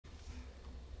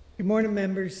Good morning,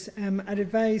 members. I'd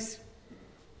advise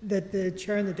that the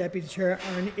Chair and the Deputy Chair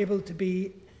are unable to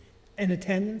be in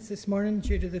attendance this morning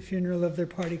due to the funeral of their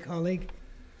party colleague,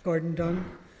 Gordon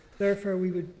Dunn. Therefore,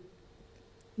 we would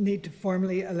need to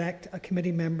formally elect a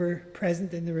committee member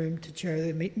present in the room to chair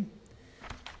the meeting.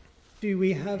 Do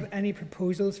we have any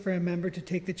proposals for a member to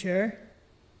take the chair?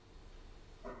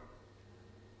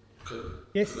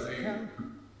 Yes,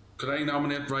 could I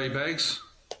nominate Ray Beggs?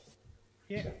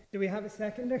 Yeah. Do we have a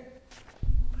seconder?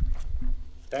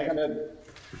 Seconded.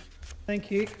 Thank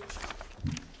you.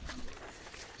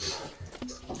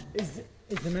 Is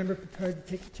the member prepared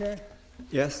to take the chair?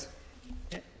 Yes.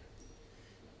 Yeah.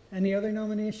 Any other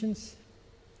nominations?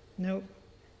 No.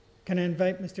 Can I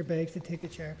invite Mr. Beggs to take the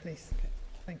chair, please? Okay.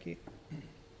 Thank you.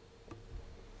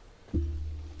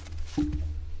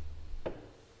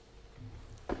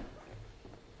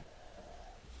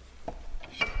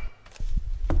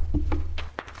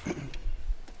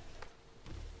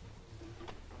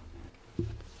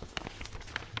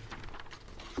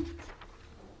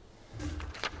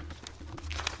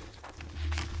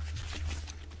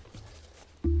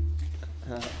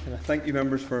 Thank you,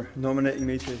 members, for nominating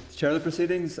me to chair the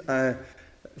proceedings.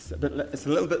 It's a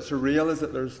little bit surreal, is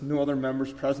that there's no other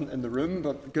members present in the room,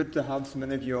 but good to have so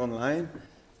many of you online.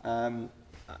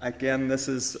 Again, this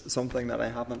is something that I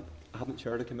haven't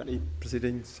chaired a committee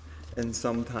proceedings in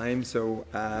some time, so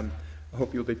I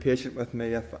hope you'll be patient with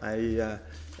me if I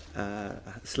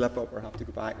slip up or have to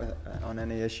go back on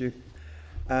any issue.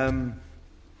 And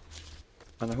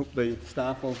I hope the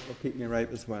staff will keep me right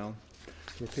as well.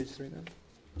 So page 3 then.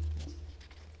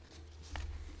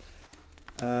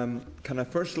 Can I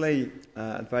firstly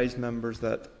advise members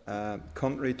that,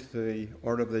 contrary to the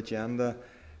order of the agenda,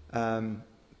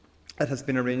 it has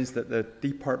been arranged that the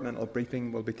departmental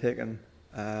briefing will be taken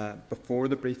before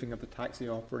the briefing of the taxi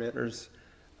operators,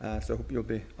 so I hope you'll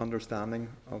be understanding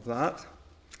of that.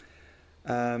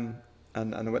 And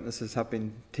the witnesses have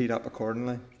been teed up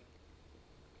accordingly.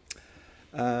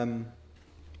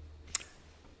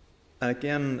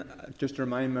 Again, just to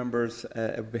remind members,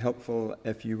 it would be helpful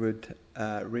if you would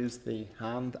raise the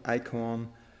hand icon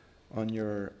on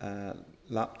your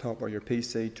laptop or your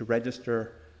PC to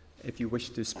register if you wish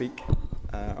to speak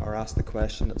or ask the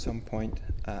question at some point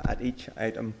at each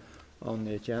item on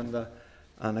the agenda.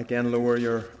 And again, lower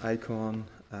your icon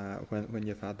when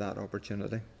you've had that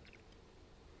opportunity.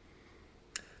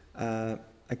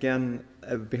 Again,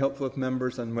 it would be helpful if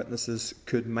members and witnesses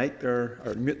could mute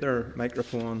their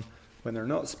microphone when they're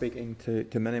not speaking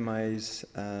to minimise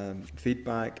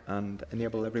feedback and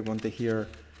enable everyone to hear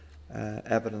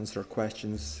evidence or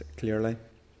questions clearly.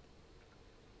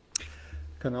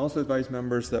 Can I also advise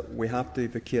members that we have to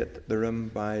vacate the room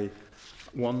by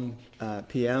 1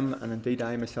 p.m. and indeed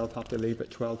I myself have to leave at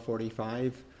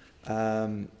 12:45.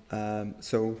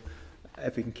 So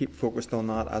if we can keep focused on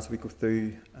that as we go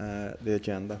through the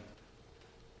agenda.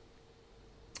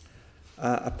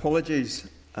 Apologies.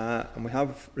 And we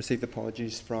have received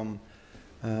apologies from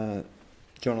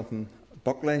Jonathan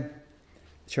Buckley,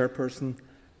 Chairperson,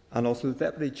 and also the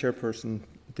Deputy Chairperson,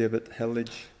 David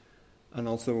Hilditch, and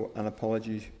also an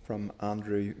apology from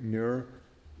Andrew Muir.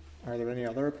 Are there any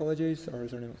other apologies, or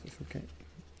is there anyone else? Okay.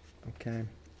 Okay.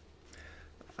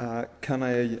 Can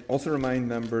I also remind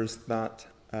members that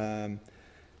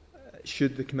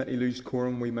should the committee lose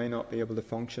quorum, we may not be able to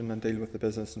function and deal with the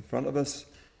business in front of us.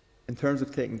 In terms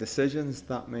of taking decisions,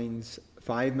 that means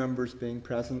 5 members being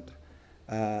present,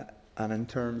 and in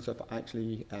terms of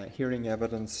actually hearing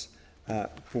evidence,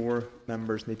 4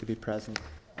 members need to be present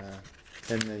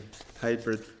in the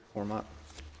hybrid format.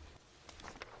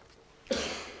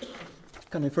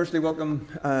 Can I firstly welcome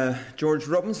George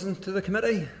Robinson to the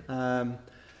committee. I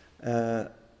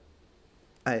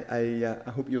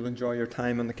hope you'll enjoy your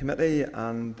time on the committee,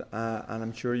 and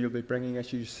I'm sure you'll be bringing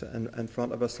issues in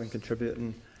front of us and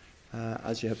contributing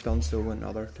as you have done so in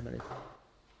other committees.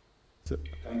 So,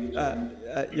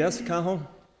 yes, Cahill?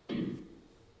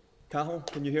 Cahill,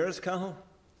 can you hear us, Cahill?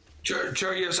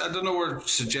 Chair, yes, I don't know were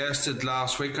suggested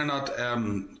last week or not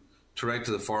to write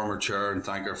to the former chair and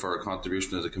thank her for her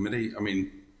contribution to the committee. I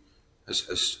mean,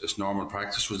 as normal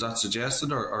practice, was that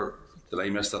suggested or did I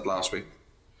miss that last week?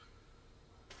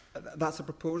 That's a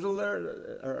proposal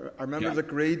there. Our members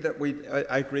agreed that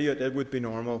I agree it would be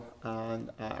normal,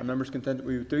 and our members content that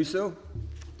we would do so.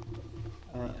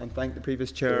 And thank the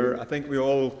previous chair. I think we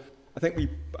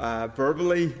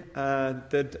verbally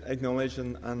did acknowledge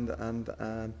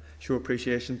and show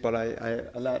appreciation, but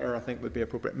a letter I think would be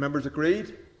appropriate. Members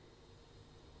agreed?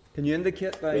 Can you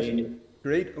indicate by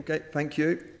agreed? Okay, thank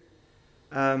you.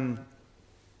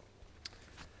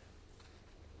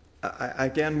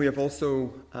 Again, we have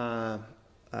also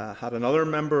had another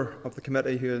member of the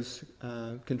committee who has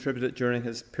contributed during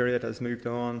his period, has moved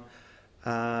on,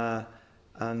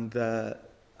 and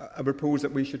I propose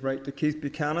that we should write to Keith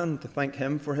Buchanan to thank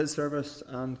him for his service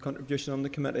and contribution on the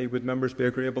committee. Would members be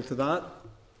agreeable to that?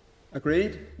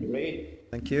 Agreed? Agreed.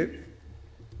 Thank you.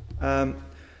 Now,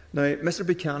 Mr.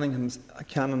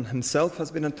 Buchanan himself has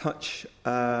been in touch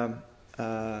and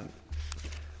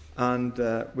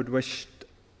would wish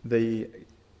the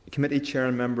committee chair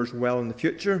and members well in the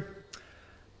future,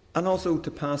 and also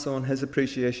to pass on his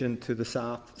appreciation to the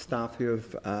staff who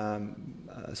have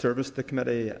serviced the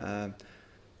committee,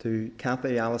 to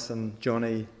Cathy, Alison,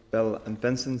 Johnny, Bill and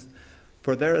Vincent,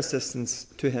 for their assistance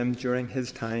to him during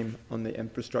his time on the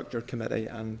Infrastructure Committee,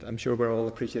 and I'm sure we're all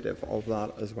appreciative of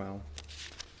that as well.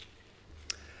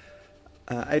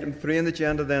 Item 3 on the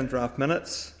agenda then, draft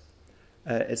minutes.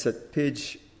 It's at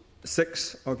page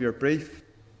 6 of your brief,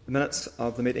 the minutes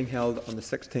of the meeting held on the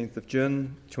 16th of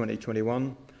June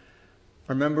 2021.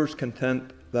 Are members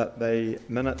content that the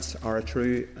minutes are a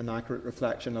true and accurate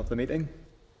reflection of the meeting?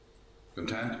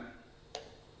 Content.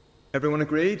 Everyone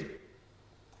agreed?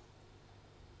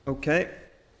 Okay.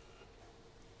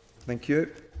 Thank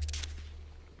you.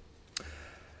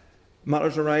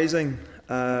 Matters arising,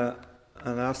 and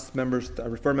I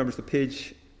refer members to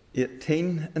page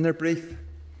 18 in their brief.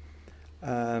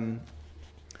 And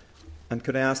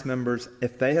could I ask members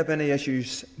if they have any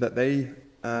issues that they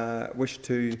wish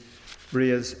to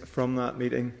raise from that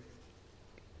meeting?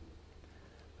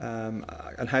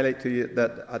 I'd highlight to you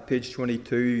that at page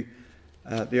 22,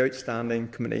 the outstanding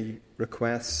committee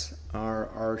requests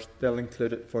are still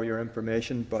included for your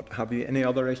information, but have you any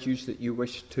other issues that you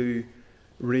wish to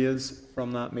raise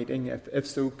from that meeting? If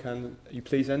so, can you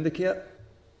please indicate?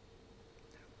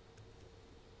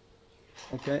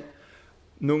 Okay.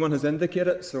 No one has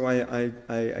indicated, so I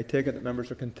take it that members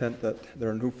are content that there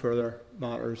are no further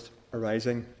matters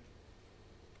arising.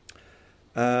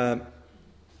 Can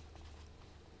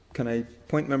I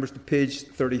point members to page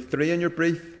 33 in your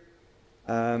brief,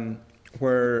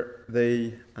 where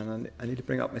they, and I need to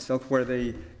bring up myself, where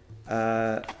they,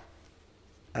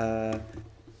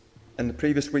 in the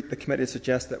previous week, the committee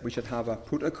suggests that we should have a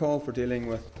protocol for dealing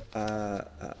with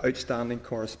outstanding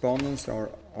correspondence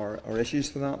or issues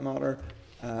for that matter.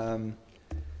 And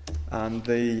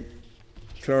the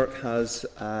clerk has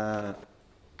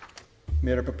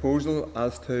made a proposal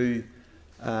as to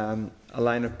a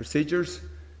line of procedures.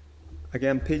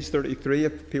 Again, page 33,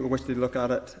 if people wish to look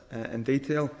at it in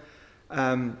detail.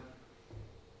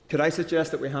 Could I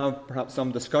suggest that we have perhaps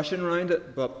some discussion around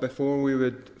it, but before we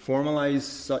would formalise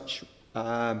such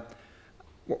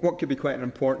what could be quite an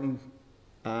important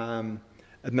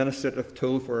administrative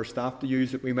tool for our staff to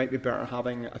use, that we might be better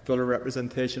having a fuller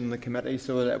representation in the committee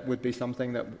so that it would be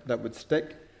something that would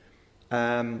stick.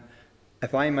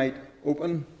 If I might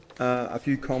open a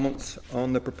few comments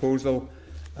on the proposal,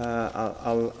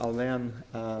 I'll then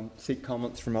seek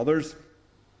comments from others.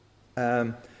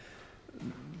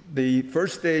 The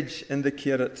first stage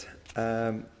indicated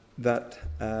that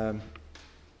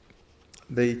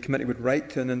the committee would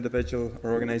write to an individual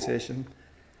or organisation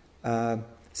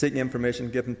seeking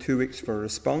information, given 2 weeks for a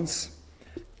response,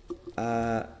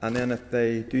 and then if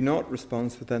they do not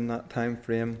respond within that time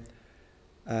frame,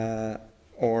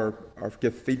 or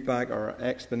give feedback or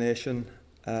explanation,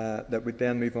 that would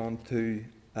then move on to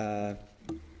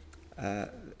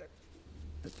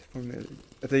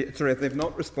if they've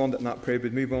not responded in that period,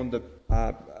 we'd move on to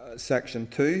section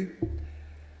 2,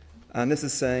 and this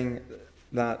is saying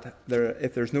that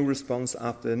if there's no response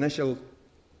after the initial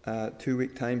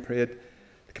 2-week time period,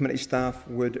 the committee staff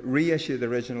would reissue the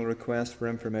original request for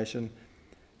information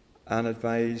and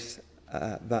advise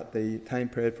that the time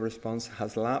period for response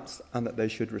has lapsed and that they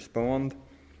should respond.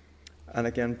 And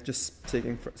again, just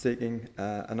seeking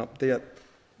an update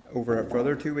over a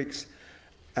further 2 weeks.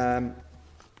 I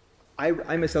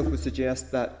myself would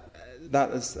suggest that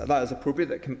is appropriate,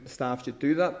 that staff should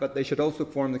do that, but they should also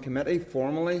form the committee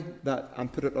formally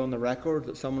and put it on the record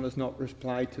that someone has not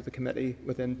replied to the committee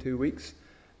within 2 weeks.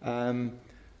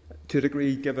 To a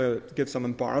degree, give some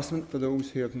embarrassment for those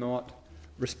who have not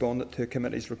responded to a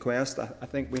committee's request. I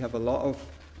think we have a lot of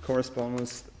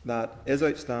correspondence that is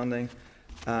outstanding,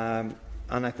 and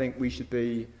I think we should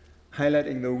be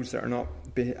highlighting those that are not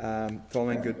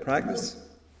following good practice.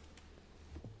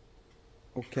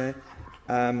 Okay.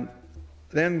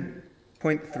 Then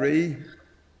point 3.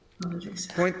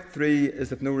 Point 3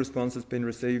 is if no response has been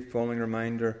received following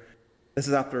reminder. This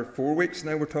is after 4 weeks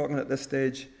now we're talking at this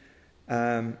stage.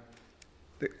 No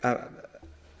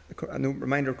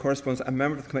reminder corresponds. A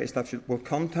member of the committee staff will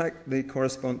contact the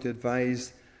correspondent to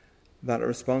advise that a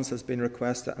response has been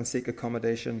requested and seek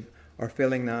accommodation, or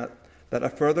failing that a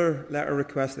further letter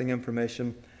requesting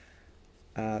information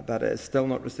that is still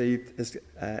not received is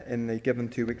in the given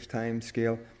 2 weeks' time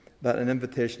scale, that an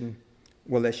invitation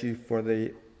will issue for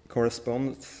the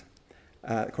correspondent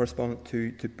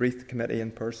to brief the committee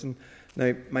in person.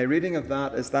 Now, my reading of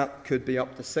that is that could be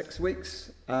up to 6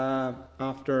 weeks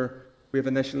after we've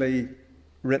initially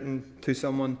written to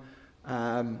someone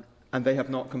and they have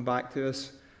not come back to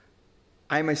us.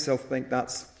 I myself think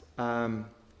that's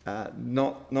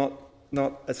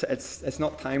it's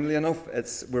not timely enough.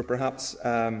 We're perhaps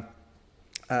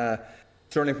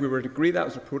certainly if we were to agree that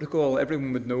as a protocol,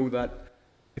 everyone would know that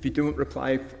if you don't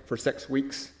reply for 6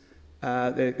 weeks,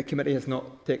 the committee has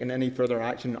not taken any further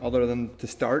action other than to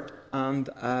start and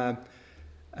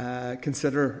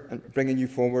consider bringing you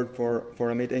forward for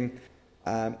a meeting.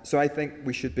 So I think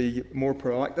we should be more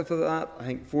proactive with that. I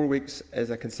think 4 weeks is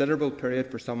a considerable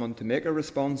period for someone to make a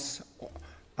response,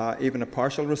 even a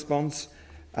partial response.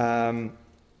 And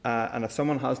if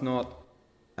someone has not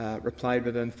replied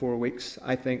within 4 weeks,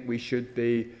 I think we should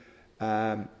be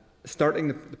starting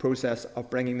the process of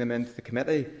bringing them into the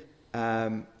committee.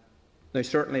 Now,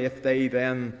 certainly, if they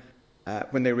then,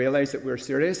 when they realise that we're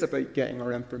serious about getting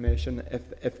our information,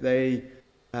 if they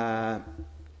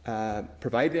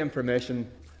provide the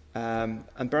information,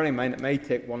 and bearing in mind it may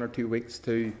take 1 or 2 weeks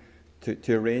to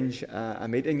arrange a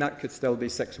meeting, that could still be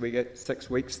 6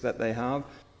 weeks that they have.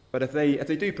 But if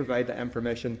they do provide that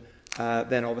information,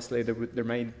 then obviously there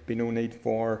might be no need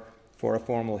for a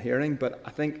formal hearing. But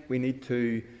I think we need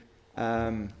to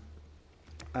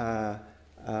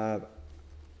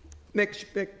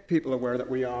make people aware that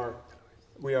we are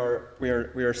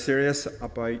serious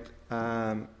about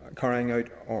carrying out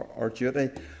our duty.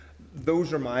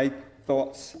 Those are my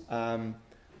thoughts, and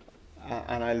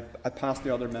I'll pass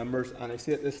the other members. And I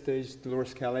see at this stage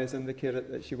Dolores Kelly has indicated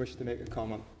that she wishes to make a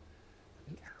comment.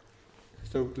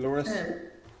 So, Dolores.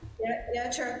 Yeah,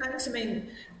 Chair. Thanks. I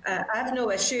mean, I have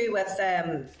no issue with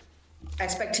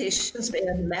expectations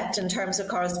being met in terms of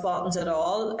correspondence at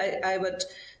all. I would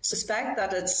suspect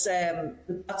that it's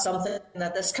not something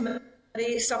that this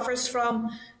committee suffers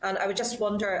from, and I would just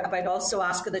wonder about also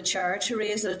asking the chair to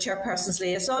raise a chairperson's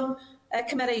liaison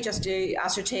committee just to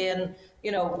ascertain,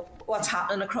 what's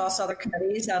happening across other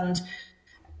committees, and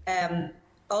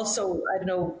also I don't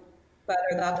know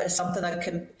whether that is something that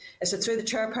is it through the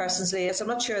chairperson's liaison.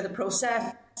 I'm not sure the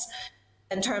process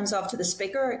in terms of to the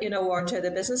speaker, or to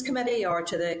the business committee or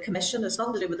to the commission. It's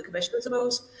nothing to do with the commission, I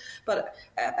suppose. But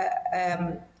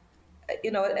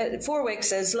 4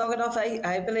 weeks is long enough,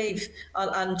 I believe.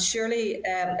 And surely,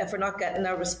 if we're not getting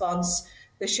a response,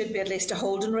 there should be at least a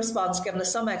holding response, giving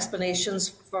us some explanations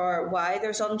for why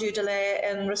there's undue delay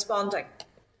in responding.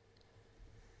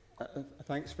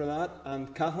 Thanks for that.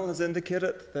 And Cathal has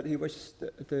indicated that he wishes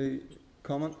to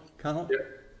comment. Cathal?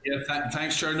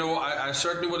 Thanks, Chair. No, I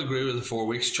certainly would agree with the 4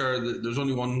 weeks, Chair. There's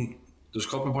a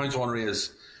couple of points I want to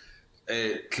raise.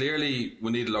 Clearly,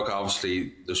 we need to look,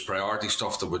 obviously, there's priority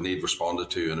stuff that would need responded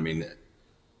to. And I mean,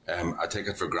 I take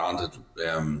it for granted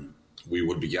we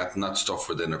would be getting that stuff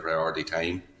within a priority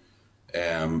time.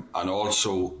 And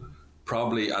also,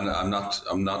 probably, and I'm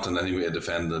not in any way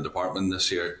defending the department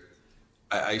this year,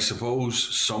 I suppose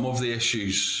some of the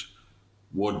issues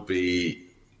would be,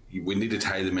 we need to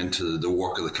tie them into the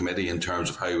work of the committee in terms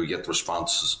of how we get the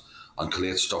responses on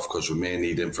collate stuff, because we may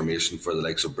need information for the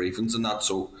likes of briefings and that.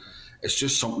 So it's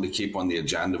just something to keep on the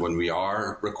agenda when we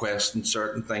are requesting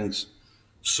certain things.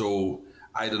 So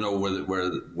I don't know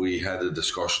whether we had a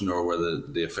discussion or whether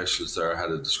the officials there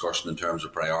had a discussion in terms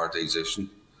of prioritisation.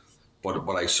 But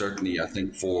I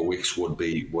think 4 weeks would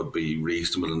be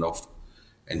reasonable enough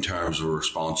in terms of a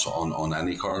response on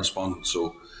any correspondence.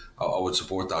 So I would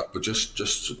support that. But just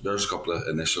there's a couple of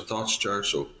initial thoughts, Chair.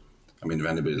 So, I mean, if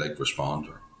anybody would like to respond,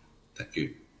 thank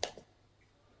you.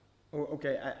 Oh,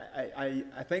 okay.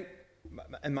 I think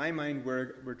in my mind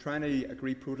we're trying to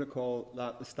agree protocol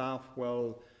that the staff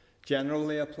will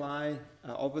generally apply.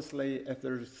 Obviously, if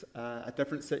there's a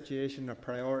different situation, a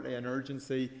priority, an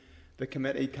urgency, the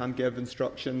committee can give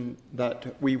instruction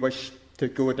that we wish to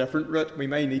go a different route. We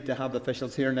may need to have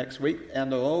officials here next week,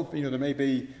 and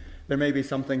there may be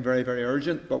something very, very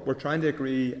urgent, but we're trying to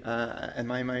agree, in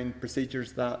my mind,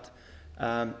 procedures that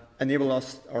enable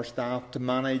our staff to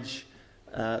manage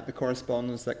the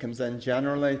correspondence that comes in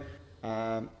generally.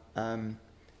 Are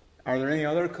there any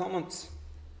other comments?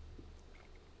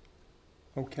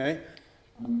 Okay.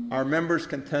 Are members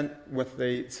content with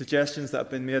the suggestions that have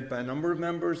been made by a number of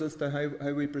members as to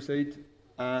how we proceed,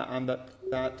 and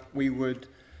that we would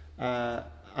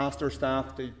asked our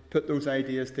staff to put those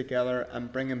ideas together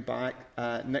and bring them back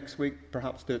next week,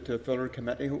 perhaps to a fuller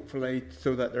committee, hopefully,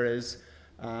 so that there is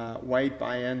wide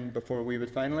buy-in before we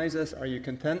would finalise this. Are you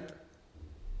content?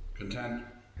 Content.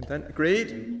 Content?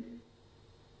 Agreed?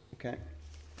 Okay.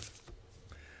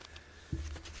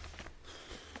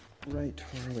 Right,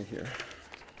 where are we here?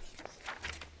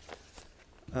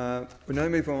 We now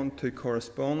move on to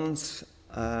correspondence.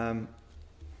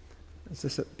 Is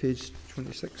this at page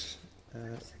 26?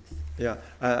 Yeah.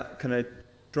 Can I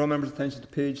draw members' attention to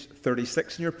page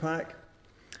 36 in your pack?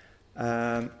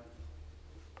 No,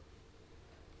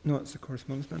 it's the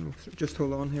correspondence memo. Just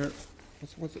hold on here.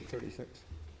 What's it, 36?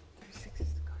 36 is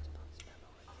the correspondence memo.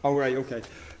 Oh, right, okay.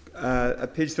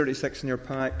 At page 36 in your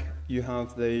pack, you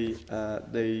have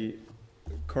the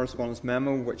correspondence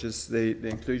memo, which is the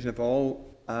inclusion of all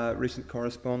recent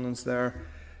correspondence there.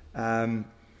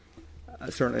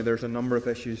 Certainly there's a number of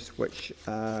issues which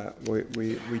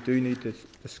we do need to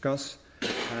discuss,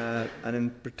 and in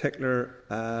particular,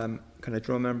 can I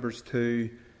draw members to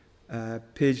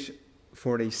page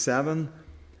 47,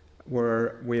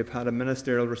 where we have had a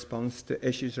ministerial response to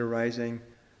issues arising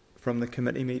from the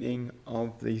committee meeting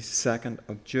of the 2nd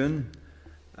of June.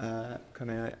 Can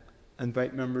I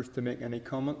invite members to make any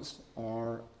comments,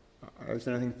 or is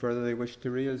there anything further they wish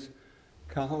to raise?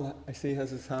 Cahill, I see,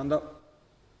 has his hand up.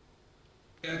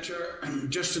 Yeah, Chair.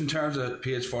 Just in terms of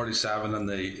page 47 and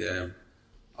the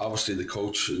obviously the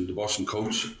coach and the bus and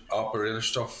coach operator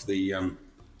stuff, the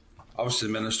obviously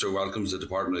the Minister welcomes the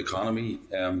Department of Economy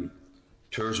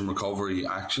Tourism Recovery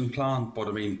Action Plan, but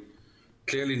I mean,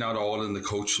 clearly not all in the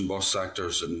coach and bus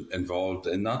sectors involved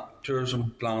in that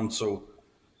tourism plan. So,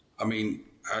 I mean,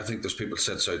 I think there's people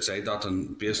sits outside that,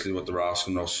 and basically what they're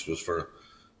asking us was for,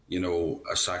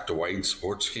 a sector-wide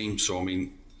support scheme. So, I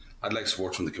mean, I'd like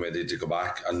support from the committee to go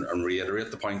back and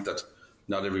reiterate the point that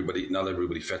not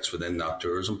everybody fits within that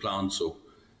tourism plan. So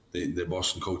the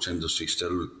bus and coach industry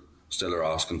still are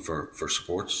asking for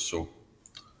support. So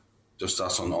just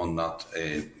that's on that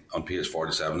on page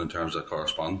 47 in terms of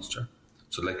correspondence, Chair.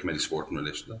 So I'd like committee support in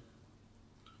relation to that.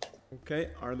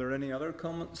 Okay, are there any other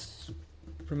comments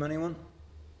from anyone?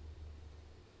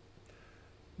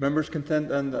 Members content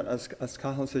then that, as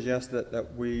Cahill suggested,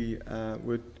 that we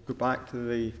would go back to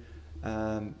the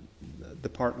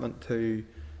department to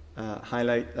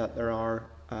highlight that there are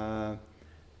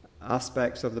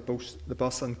aspects of the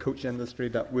bus and coach industry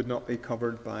that would not be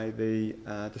covered by the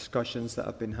discussions that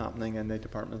have been happening in the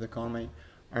Department of Economy.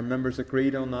 Are members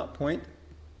agreed on that point?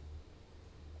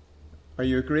 Are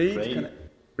you agreed?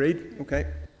 Agreed? Okay.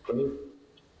 Agreed.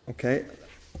 Okay.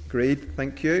 Agreed.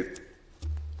 Thank you.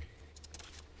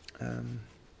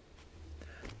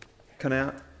 Can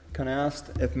I ask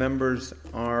if members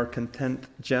are content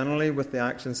generally with the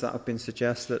actions that have been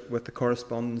suggested with the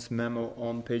correspondence memo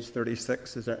on page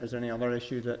 36? Is there any other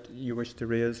issue that you wish to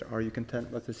raise? Or are you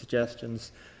content with the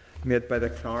suggestions made by the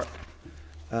clerk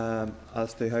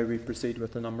as to how we proceed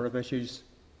with a number of issues?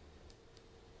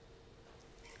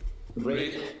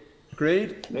 Agreed.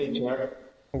 Agreed? Agreed, Chair.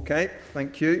 Okay,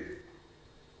 thank you.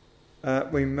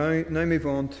 We now move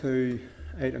on to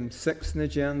item 6 on the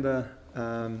agenda.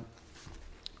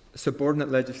 Subordinate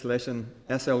legislation,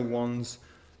 SL1s,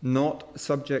 not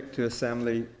subject to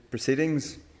Assembly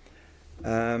proceedings.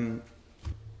 There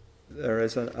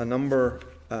is a number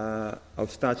of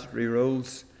statutory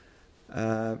rules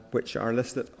which are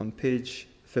listed on page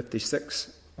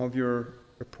 56 of your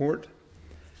report.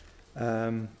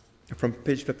 From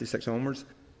page 56 onwards.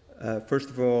 First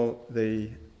of all, the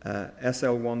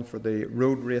SL1 for the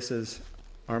road races,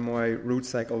 Armoy Road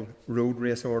Cycle Road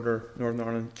Race Order, Northern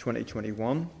Ireland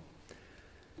 2021.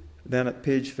 Then at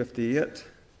page 58,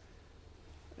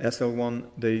 SL1,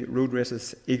 the road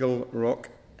races Eagle Rock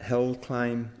Hill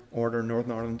Climb Order,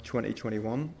 Northern Ireland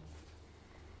 2021.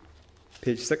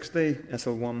 Page 60,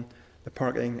 SL1, the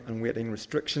Parking and Waiting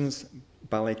Restrictions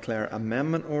Ballyclare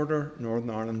Amendment Order, Northern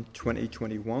Ireland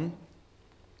 2021.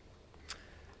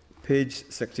 Page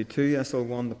 62,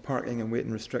 SL1, the Parking and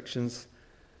Waiting Restrictions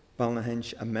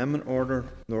Ballynahinch Amendment Order,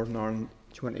 Northern Ireland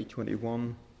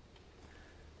 2021.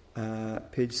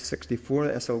 Page 64,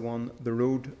 SL1, the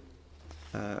Road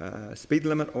Speed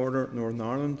Limit Order, Northern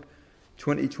Ireland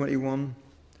 2021.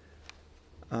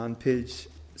 And page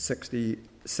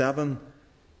 67,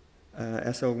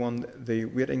 SL1, the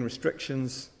Waiting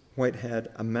Restrictions Whitehead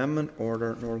Amendment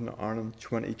Order, Northern Ireland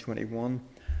 2021.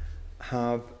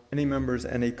 Have any members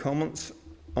any comments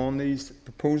on these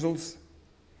proposals?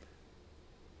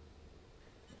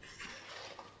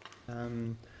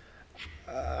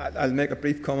 I'll make a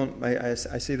brief comment. I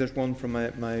see there's one from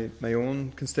my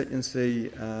own constituency,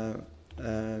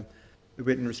 the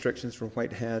weighting restrictions for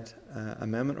Whitehead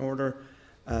Amendment Order.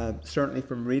 Certainly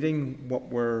from reading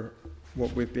what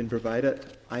we've been provided,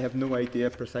 I have no idea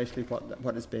precisely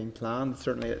what is being planned.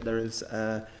 Certainly there is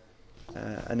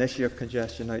an issue of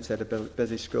congestion outside a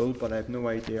busy school, but I have no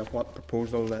idea what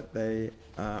proposal that they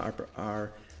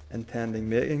are intending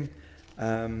making.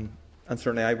 And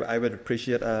certainly I would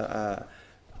appreciate a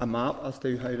map as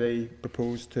to how they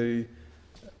propose to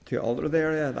alter the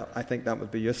area. I think that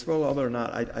would be useful. Other than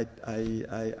that,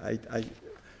 I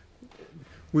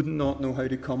would not know how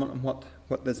to comment on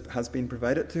what this has been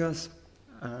provided to us.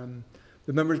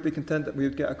 Would members be content that we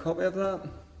would get a copy of that?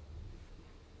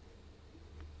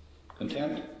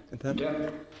 Content?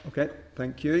 Content? Okay,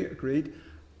 thank you. Agreed.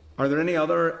 Are there any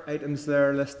other items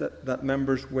there listed that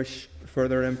members wish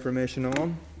further information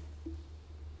on?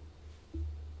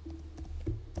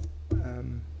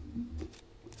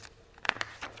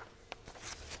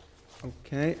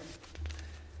 Okay.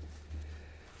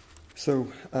 So,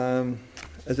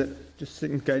 is it just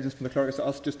seeking guidance from the clerk? Is it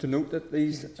us just to note that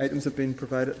these items have been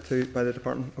provided to by the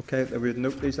department? Okay, that we would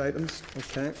note these items.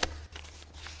 Okay.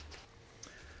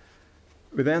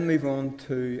 We then move on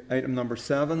to item number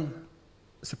 7,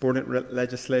 supporting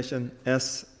legislation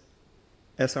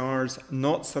SRs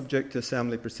not subject to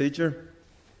assembly procedure.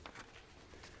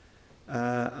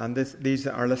 And these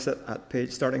are listed at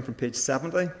starting from page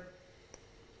 70.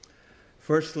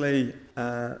 Firstly,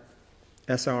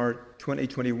 SR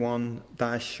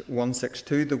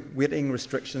 2021-162, the weighting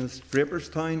restrictions,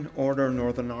 Draperstown Order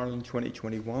Northern Ireland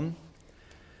 2021.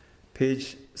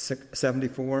 Page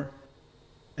 74,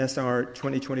 SR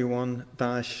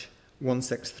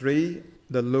 2021-163,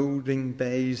 the Loading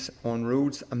Bays on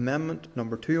Roads Amendment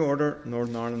Number 2 Order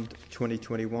Northern Ireland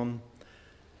 2021.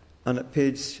 And at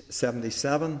page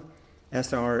 77,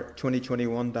 SR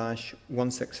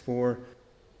 2021-164,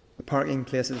 the Parking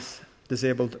Places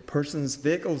Disabled Persons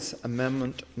Vehicles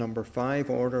Amendment Number 5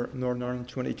 Order Northern Ireland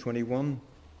 2021.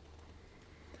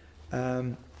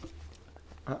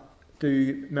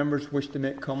 Do members wish to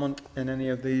make comment in any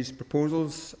of these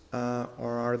proposals, or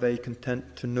are they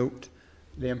content to note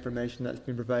the information that's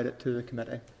been provided to the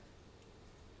committee?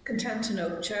 Content to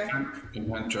note, Chair.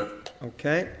 Content, Chair.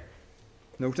 Okay,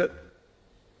 note it.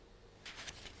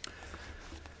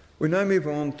 We now move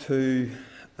on to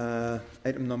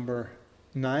item number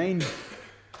 9,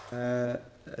 a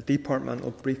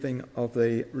departmental briefing of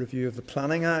the review of the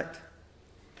Planning Act.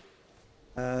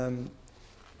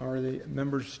 Are the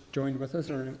members joined with us?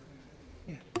 Or?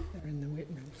 Yeah, they're in the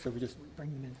waiting room. So we just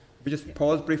bring them in. We just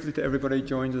pause briefly to everybody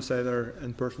joins us, either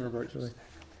in person or virtually.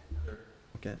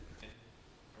 Okay.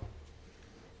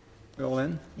 We all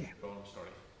in? Yeah.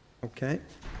 Okay.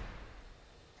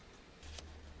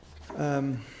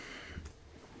 Can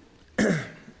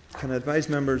I advise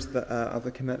members that, of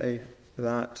the committee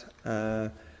that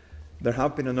there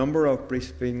have been a number of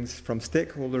briefings from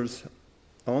stakeholders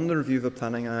on the review of the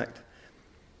Planning Act,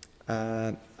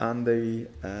 and the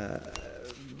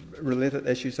related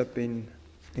issues have been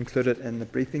included in the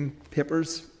briefing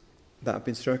papers that have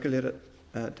been circulated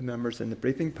to members in the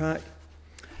briefing pack.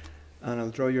 And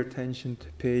I'll draw your attention to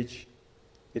page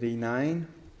 89.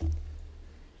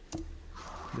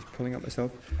 Just pulling up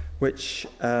myself, which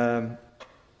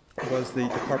was the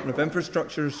Department of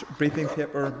Infrastructure's briefing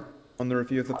paper on the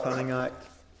review of the Planning Act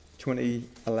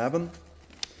 2011.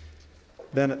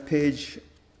 Then at page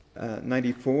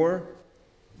 94,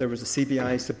 there was a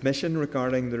CBI submission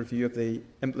regarding the review of the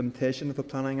implementation of the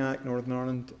Planning Act Northern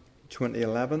Ireland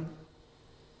 2011.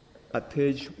 At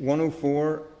page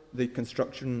 104, the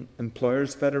Construction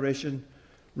Employers Federation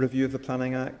review of the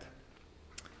Planning Act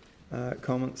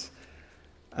comments.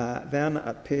 Then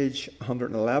at page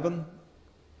 111,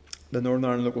 the Northern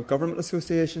Ireland Local Government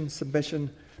Association submission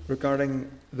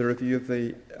regarding the review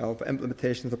of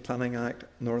implementation of the Planning Act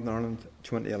Northern Ireland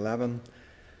 2011.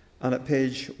 And at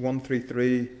page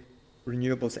 133,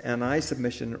 Renewables NI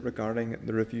submission regarding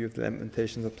the review of the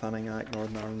implementation of the Planning Act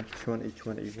Northern Ireland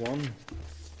 2021.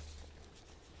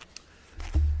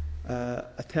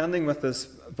 Attending with us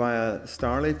via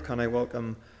Starleaf, can I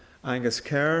welcome Angus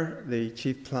Kerr, the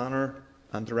Chief Planner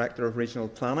and Director of Regional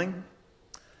Planning,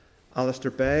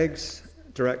 Alistair Beggs,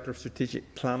 Director of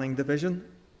Strategic Planning Division,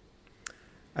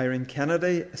 Irene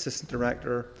Kennedy, Assistant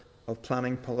Director of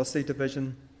Planning Policy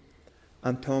Division,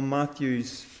 and Tom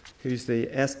Matthews, who's the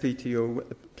SPTO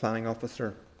Planning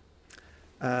Officer.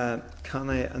 Can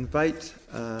I invite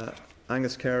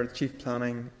Angus Kerr, Chief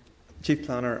Planner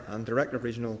and Director of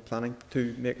Regional Planning,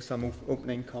 to make some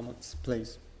opening comments,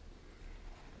 please?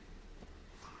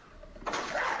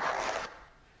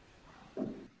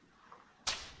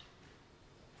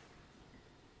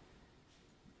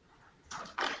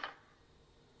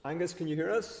 Angus, can you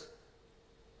hear us?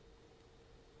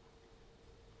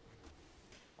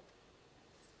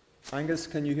 Angus,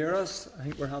 can you hear us? I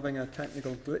think we're having a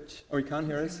technical glitch. Oh, he can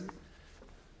hear us?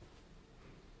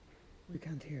 We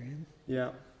can't hear him. Yeah.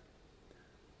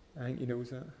 I think he knows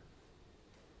that.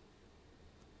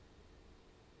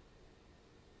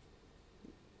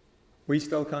 We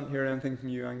still can't hear anything from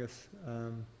you, Angus.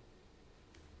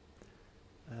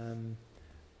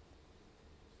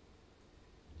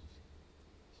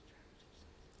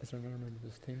 Is there another member of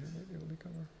this team that might be able to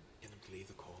cover? Get them to leave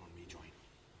the call and rejoin.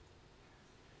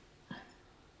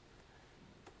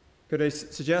 Could I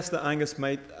suggest that Angus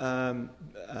might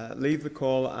leave the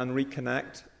call and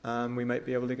reconnect? We might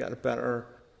be able to get a better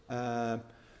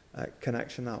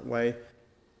connection that way.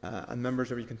 And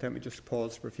members, if you can tell me, just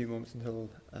pause for a few moments until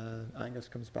Angus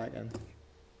comes back in.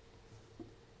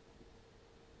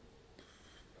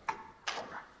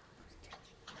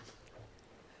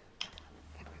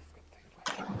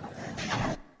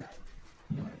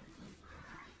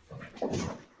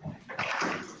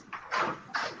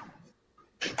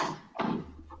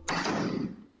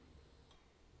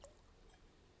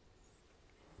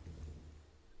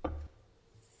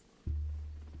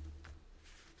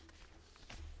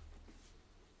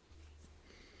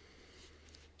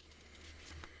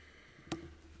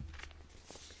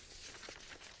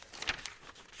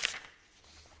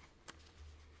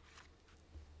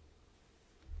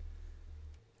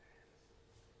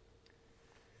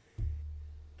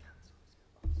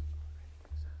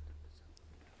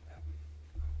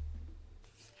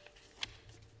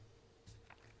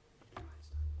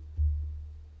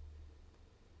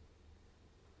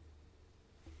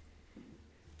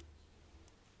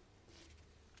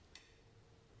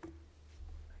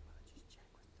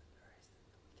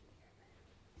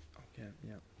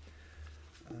 Yeah.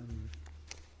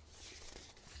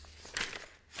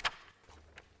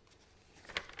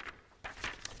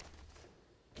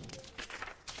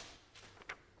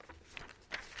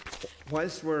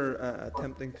 Whilst we're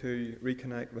attempting to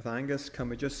reconnect with Angus, can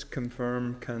we just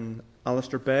confirm, can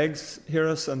Alistair Beggs hear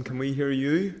us, and can we hear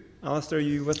you? Alistair, are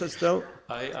you with us still?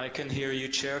 I can hear you,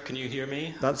 Chair. Can you hear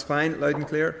me? That's fine, loud and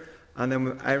clear. And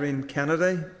then Irene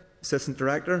Kennedy, Assistant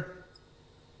Director.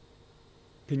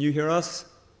 Can you hear us?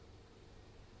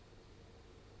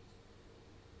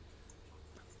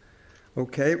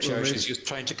 Okay. Chair, she's just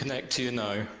trying to connect to you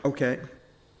now. Okay.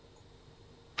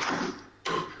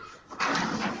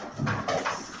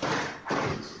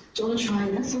 Do you want to try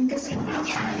this? I'm guessing I'll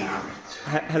try now.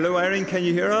 Hello, Irene, can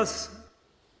you hear us?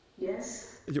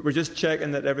 Yes. We're just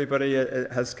checking that everybody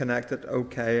has connected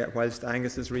okay whilst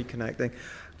Angus is reconnecting.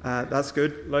 That's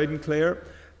good, loud and clear.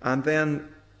 And then,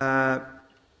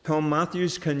 Tom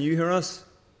Matthews, can you hear us?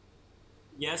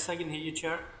 Yes, I can hear you,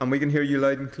 Chair. And we can hear you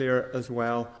loud and clear as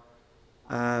well.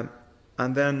 And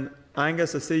then,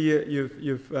 Angus, I see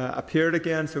you've appeared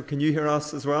again, so can you hear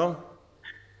us as well?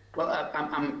 Well,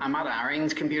 I'm at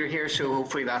Irene's computer here, so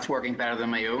hopefully that's working better than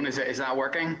my own. Is that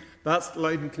working? That's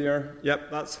loud and clear. Yep,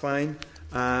 that's fine.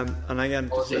 And again,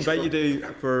 just invite you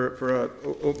for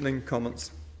opening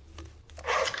comments.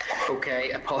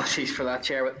 Okay, apologies for that,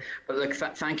 Chair. But look,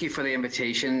 thank you for the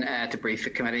invitation to brief the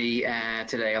committee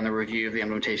today on the review of the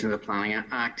implementation of the Planning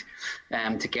Act,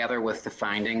 together with the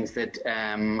findings that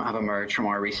have emerged from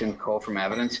our recent call from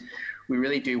evidence. We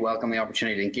really do welcome the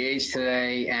opportunity to engage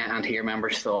today and hear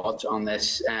members' thoughts on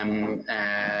this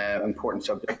important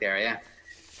subject area.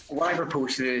 What I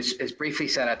propose to do is briefly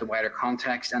set out the wider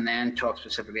context and then talk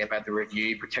specifically about the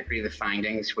review, particularly the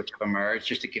findings which have emerged,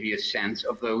 just to give you a sense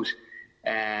of those.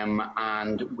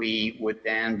 And we would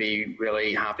then be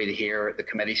really happy to hear the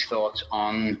committee's thoughts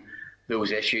on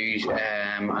those issues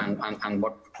and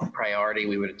what priority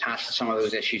we would attach to some of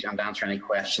those issues, and answer any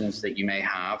questions that you may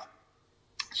have.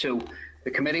 So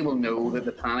the committee will know that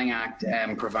the Planning Act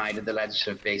provided the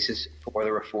legislative basis for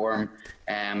the reform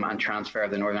and transfer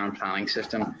of the Northern Ireland planning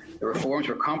system. The reforms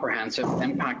were comprehensive,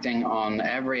 impacting on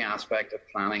every aspect of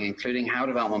planning, including how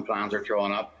development plans are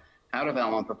drawn up, how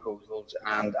development proposals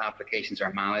and applications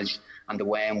are managed, and the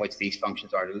way in which these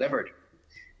functions are delivered.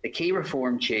 The key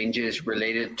reform changes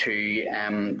related to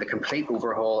the complete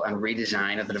overhaul and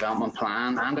redesign of the development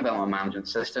plan and development management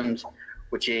systems,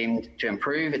 which aimed to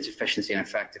improve its efficiency and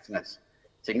effectiveness.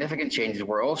 Significant changes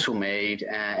were also made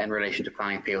in relation to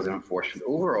planning appeals and enforcement.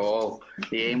 Overall,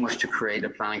 the aim was to create a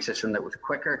planning system that was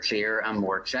quicker, clearer and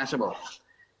more accessible.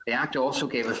 The Act also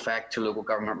gave effect to local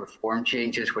government reform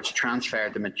changes, which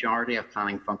transferred the majority of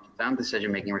planning functions and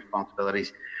decision-making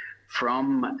responsibilities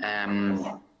from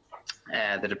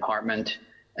the Department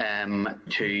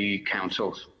to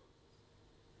councils.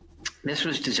 This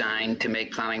was designed to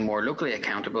make planning more locally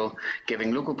accountable,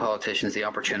 giving local politicians the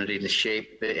opportunity to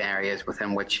shape the areas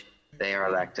within which they are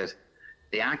elected.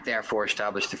 The Act therefore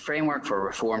established the framework for a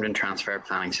reformed and transferred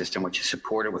planning system, which is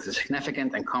supported with a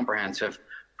significant and comprehensive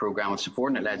programme of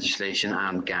subordinate legislation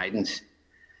and guidance.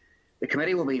 The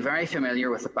committee will be very familiar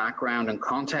with the background and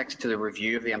context to the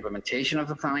review of the implementation of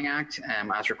the Planning Act,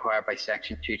 as required by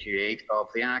Section 228 of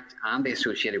the Act and the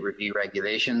associated review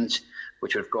regulations,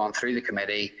 which would have gone through the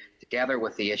committee, together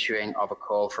with the issuing of a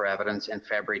call for evidence in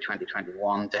February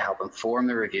 2021 to help inform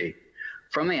the review.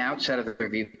 From the outset of the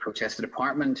review process, the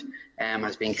Department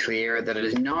has been clear that it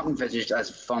is not envisaged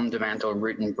as a fundamental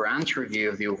root and branch review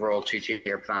of the overall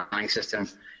two-tier planning system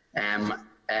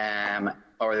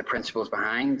or the principles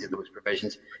behind those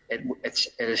provisions. It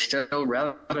is still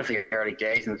relatively early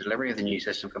days in the delivery of the new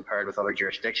system compared with other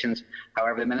jurisdictions.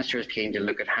 However, the Minister is keen to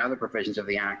look at how the provisions of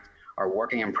the Act are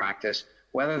working in practice,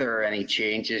 whether there are any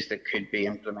changes that could be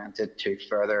implemented to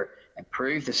further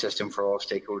improve the system for all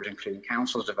stakeholders, including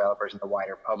councils, developers and the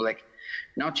wider public,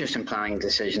 not just in planning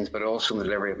decisions, but also in the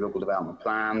delivery of local development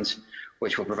plans,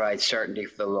 which will provide certainty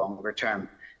for the longer term.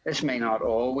 This may not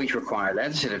always require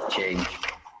legislative change.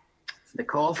 The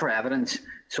call for evidence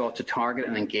sought to target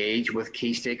and engage with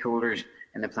key stakeholders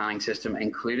in the planning system,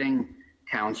 including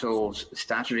councils,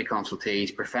 statutory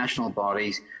consultees, professional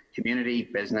bodies, community,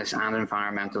 business and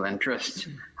environmental interests.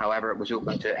 However, it was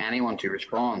open to anyone to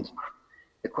respond.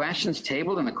 The questions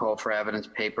tabled in the call for evidence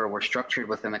paper were structured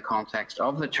within the context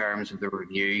of the terms of the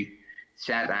review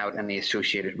set out in the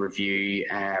associated review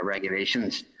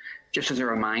regulations. Just as a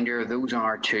reminder, those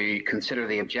are to consider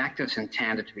the objectives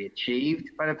intended to be achieved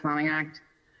by the Planning Act,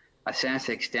 assess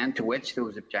the extent to which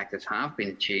those objectives have been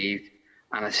achieved,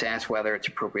 and assess whether it's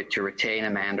appropriate to retain,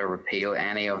 amend or repeal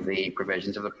any of the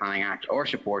provisions of the Planning Act or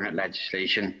subordinate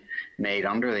legislation made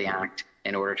under the Act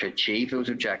in order to achieve those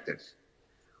objectives.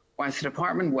 Whilst the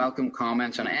Department welcomed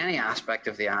comments on any aspect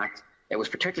of the Act, it was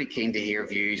particularly keen to hear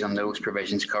views on those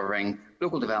provisions covering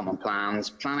local development plans,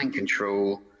 planning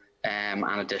control, and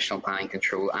additional planning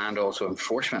control and also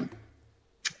enforcement.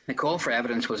 The call for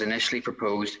evidence was initially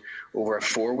proposed over a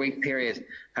 4-week period.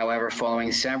 However,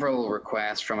 following several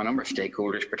requests from a number of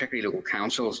stakeholders, particularly local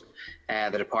councils,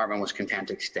 the Department was content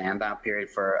to extend that period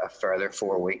for a further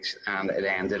 4 weeks, and it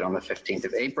ended on the 15th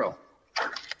of April.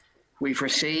 We've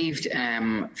received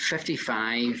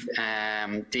 55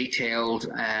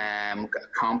 detailed,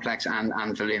 complex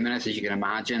and voluminous, as you can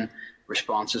imagine,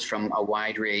 responses from a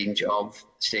wide range of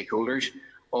stakeholders.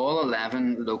 All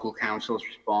 11 local councils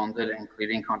responded,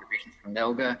 including contributions from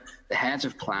NILGA, the heads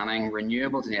of planning,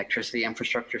 renewables and electricity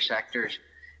infrastructure sectors,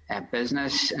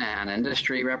 business and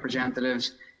industry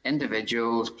representatives,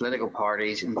 individuals, political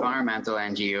parties, environmental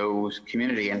NGOs,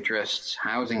 community interests,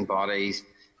 housing bodies,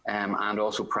 and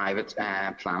also private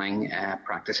planning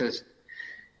practices.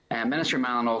 Minister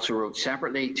Mallon also wrote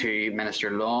separately to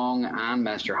Minister Long and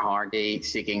Minister Hardy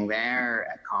seeking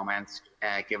their comments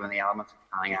given the elements of the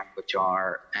Planning Act which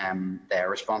are their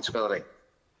responsibility.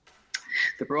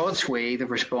 The broad swathe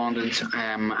of respondents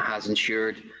has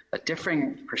ensured that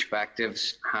differing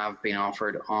perspectives have been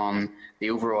offered on the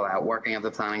overall outworking of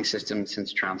the planning system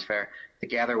since transfer,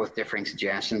 together with differing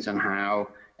suggestions on how,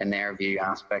 in their view,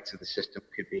 aspects of the system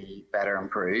could be better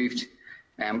improved.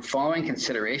 Following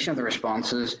consideration of the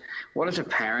responses, what is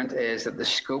apparent is that the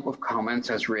scope of comments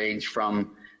has ranged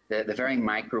from the very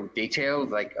micro detail,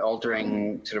 like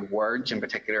altering sort of words, in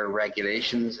particular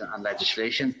regulations and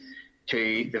legislation,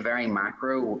 to the very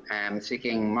macro,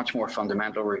 seeking much more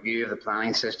fundamental review of the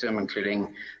planning system,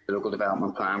 including the local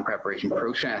development plan preparation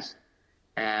process.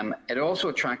 It also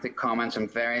attracted comments on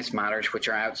various matters which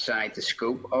are outside the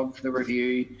scope of the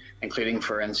review, including,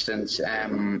 for instance,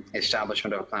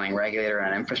 establishment of a planning regulator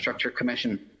and infrastructure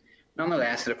commission.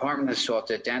 Nonetheless, the Department has sought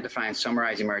to identify and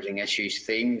summarise emerging issues,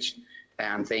 themes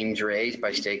raised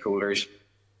by stakeholders.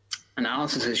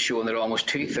 Analysis has shown that almost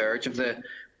 2/3 of the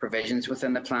provisions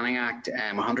within the Planning Act,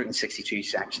 162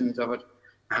 sections of it,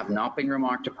 have not been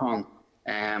remarked upon.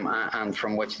 And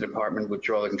from which the Department would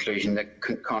draw the conclusion that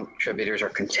contributors are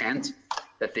content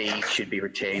that these should be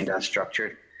retained as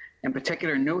structured. In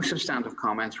particular, no substantive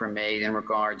comments were made in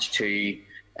regards to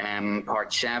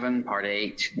Part 7, Part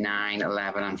 8, 9,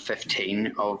 11 and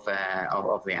 15 of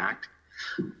the Act.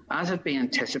 As had been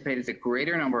anticipated, the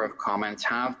greater number of comments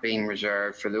have been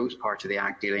reserved for those parts of the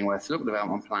Act dealing with local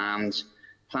development plans,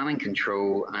 planning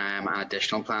control and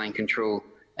additional planning control,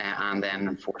 and then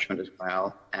enforcement as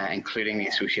well, including the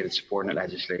associated subordinate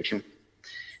legislation.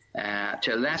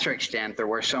 To a lesser extent, there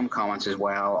were some comments as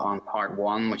well on Part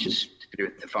 1, which is to do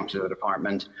with the function of the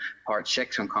Department, Part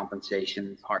 6 on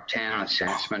compensation, Part 10 on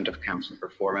assessment of council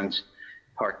performance,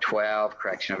 Part 12,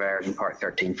 correction of errors, and Part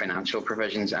 13, financial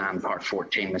provisions, and Part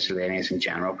 14, miscellaneous and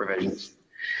general provisions.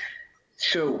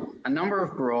 So, a number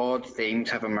of broad themes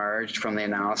have emerged from the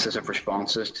analysis of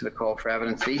responses to the call for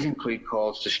evidence. These include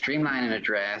calls to streamline and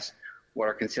address what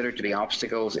are considered to be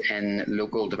obstacles in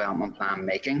local development plan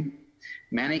making.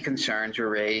 Many concerns were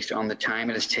raised on the time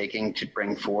it is taking to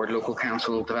bring forward local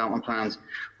council development plans,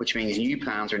 which means new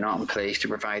plans are not in place to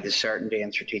provide the certainty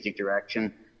and strategic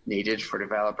direction needed for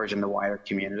developers in the wider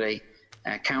community.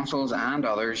 Councils and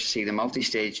others see the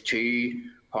multi-stage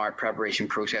two-part preparation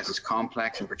process as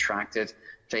complex and protracted,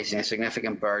 placing a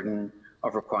significant burden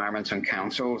of requirements on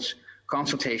councils.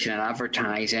 Consultation and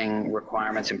advertising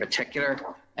requirements in particular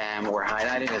were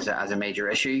highlighted as a major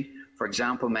issue. For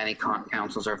example, many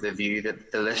councils are of the view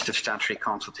that the list of statutory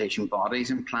consultation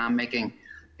bodies in plan making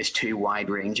is too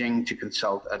wide-ranging to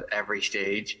consult at every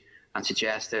stage, and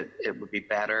suggest that it would be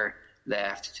better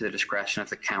left to the discretion of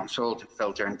the council to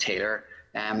filter and tailor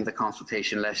the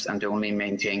consultation list and to only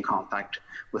maintain contact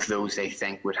with those they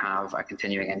think would have a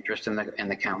continuing interest in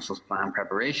the council's plan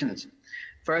preparations.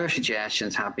 Further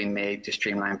suggestions have been made to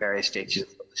streamline various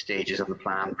stages of the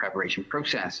plan preparation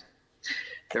process.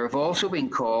 There have also been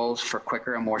calls for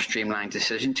quicker and more streamlined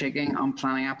decision-taking on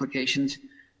planning applications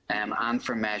and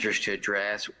for measures to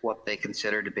address what they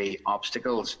consider to be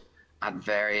obstacles at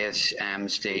various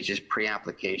stages: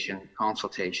 pre-application,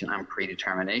 consultation and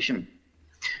predetermination.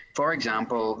 For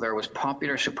example, there was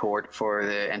popular support for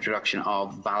the introduction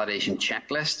of validation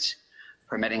checklists,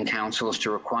 permitting councils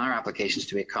to require applications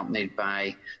to be accompanied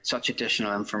by such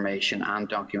additional information and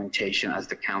documentation as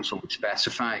the council would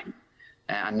specify.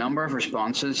 A number of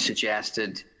responses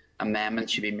suggested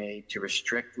amendments should be made to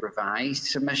restrict revised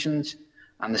submissions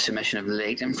and the submission of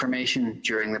late information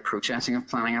during the processing of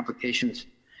planning applications.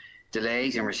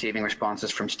 Delays in receiving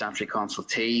responses from statutory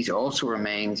consultees also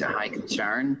remains a high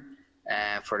concern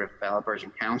for developers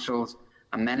and councils,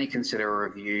 and many consider a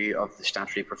review of the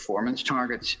statutory performance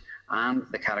targets and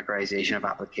the categorisation of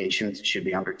applications should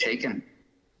be undertaken.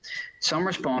 Some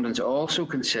respondents also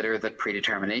consider that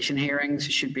predetermination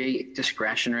hearings should be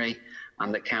discretionary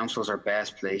and that councils are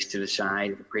best placed to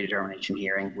decide if a predetermination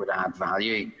hearing would add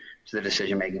value to the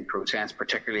decision-making process,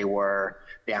 particularly where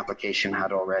the application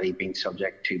had already been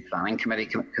subject to planning committee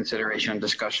consideration and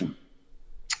discussion.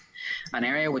 An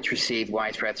area which received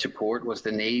widespread support was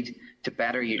the need to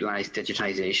better utilise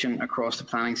digitisation across the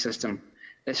planning system.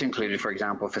 This included, for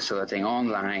example, facilitating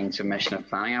online submission of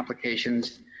planning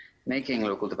applications, making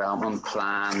local development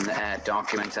plan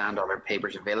documents and other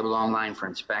papers available online for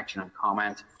inspection and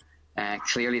comment.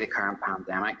 Clearly, the current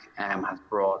pandemic has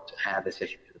brought this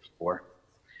issue to the fore.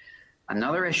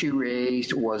 Another issue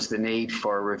raised was the need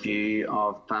for a review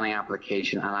of planning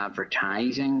application and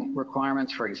advertising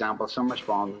requirements. For example, some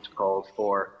respondents called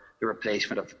for the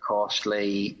replacement of the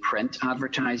costly print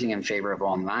advertising in favour of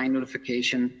online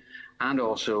notification, and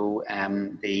also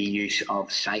the use of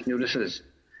site notices.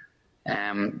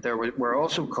 There were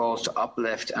also calls to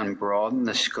uplift and broaden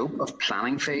the scope of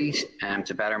planning fees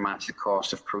to better match the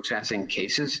cost of processing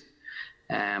cases.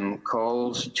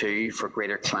 Calls too for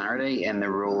greater clarity in the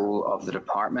role of the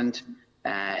department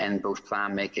in both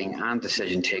plan making and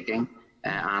decision taking,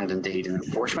 and indeed in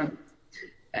enforcement.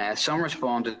 Some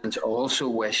respondents also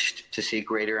wished to see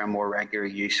greater and more regular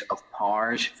use of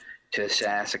powers to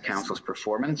assess a council's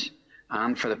performance,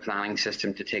 and for the planning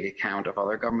system to take account of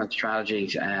other government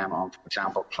strategies on, for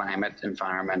example, climate,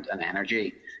 environment and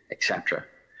energy, etc.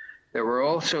 There were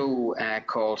also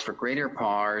calls for greater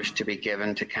powers to be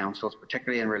given to councils,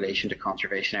 particularly in relation to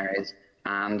conservation areas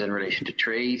and in relation to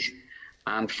trees,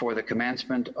 and for the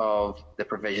commencement of the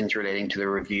provisions relating to the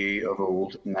review of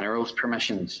old minerals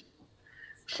permissions.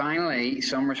 Finally,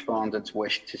 some respondents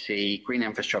wished to see green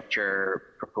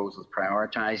infrastructure proposals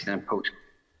prioritised in a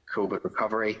post-COVID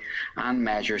recovery and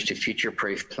measures to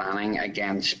future-proof planning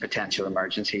against potential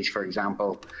emergencies, for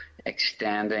example,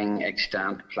 extending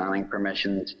extant planning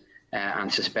permissions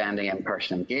and suspending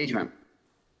in-person engagement.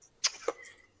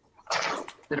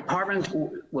 The Department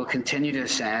will continue to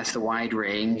assess the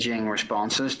wide-ranging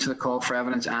responses to the call for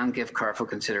evidence and give careful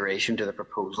consideration to the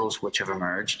proposals which have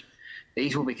emerged.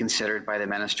 These will be considered by the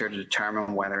Minister to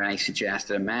determine whether any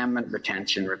suggested amendment,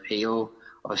 retention, repeal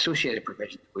of associated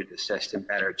provisions would assist in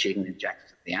better achieving the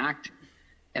objectives of the Act.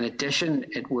 In addition,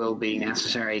 it will be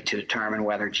necessary to determine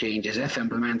whether changes, if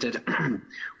implemented,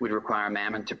 would require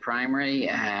amendment to primary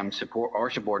support or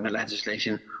subordinate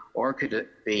legislation, or could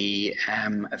it be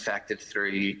effected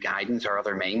through guidance or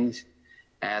other means.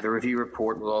 The review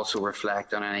report will also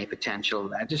reflect on any potential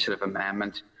legislative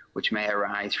amendment which may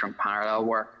arise from parallel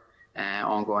work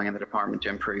ongoing in the Department to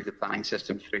improve the planning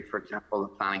system through, for example, the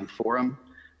Planning Forum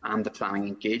and the Planning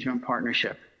Engagement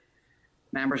Partnership.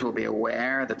 Members will be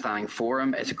aware the Planning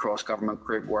Forum is a cross-government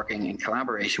group working in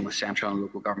collaboration with central and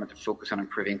local government to focus on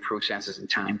improving processes and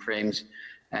timeframes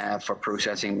for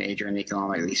processing major and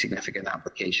economically significant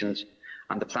applications.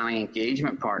 And the Planning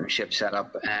Engagement Partnership set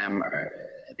up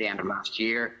at the end of last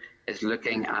year is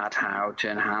looking at how to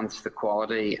enhance the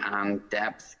quality and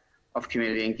depth of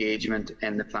community engagement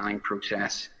in the planning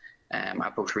process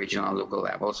at both regional and local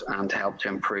levels, and to help to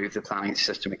improve the planning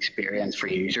system experience for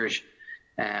users.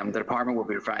 The Department will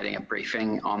be providing a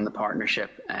briefing on the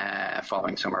partnership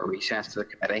following summer recess to the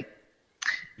committee.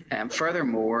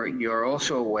 Furthermore, you're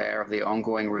also aware of the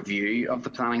ongoing review of the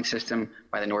planning system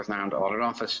by the Northern Ireland Audit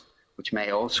Office, which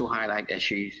may also highlight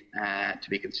issues to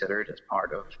be considered as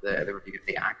part of the review of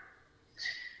the Act.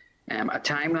 A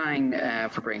timeline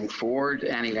for bringing forward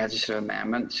any legislative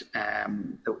amendments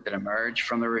that emerge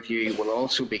from the review will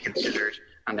also be considered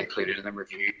and included in the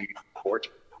review report.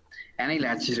 Any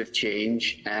legislative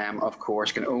change, of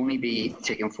course, can only be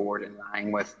taken forward in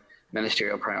line with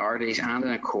ministerial priorities and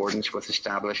in accordance with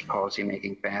established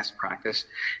policy-making best practice,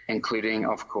 including,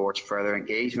 of course, further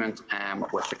engagement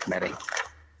with the committee.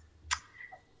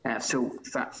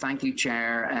 Thank you,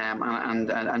 Chair,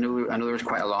 and I know there was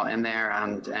quite a lot in there,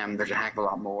 and there's a heck of a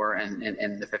lot more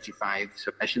in the 55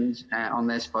 submissions on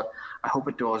this, but I hope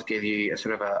it does give you a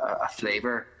sort of a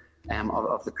flavour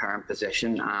of the current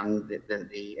position and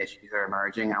the issues that are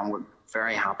emerging, and we're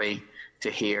very happy to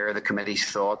hear the committee's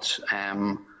thoughts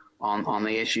on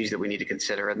the issues that we need to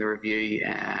consider in the review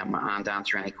and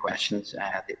answer any questions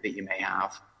that you may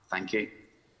have. Thank you.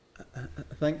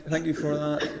 Thank you for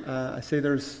that. I see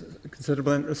there's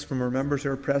considerable interest from our members who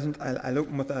are present. I'll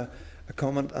open with a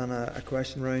comment and a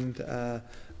question around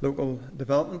local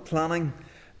development planning.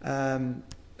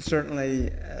 Certainly,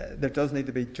 there does need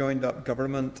to be joined-up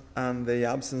government, and the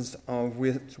absence of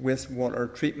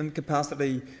wastewater treatment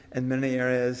capacity in many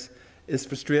areas is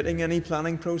frustrating any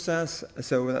planning process.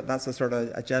 So that's a sort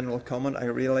of a general comment. I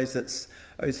realise it's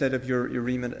outside of your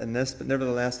remit in this, but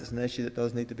nevertheless, it's an issue that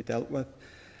does need to be dealt with.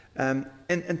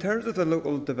 In terms of the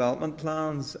local development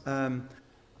plans,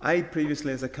 I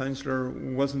previously as a councillor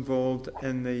was involved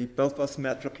in the Belfast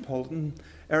Metropolitan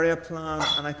Area Plan,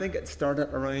 and I think it started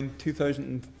around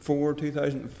 2004,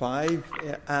 2005,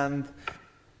 and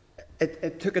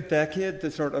it took a decade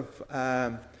to sort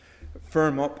of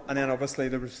firm up, and then obviously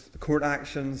there was court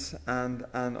actions and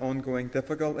ongoing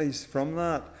difficulties from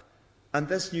that. And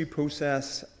this new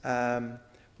process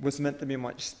was meant to be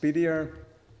much speedier,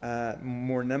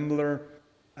 more nimbler,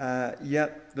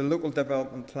 yet the local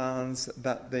development plans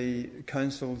that the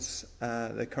councils,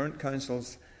 the current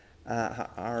councils,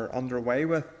 are underway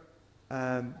with.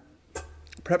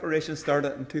 Preparation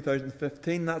started in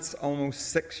 2015, that's almost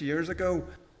 6 years ago,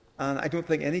 and I don't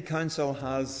think any council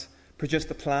has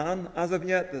produced a plan as of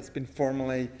yet that's been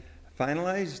formally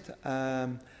finalised.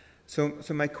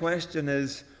 So my question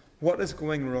is, what is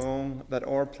going wrong that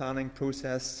our planning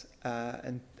process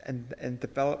in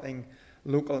developing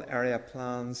local area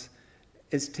plans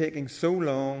is taking so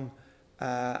long,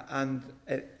 and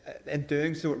in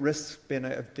doing so it risks being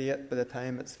out of date by the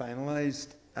time it's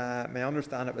finalised? I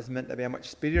understand it was meant to be a much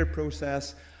speedier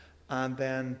process, and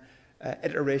then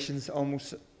iterations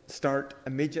almost start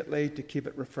immediately to keep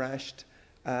it refreshed.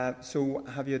 So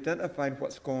have you identified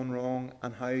what's gone wrong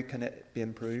and how can it be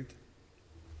improved?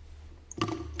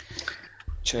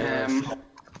 Chair.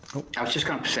 I was just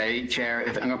going to say, Chair,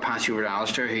 I'm going to pass you over to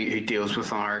Alistair, who deals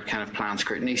with our kind of plan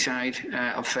scrutiny side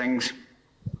of things.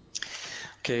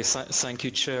 Okay, thank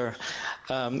you, Chair.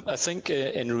 I think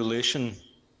in relation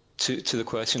to the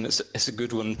question, it's a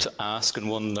good one to ask, and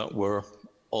one that we're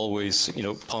always,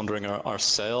 pondering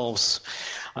ourselves.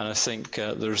 And I think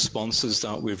the responses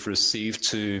that we've received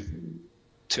to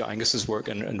Angus's work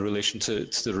in relation to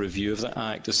the review of the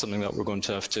Act is something that we're going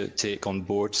to have to take on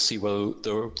board to see where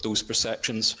those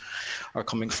perceptions are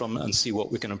coming from and see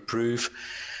what we can improve.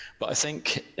 But I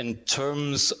think in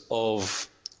terms of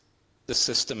the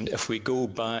system, if we go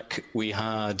back, we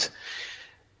had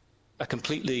a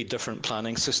completely different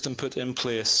planning system put in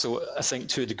place. So I think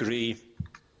to a degree,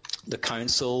 the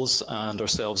councils and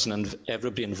ourselves and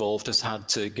everybody involved has had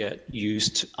to get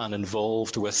used and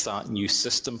involved with that new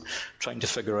system, trying to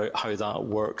figure out how that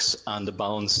works and the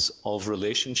balance of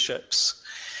relationships.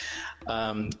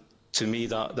 To me,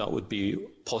 that would be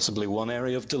possibly one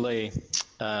area of delay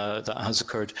that has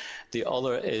occurred. The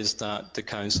other is that the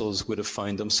councils would have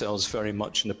found themselves very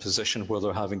much in a position where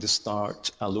they're having to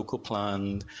start a local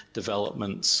plan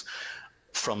developments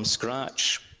from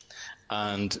scratch.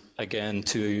 And again,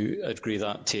 to a degree,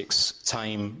 that takes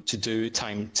time to do,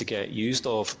 time to get used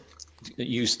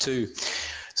to.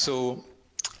 So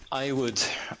I would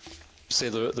say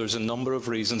there's a number of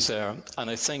reasons there, and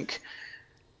I think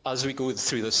as we go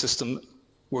through the system,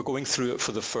 we're going through it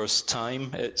for the first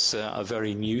time. It's a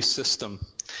very new system,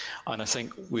 and I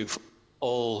think we've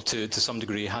all, to some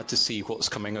degree, had to see what's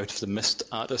coming out of the mist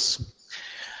at us.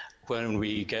 When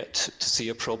we get to see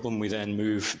a problem, we then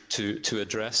move to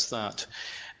address that,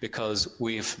 because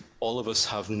all of us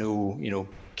have no,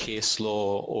 case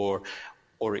law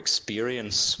or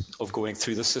experience of going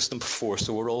through the system before,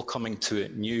 so we're all coming to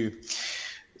it new.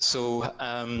 So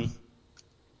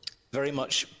very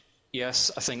much,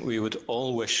 yes, I think we would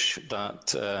all wish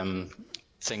that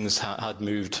things had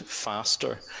moved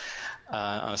faster.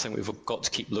 And I think we've got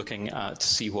to keep looking to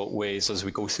see what ways, as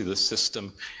we go through the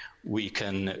system, we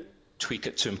can tweak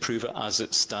it to improve it as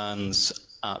it stands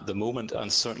at the moment.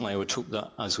 And certainly I would hope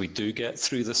that as we do get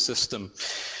through the system,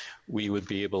 we would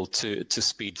be able to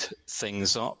speed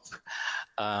things up.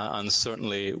 And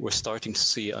certainly we're starting to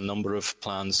see a number of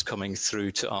plans coming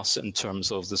through to us in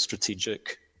terms of the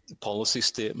strategic policy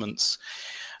statements.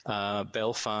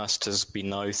 Belfast has been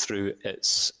now through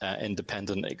its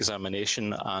independent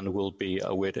examination and will be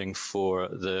awaiting for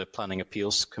the Planning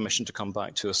Appeals Commission to come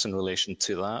back to us in relation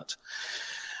to that,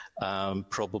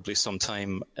 probably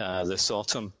sometime this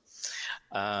autumn.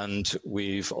 And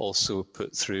we've also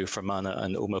put through Fermanagh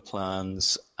and Omagh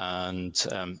plans and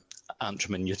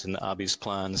Antrim and Newton Abbey's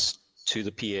plans to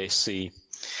the PAC,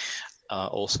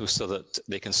 also so that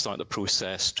they can start the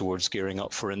process towards gearing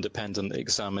up for independent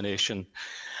examination.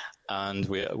 And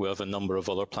we have a number of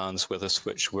other plans with us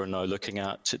which we're now looking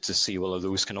at to see whether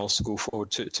those can also go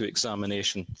forward to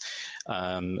examination.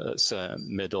 It's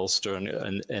Mid-Ulster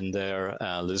in there,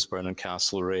 Lisburn and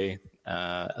Castlereagh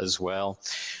as well.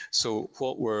 So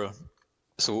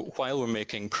while we're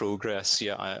making progress,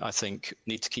 I think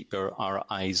need to keep our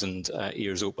eyes and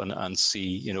ears open and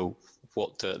see,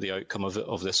 what the outcome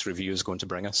of this review is going to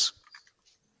bring us.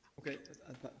 Okay,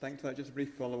 thanks for that. Just a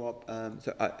brief follow-up.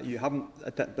 So you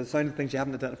haven't, by the sound of things, you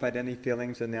haven't identified any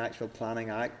failings in the actual Planning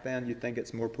Act then? You think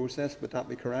it's more process, would that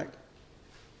be correct?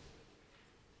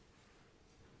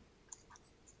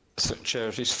 So,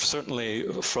 Chair, certainly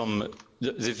from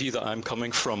the view that I'm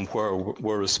coming from, where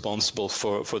we're responsible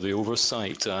for the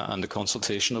oversight and the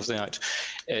consultation of the Act,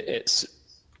 it's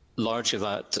largely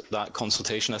that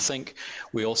consultation. I think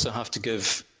we also have to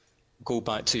go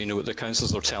back to what the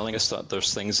councils are telling us, that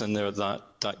there's things in there that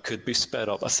could be sped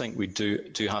up. I think we do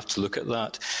have to look at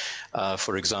that.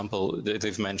 For example,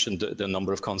 they've mentioned the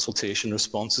number of consultation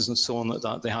responses and so on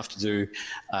that they have to do,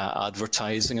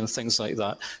 advertising and things like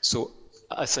that. So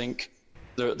I think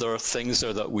there are things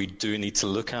there that we do need to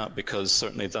look at, because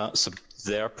certainly that's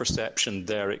their perception,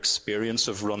 their experience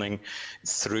of running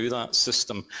through that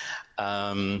system.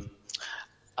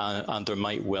 And there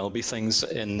might well be things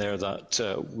in there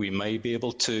that we may be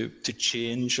able to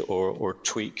change or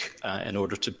tweak in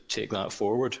order to take that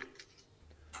forward.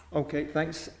 Okay,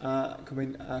 thanks.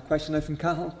 Question now from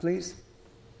Cathal, please.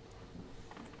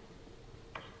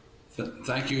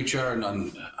 Thank you, Chair,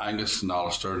 and Angus and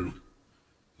Alistair.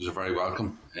 You're very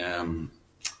welcome. Alistair,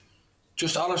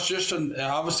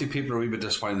 obviously people are a wee bit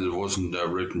disappointed there wasn't a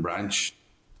root and branch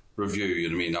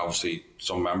review. Obviously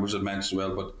some members had mentioned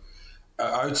well, but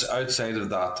outside of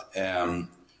that,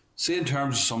 see, in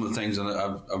terms of some of the things, and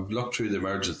I've looked through the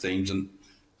emergent themes, and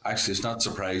actually it's not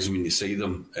surprising when you see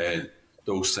them,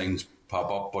 those things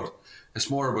pop up, but it's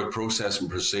more about process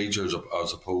and procedures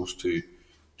as opposed to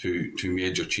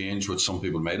major change, which some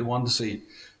people might have wanted to see.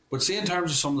 But see, in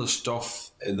terms of some of the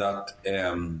stuff that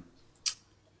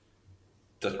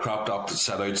cropped up that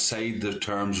sat outside the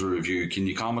terms of review, can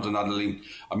you comment on that?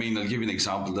 I'll give you an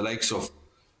example. The likes of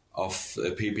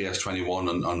PPS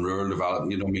 21 on rural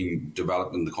development,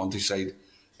 development in the countryside,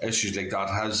 issues like that.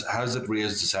 Has it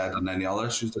raised its head on any other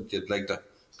issues that you'd like to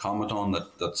comment on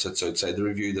that sits outside the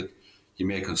review that you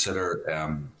may consider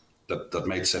that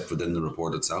might sit within the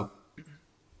report itself?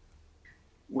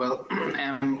 Well,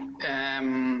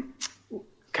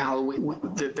 Cal,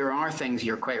 there are things,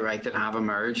 you're quite right, that have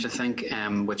emerged, I think,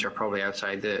 which are probably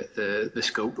outside the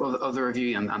scope of the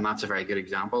review, and that's a very good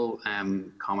example.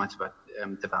 Comments about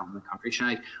development in the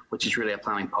countryside, which is really a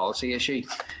planning policy issue.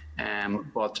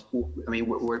 But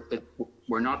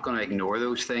we're not going to ignore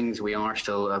those things. We are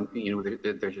still,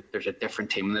 there's a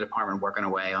different team in the department working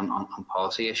away on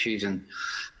policy issues, and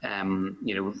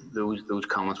those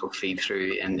comments will feed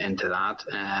through into that,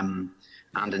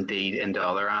 and indeed into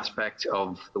other aspects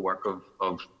of the work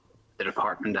of the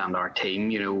department and our team,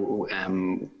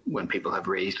 when people have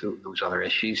raised those other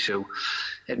issues. So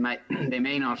they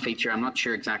may not feature. I'm not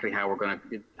sure exactly how we're going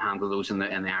to handle those in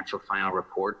the actual final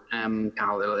report.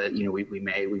 We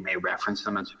may reference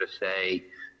them and sort of say,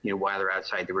 while they're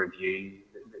outside the review,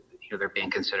 they're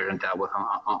being considered and dealt with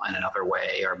in another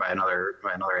way or by another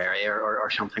area or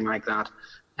something like that.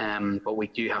 But we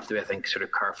do have to, I think, sort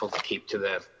of careful to keep to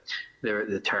the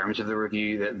terms of the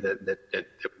review that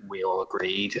we all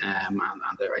agreed, and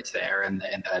that it's there in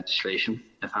the legislation,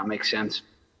 if that makes sense.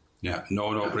 Yeah,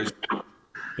 no, please.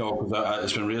 No,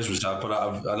 it's been raised with that, but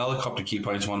I've another couple of key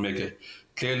points I want to make.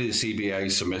 Clearly, the CBI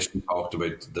submission talked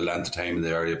about the length of time in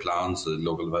the area plans, the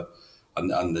local,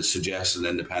 and the suggested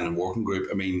independent working group.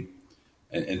 I mean,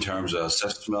 in terms of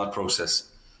assistance with that process,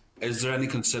 is there any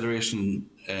consideration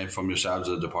from yourselves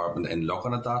as a department in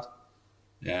looking at that,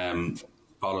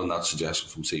 following that suggestion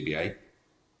from CBI?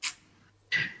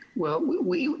 Well,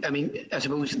 I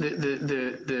suppose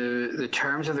the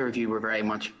terms of the review were very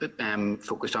much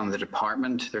focused on the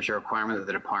department. There's a requirement that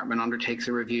the department undertakes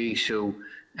a review. So,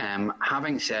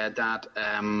 having said that,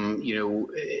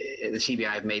 the CBI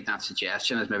have made that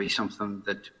suggestion as maybe something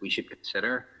that we should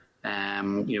consider.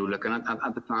 Looking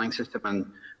at the planning system,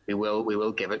 and we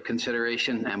will give it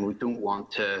consideration, and we don't want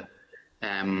to,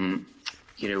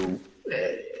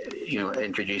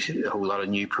 introduce a whole lot of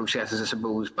new processes, I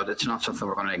suppose, but it's not something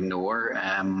we're going to ignore.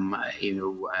 And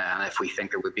if we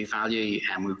think there would be value,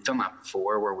 and we've done that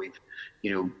before, where we've,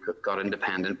 got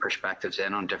independent perspectives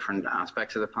in on different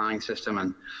aspects of the planning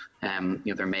system, and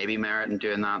there may be merit in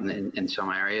doing that in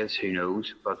some areas. Who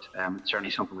knows? But it's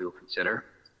certainly something we will consider.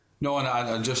 No, and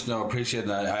I just appreciate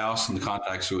that. I asked in the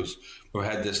context we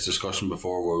had this discussion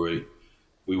before where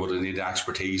we would have needed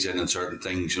expertise in certain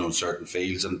things, in certain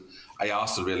fields, and I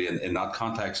asked it really in that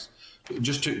context.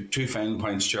 Just two final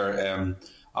points, Chair.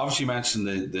 Obviously, you mentioned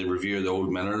the review of the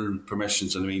old mineral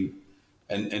permissions, and I mean,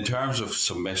 in terms of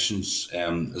submissions,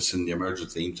 it's in the emerging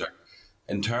themes there.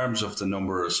 In terms of the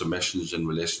number of submissions in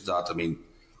relation to that, I mean,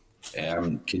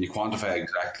 can you quantify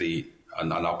exactly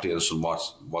and update us on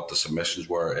what the submissions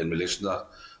were in relation to that?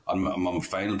 And my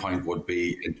final point would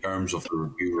be in terms of the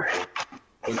review report.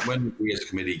 When did we as a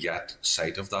committee get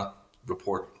sight of that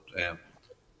report? The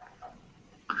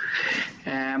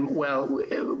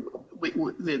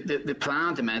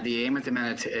plan, the aim at the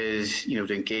minute is,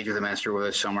 to engage with the Minister over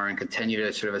the summer and continue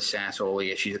to sort of assess all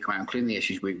the issues that come out, including the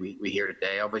issues we hear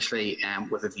today, obviously,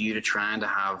 with a view to trying to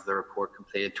have the report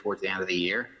completed towards the end of the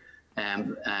year.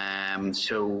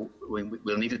 So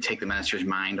we'll need to take the Minister's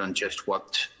mind on just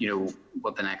what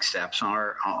the next steps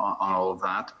are on all of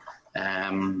that,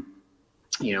 and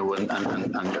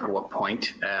at what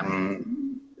point, the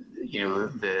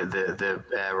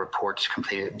reports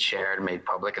completed and shared and made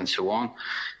public and so on.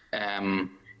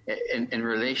 In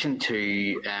relation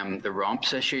to the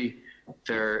ROMPS issue,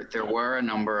 there were a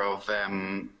number of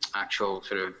actual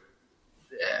sort of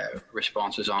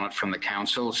responses on it from the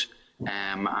councils.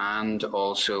 And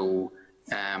also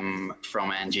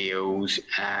from NGOs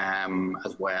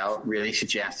as well, really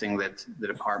suggesting that the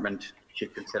department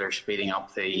should consider speeding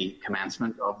up the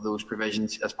commencement of those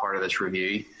provisions as part of this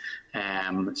review.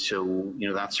 So,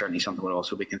 that's certainly something we'll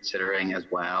also be considering as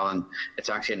well. And it's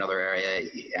actually another area,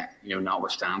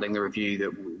 notwithstanding the review,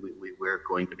 that we're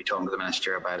going to be talking to the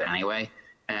Minister about anyway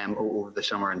over the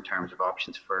summer in terms of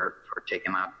options for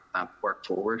taking that work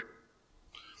forward.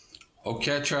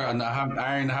 Okay, Chair, and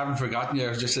Aaron, I haven't forgotten you.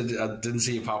 I didn't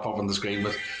see you pop up on the screen,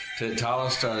 but to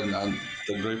Alistair and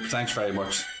the group, thanks very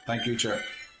much. Thank you, Chair.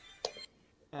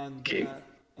 And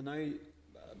now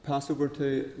pass over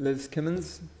to Liz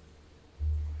Kimmins.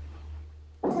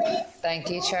 Thank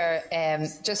you, Chair.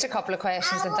 Just a couple of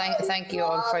questions, and thank you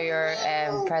all for your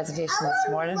presentation this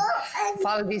morning.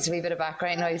 Apologies, a wee bit of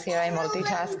background noise here. I'm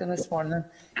multitasking this morning.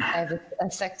 I have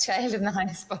a sick child in the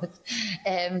house, but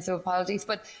so apologies.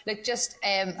 But look,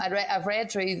 I've read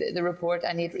through the report,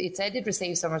 and it said you'd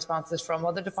received some responses from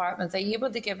other departments. Are you able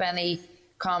to give any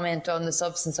comment on the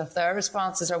substance of their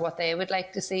responses or what they would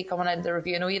like to see coming out of the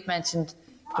review? I know you'd mentioned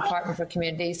Department for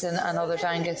Communities and others,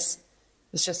 Angus.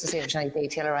 It's just to see if there's any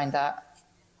detail around that.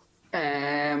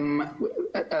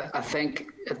 I think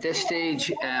at this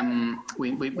stage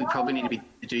we probably need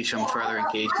to do some further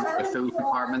engagement with those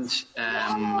departments.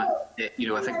 I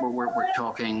think we're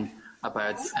talking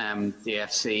about the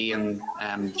FC and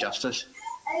Justice.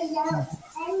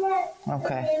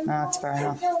 Okay, that's fair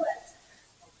enough.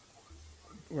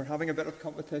 We're having a bit of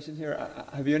competition here.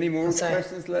 Have you any more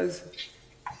questions, Liz?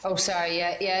 Oh, sorry.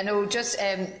 Yeah. No, just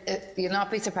you'll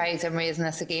not be surprised I'm raising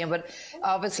this again, but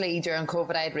obviously during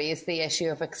COVID I'd raised the issue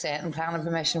of extending planning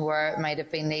permission where it might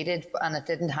have been needed, and it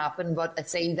didn't happen. But I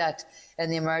see that in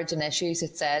the emerging issues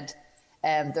it said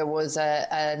there was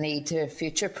a need to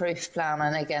future-proof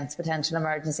planning against potential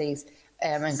emergencies,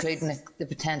 including the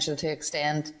potential to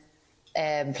extend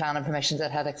planning permissions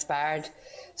that had expired.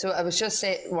 So I was just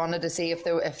wanted to see if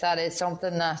that is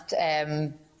something that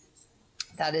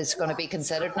that is going to be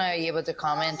considered now. Are you able to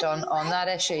comment on that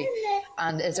issue?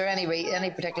 And is there any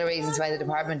particular reasons why the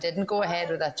department didn't go ahead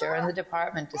with that during the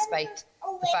department, despite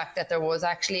the fact that there was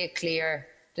actually a clear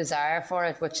desire for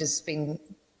it, which has been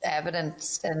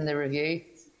evidenced in the review?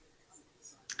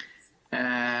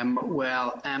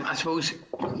 I suppose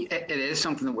it is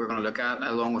something that we're going to look at,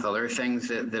 along with other things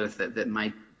that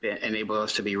might enable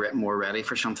us to be more ready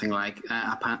for something like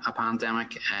a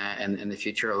pandemic in the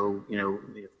future. Although,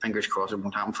 fingers crossed it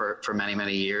won't happen for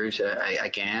many years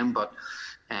again. But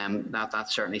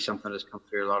that's certainly something that's come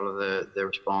through a lot of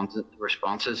the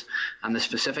responses. And the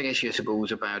specific issue, I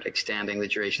suppose, about extending the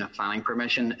duration of planning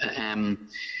permission.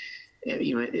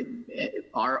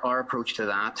 Our approach to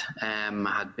that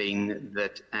had been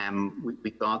that we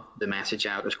got the message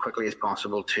out as quickly as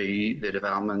possible to the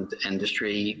development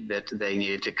industry that they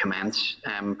needed to commence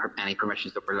any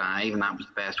permissions that were live, and that was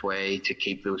the best way to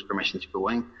keep those permissions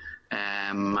going.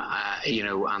 And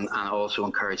also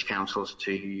encourage councils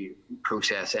to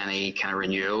process any kind of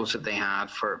renewals that they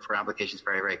had for applications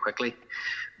very quickly.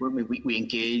 We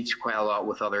engaged quite a lot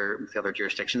with other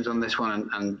jurisdictions on this one,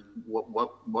 and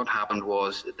what happened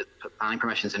was that planning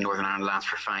permissions in Northern Ireland last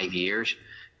for 5 years.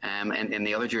 And in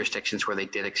the other jurisdictions where they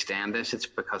did extend this, it's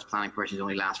because planning permissions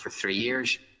only last for 3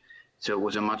 years. So it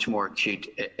was a much more acute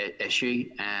issue.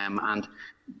 And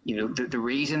the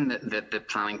reason that the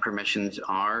planning permissions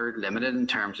are limited in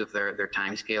terms of their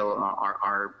timescale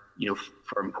are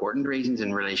for important reasons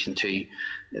in relation to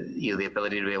the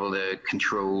ability to be able to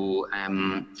control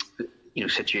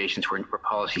situations where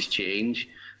policies change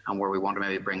and where we want to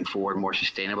maybe bring forward more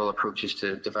sustainable approaches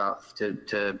to develop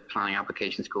to planning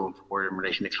applications going forward in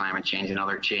relation to climate change and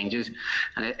other changes.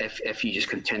 And if you just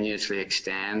continuously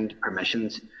extend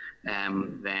permissions,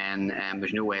 then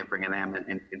there's no way of bringing them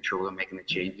in control and making the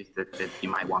changes that you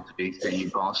might want to do to the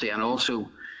new policy. And also,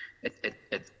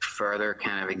 it further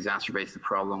kind of exacerbates the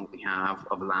problem we have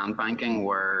of land banking,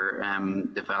 where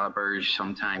developers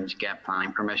sometimes get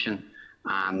planning permission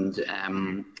and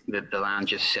the land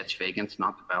just sits vacant,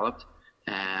 not developed,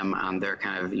 and they're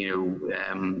kind of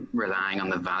relying on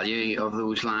the value of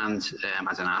those lands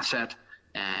as an asset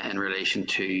in relation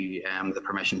to the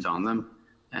permissions on them.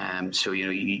 So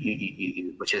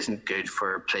which isn't good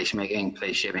for place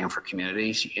shaping for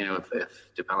communities.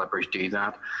 If developers do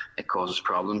that, it causes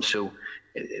problems. So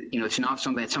it's not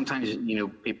something. Sometimes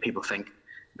people think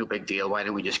no big deal. Why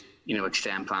don't we just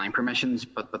extend planning permissions?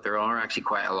 But there are actually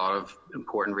quite a lot of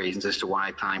important reasons as to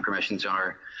why planning permissions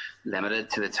are limited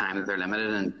to the time that they're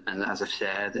limited. And as I've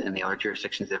said, in the other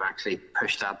jurisdictions, they've actually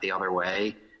pushed that the other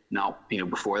way. Not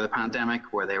before the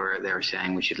pandemic, where they were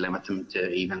saying we should limit them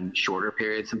to even shorter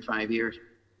periods than 5 years.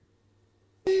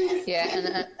 Yeah,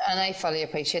 and I fully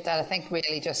appreciate that. I think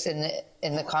really just in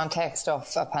the context of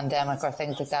a pandemic or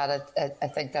things like that, I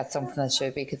think that's something that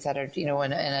should be considered. In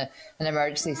an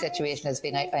emergency situation has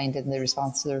been outlined in the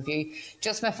response to the review.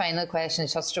 Just my final question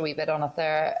is just a wee bit on it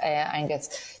there,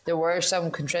 Angus. There were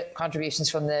some contributions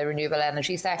from the renewable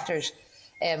energy sectors.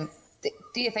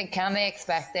 Do you think, can they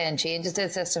expect then changes to the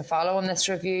system following this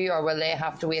review, or will they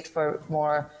have to wait for a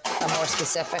more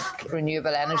specific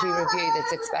renewable energy review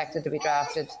that's expected to be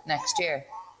drafted next year?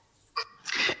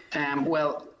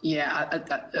 Well, yeah,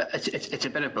 it's a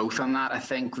bit of both on that. I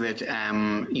think that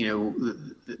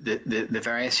the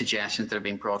various suggestions that have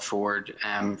been brought forward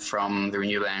from the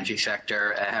renewable energy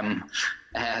sector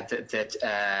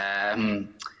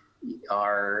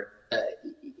are.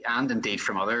 And indeed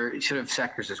from other sort of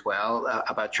sectors as well,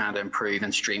 about trying to improve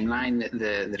and streamline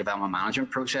the development management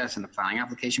process and the planning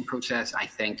application process, I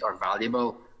think are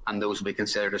valuable, and those will be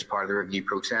considered as part of the review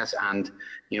process. And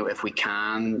if we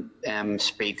can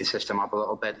speed the system up a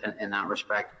little bit in that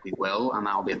respect, we will, and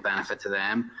that will be a benefit to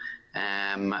them.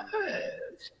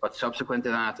 But subsequent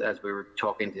to that, as we were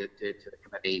talking to the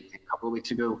committee a couple of weeks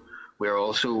ago, we're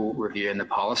also reviewing the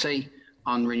policy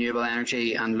on renewable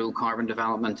energy and low carbon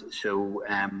development. So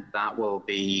that will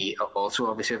be also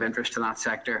obviously of interest to that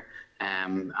sector.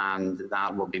 and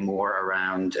that will be more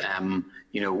around,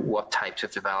 what types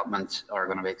of developments are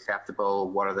going to be acceptable,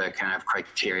 what are the kind of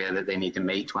criteria that they need to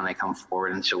meet when they come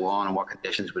forward, and so on, and what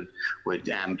conditions would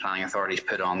planning authorities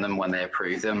put on them when they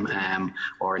approve them,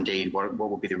 or indeed what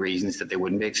would be the reasons that they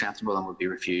wouldn't be acceptable and would be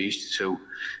refused. So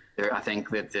I think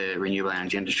that the renewable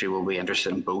energy industry will be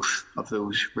interested in both of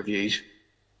those reviews.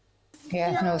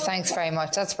 Yeah, no, thanks very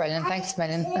much. That's brilliant. Thanks a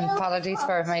million. And apologies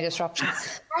for my disruption.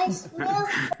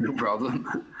 No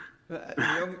problem.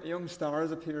 A young star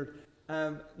has appeared.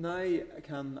 Now I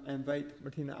can invite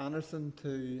Martina Anderson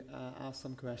to ask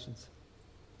some questions.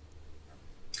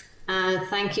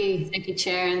 Thank you,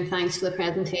 Chair, and thanks for the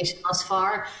presentation thus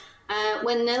far.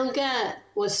 When NILGA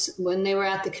when they were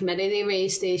at the committee, they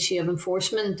raised the issue of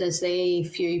enforcement, as they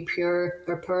view poor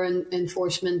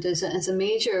enforcement as a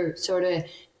major sort of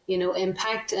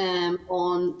impact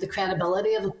on the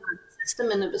credibility of the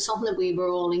system, and it was something that we were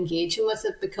all engaging with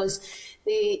it, because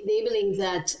they believe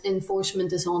that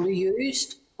enforcement is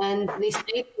underused, and they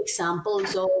cite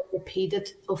examples of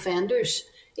repeated offenders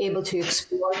able to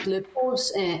exploit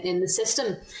loopholes in the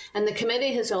system. And the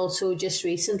committee has also just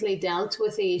recently dealt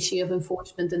with the issue of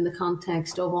enforcement in the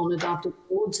context of unadopted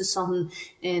codes, as something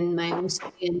in my own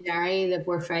city in Derry that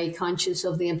we're very conscious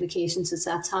of the implications that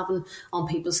that's having on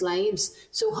people's lives.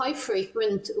 So how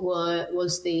frequent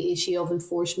was the issue of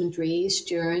enforcement raised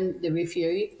during the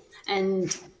review,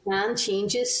 and can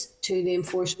changes to the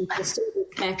enforcement system be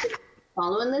expected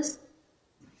following this?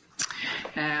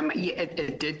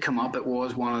 It did come up. It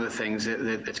was one of the things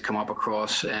that's come up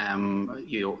across a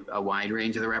wide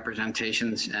range of the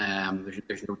representations.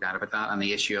 There's no doubt about that. And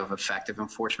the issue of effective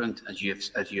enforcement, as you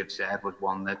have said, was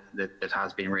one that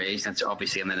has been raised. And it's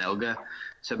obviously in the NILGA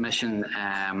submission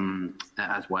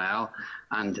as well.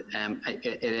 And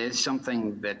it is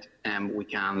something that we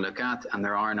can look at, and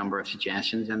there are a number of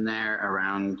suggestions in there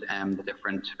around the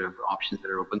different sort of options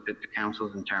that are open to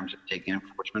councils in terms of taking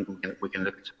enforcement. We can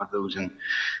look at some of those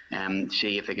and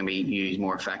see if they can be used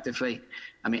more effectively.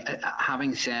 I mean,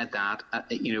 having said that,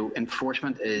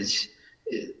 enforcement is.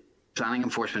 Planning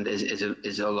enforcement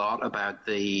is a lot about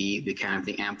the kind of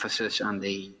the emphasis and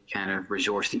the kind of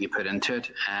resource that you put into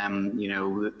it.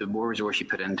 The more resource you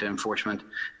put into enforcement,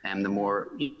 the more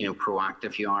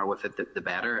proactive you are with it, the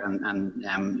better, and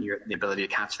the ability to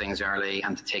catch things early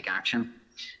and to take action.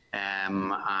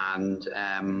 It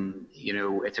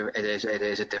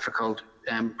is a difficult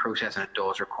process, and it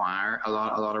does require a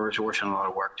lot of resource and a lot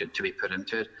of work to be put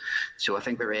into it. So I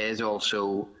think there is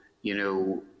also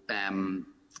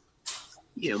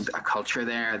a culture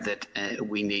there that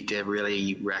we need to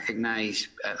really recognise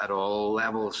at all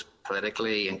levels,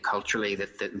 politically and culturally,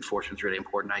 that enforcement is really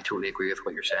important. I totally agree with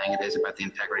what you're saying. It is about the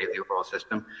integrity of the overall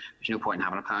system. There's no point in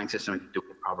having a planning system if you don't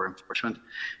have proper enforcement.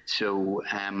 So,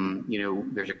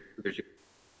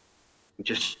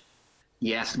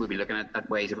 yes, we'll be looking at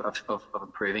ways of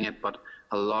improving it, but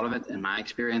a lot of it, in my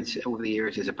experience over the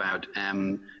years, is about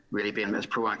really being as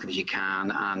proactive as you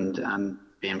can and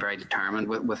being very determined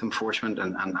with enforcement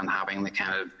and having the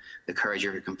kind of the courage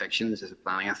of your convictions as a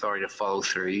planning authority to follow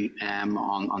through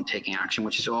on taking action,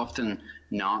 which is often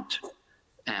not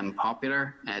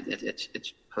popular.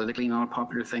 It's politically not a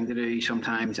popular thing to do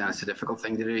sometimes, and it's a difficult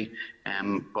thing to do.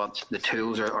 But the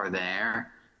tools are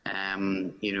there.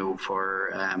 In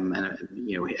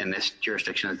this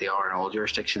jurisdiction as they are in all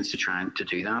jurisdictions to try to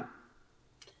do that.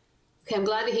 Okay, I'm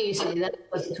glad to hear you say that,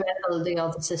 but the credibility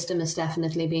of the system is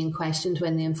definitely being questioned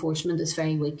when the enforcement is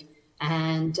very weak.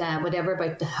 And whatever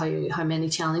about how many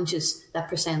challenges that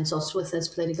presents us with as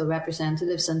political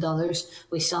representatives and others,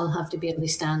 we still have to be able to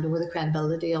stand over the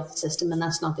credibility of the system, and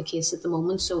that's not the case at the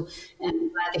moment. So I'm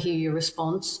glad to hear your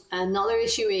response. Another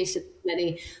issue raised at the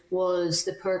committee was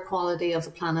the poor quality of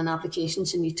the planning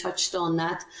applications, and you touched on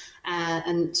that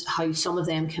and how some of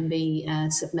them can be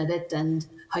submitted and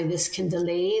how this can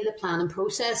delay the planning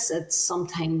process. It's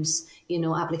sometimes,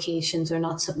 applications are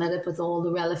not submitted with all the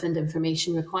relevant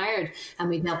information required, and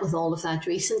we dealt with all of that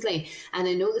recently. And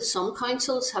I know that some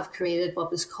councils have created what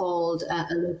was called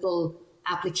a local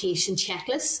application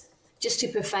checklist, just to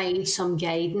provide some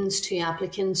guidance to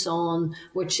applicants on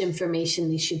which information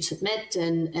they should submit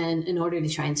and in order to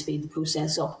try and speed the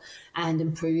process up and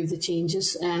improve the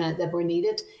changes that were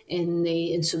needed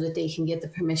in so that they can get the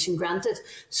permission granted.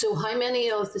 So how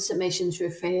many of the submissions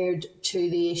referred to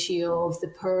the issue of the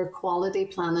poor quality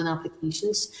planning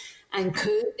applications? And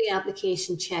could the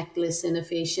application checklist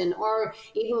innovation, or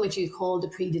even what you call the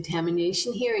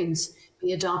predetermination hearings,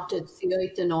 be adopted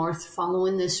throughout the North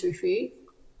following this review?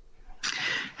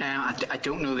 I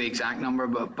don't know the exact number,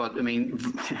 but I mean,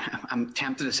 I'm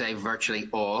tempted to say virtually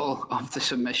all of the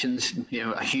submissions,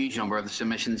 a huge number of the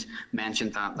submissions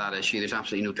mentioned that issue. There's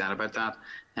absolutely no doubt about that.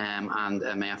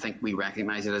 I think we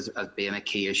recognise it as being a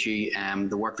key issue.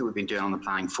 The work that we've been doing on the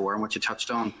planning forum, which I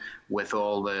touched on, with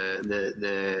all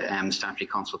the statutory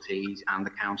consultees and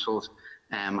the councils,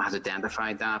 has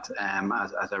identified that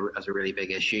as a really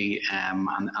big issue,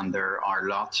 and there are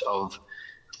lots of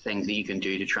things that you can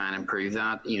do to try and improve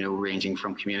that, ranging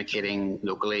from communicating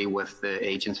locally with the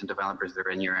agents and developers that are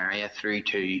in your area through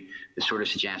to the sort of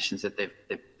suggestions that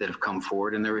have come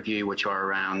forward in the review, which are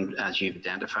around, as you've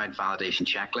identified, validation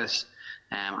checklists,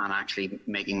 and actually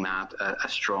making that a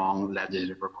strong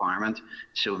legislative requirement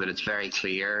so that it's very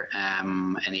clear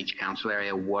in each council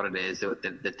area what it is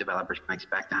that developers can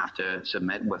expect to have to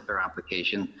submit with their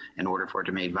application in order for it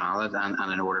to be made valid,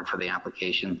 and in order for the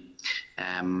application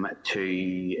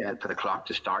for the clock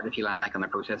to start, if you like, on the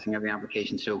processing of the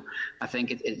application. So I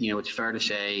think it's fair to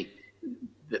say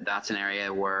that's an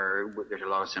area where there's a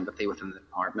lot of sympathy within the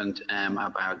department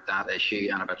about that issue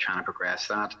and about trying to progress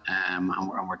that, and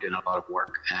we're doing a lot of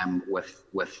work with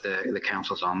the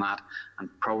councils on that. And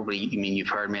probably, you've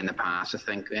heard me in the past, I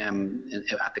think,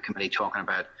 at the committee talking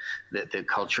about the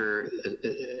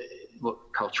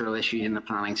cultural issue in the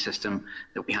planning system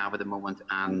that we have at the moment,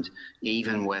 and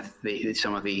even with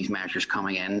some of these measures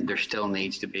coming in, there still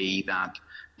needs to be that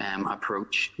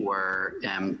approach where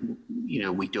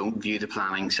we don't view the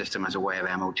planning system as a way of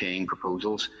MOTing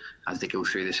proposals as they go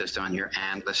through the system, and you're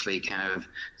endlessly kind of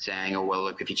saying, oh well,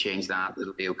 look, if you change that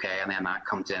it'll be okay, and then that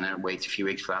comes in and it waits a few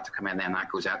weeks for that to come in, then that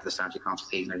goes out to the statutory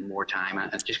consultation, there's more time,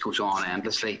 and it just goes on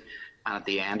endlessly, and at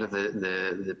the end of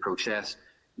the process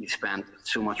you've spent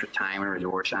so much time and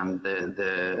resource, and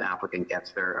the applicant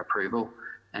gets their approval,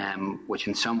 which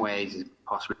in some ways is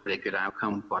possibly a good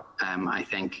outcome, but I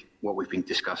think what we've been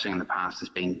discussing in the past has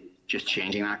been just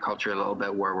changing that culture a little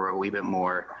bit, where we're a wee bit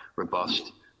more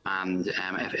robust, and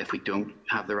if we don't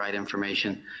have the right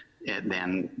information,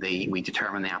 then we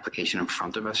determine the application in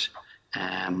front of us,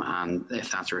 and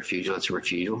if that's a refusal, it's a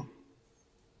refusal.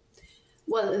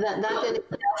 Well, that in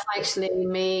itself actually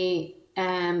may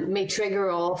trigger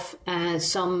off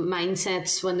some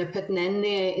mindsets when they're putting in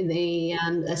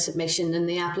the submission and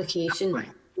the application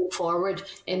forward,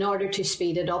 in order to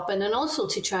speed it up, and then also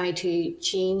to try to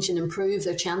change and improve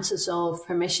their chances of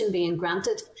permission being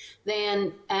granted.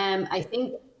 Then I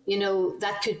think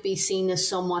that could be seen as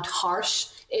somewhat harsh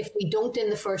if we don't, in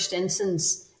the first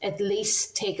instance, at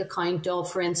least take account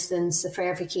of, for instance, the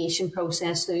verification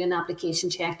process through an application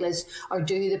checklist, or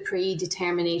do the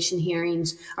pre-determination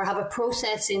hearings, or have a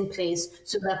process in place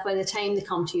so that by the time they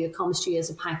come to you, it comes to you as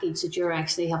a package that you're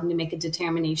actually having to make a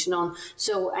determination on.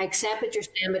 So I accept what you're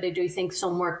saying, but I do think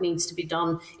some work needs to be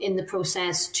done in the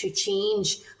process to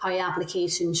change how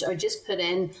applications are just put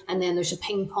in, and then there's a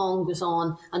ping pong goes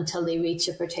on until they reach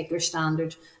a particular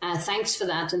standard. Thanks for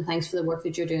that, and thanks for the work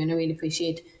that you're doing. I really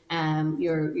appreciate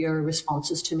your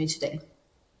responses to me today.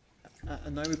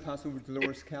 And now we pass over to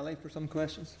Lois Kelly for some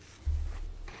questions.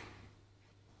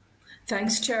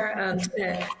 Thanks, Chair, and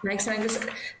thanks, Angus.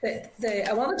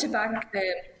 I wanted to back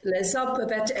Liz up a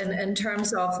bit in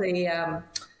terms of the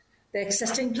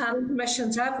existing planning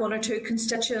permissions. I have one or two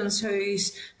constituents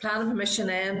whose planning permission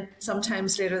ends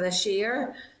sometimes later this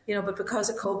year, but because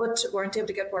of COVID weren't able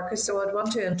to get workers, so I'd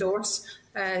want to endorse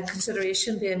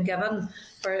consideration being given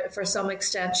for some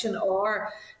extension,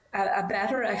 or a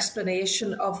better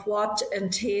explanation of what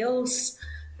entails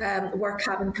work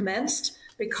having commenced,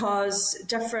 because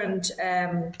different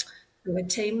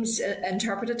teams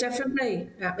interpret it differently.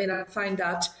 I find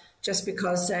that just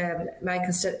because every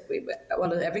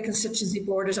constituency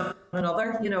board is on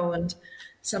another, and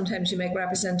sometimes you make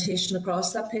representation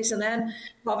across that piece. And then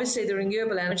obviously the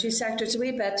renewable energy sector is a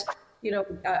wee bit,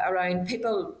 around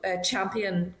people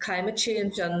champion climate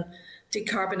change and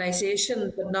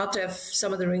decarbonisation, but not if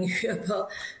some of the renewable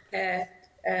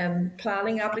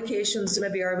planning applications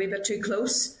maybe are a wee bit too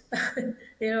close.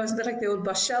 It's a bit like the old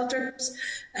bus shelters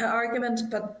argument,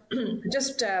 but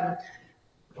just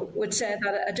would say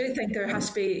that I do think there has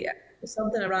to be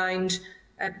something around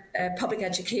public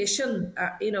education,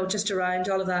 just around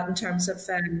all of that in terms of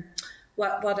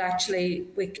what actually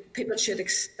people should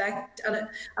expect.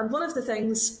 And one of the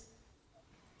things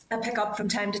I pick up from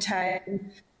time to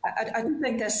time, I do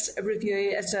think this review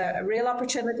is a real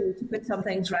opportunity to put some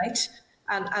things right.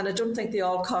 And I don't think they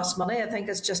all cost money. I think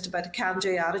it's just about a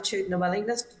can-do attitude and a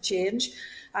willingness to change.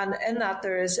 And in that,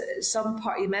 there is some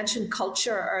part. You mentioned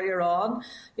culture earlier on.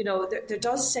 There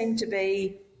does seem to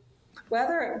be,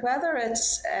 whether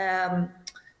it's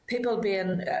people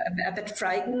being a bit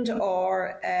frightened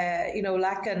or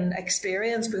lacking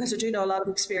experience, because I do know a lot of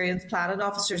experienced planning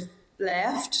officers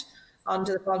left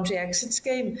under the voluntary exit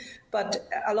scheme. But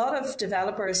a lot of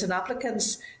developers and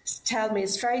applicants tell me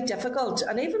it's very difficult,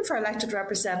 and even for elected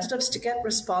representatives, to get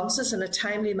responses in a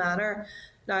timely manner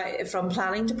now from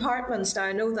planning departments. Now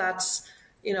I know that's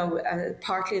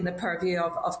partly in the purview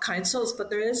of councils, but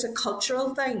there is a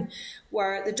cultural thing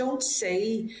where they don't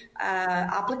see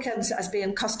applicants as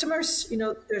being customers.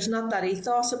 There's not that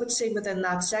ethos, it would seem, within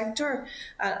that sector,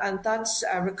 and that's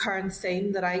a recurrent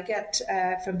theme that I get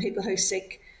from people who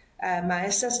seek my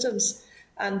assistance.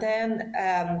 And then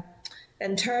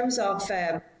in terms of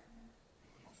the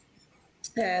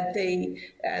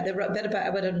bit about, I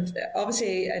would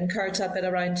obviously encourage that bit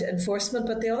around enforcement,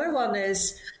 but the other one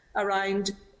is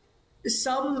around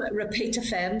some repeat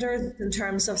offenders, in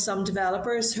terms of some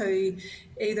developers who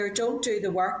either don't do the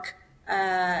work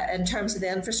in terms of the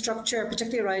infrastructure,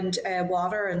 particularly around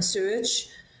water and sewage.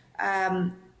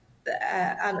 And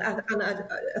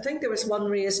I think there was one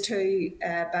raised too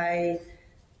by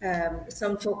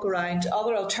some folk around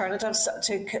other alternatives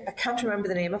to, I can't remember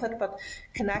the name of it, but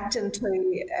connecting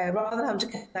to, rather than having to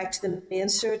connect to the main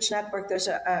sewage network, there's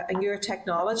a newer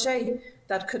technology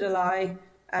that could allow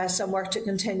some work to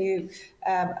continue.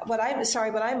 What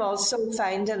I'm also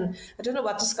finding, I don't know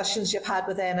what discussions you've had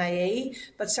with NIE,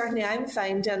 but certainly I'm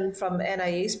finding from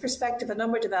NIE's perspective, a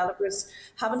number of developers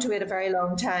having to wait a very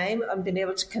long time and being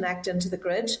able to connect into the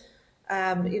grid.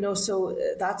 So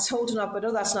that's holding up. I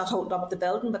know that's not holding up the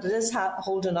building, but it is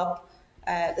holding up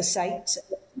the site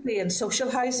in social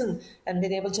housing and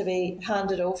being able to be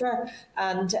handed over.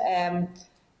 And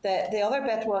the other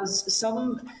bit was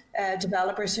some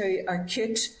developers who are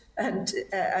cute and,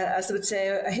 as they would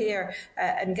say here,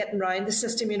 and getting around the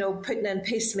system, putting in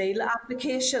piecemeal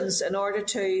applications in order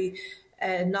to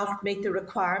not meet the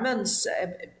requirements.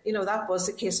 That was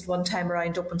the case at one time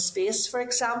around open space, for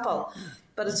example.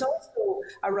 But it's also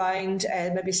around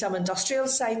maybe some industrial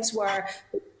sites where,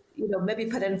 maybe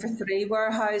put in for 3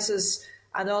 warehouses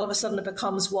and all of a sudden it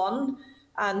becomes 1.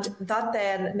 And that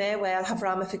then may well have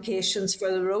ramifications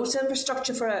for the roads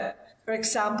infrastructure, for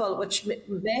example, which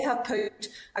may have put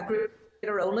a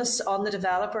greater onus on the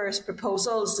developers'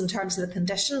 proposals in terms of the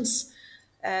conditions.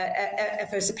 If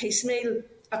there's a piecemeal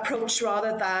approach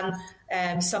rather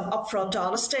than some upfront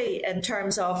honesty in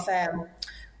terms of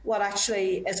what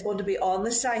actually is going to be on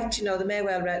the site. They may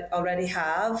well already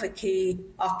have a key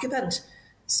occupant.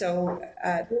 So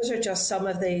those are just some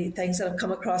of the things that have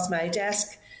come across my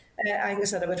desk,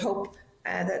 Angus, that I would hope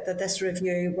that this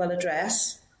review will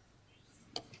address.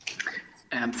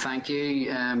 Thank you.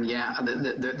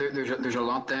 There's a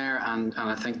lot there, and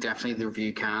I think definitely the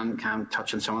review can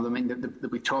touch on some of them. I mean,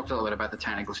 we talked a little bit about the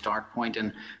technical start point,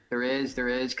 and there is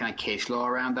kind of case law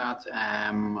around that,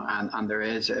 and there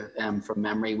is, from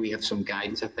memory, we have some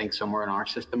guidance, I think, somewhere in our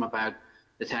system about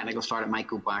the technical start. It might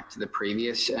go back to the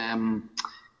previous, the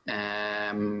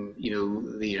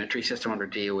unitary system under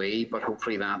DOE, but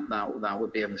hopefully that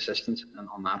would be of assistance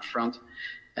on that front.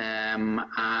 The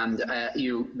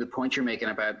point you're making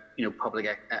about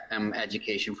public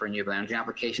education for renewable energy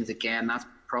applications, again, that's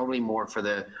probably more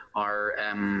for our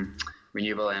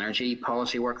renewable energy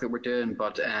policy work that we're doing,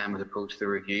 but as opposed to the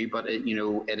review. But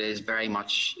it is very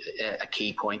much a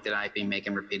key point that I've been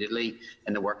making repeatedly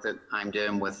in the work that I'm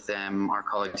doing with our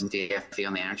colleagues in DFE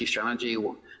on the energy strategy,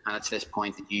 and it's this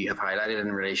point that you have highlighted in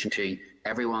relation to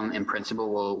everyone in principle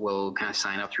will kind of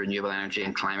sign up to renewable energy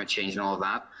and climate change and all of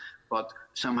that. But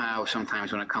somehow,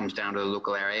 sometimes when it comes down to the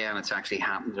local area and it's actually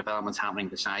the development's happening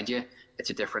beside you,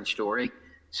 it's a different story.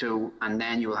 So, and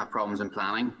then you will have problems in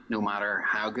planning. No matter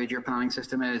how good your planning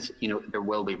system is, there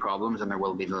will be problems and there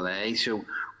will be delays. So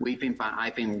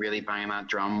I've been really banging that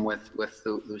drum with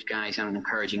those guys and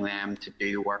encouraging them to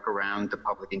do the work around the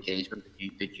public engagement that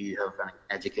you have,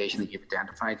 education that you've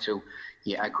identified. So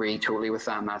yeah, I agree totally with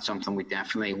that, and that's something we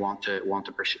definitely want to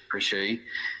pursue.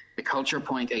 The culture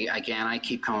point, again, I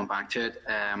keep coming back to it.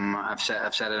 I've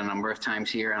said it a number of times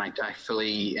here, and I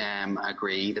fully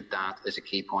agree that is a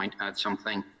key point, and it's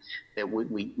something that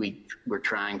we're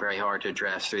trying very hard to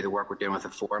address through the work we're doing with the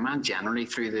forum and generally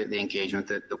through the engagement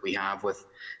that we have with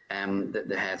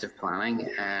the heads of planning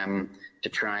to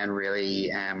try and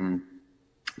really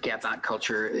get that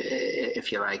culture, if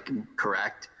you like,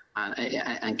 correct.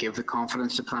 And give the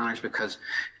confidence to planners, because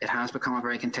it has become a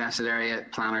very contested area.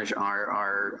 Planners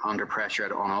are under pressure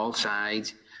on all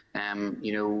sides.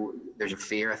 There's a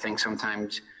fear, I think,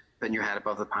 sometimes putting your head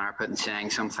above the parapet and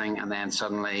saying something, and then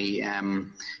suddenly,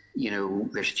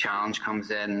 there's a challenge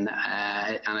comes in,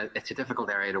 and it's a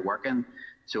difficult area to work in.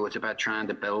 So it's about trying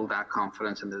to build that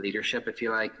confidence in the leadership, if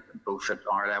you like, both at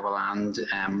our level and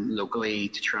locally,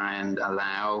 to try and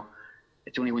allow.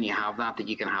 It's only when you have that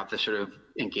you can have the sort of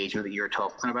engagement that you're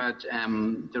talking about,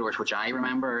 Dolores, which I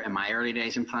remember in my early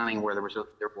days in planning, where there was a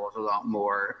lot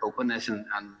more openness,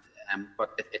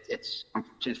 but it's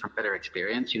from bitter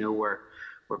experience, where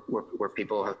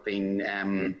people have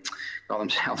been got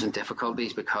themselves in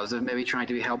difficulties because of maybe trying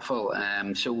to be helpful.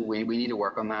 So we need to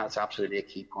work on that. It's absolutely a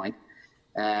key point.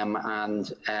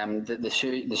 The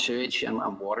sewage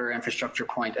and water infrastructure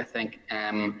point, I think,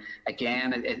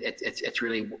 again, it's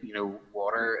really,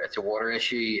 water. It's a water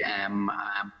issue, I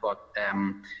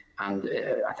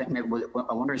think I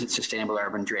wonder, is it sustainable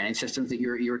urban drainage systems that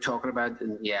you were talking about?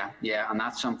 And yeah, and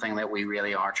that's something that we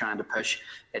really are trying to push.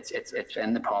 It's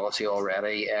in the policy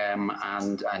already, and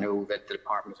I know that the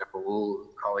department as a whole,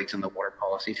 colleagues on the water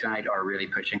policy side, are really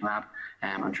pushing that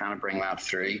and trying to bring that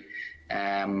through.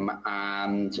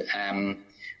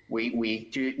 We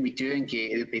do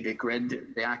engage. The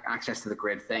grid, the access to the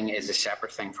grid thing is a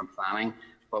separate thing from planning,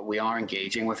 but we are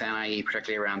engaging with NIE,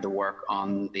 particularly around the work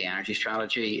on the energy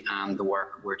strategy and the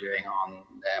work we're doing on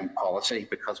policy,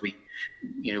 because we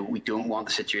don't want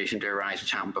the situation to arise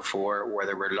which happened before, where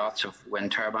there were lots of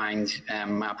wind turbines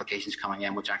applications coming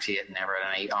in, which actually had never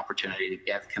had any opportunity to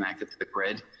get connected to the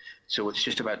grid. So it's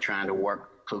just about trying to work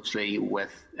closely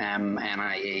with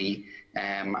NIE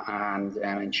and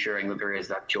ensuring that there is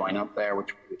that join up there,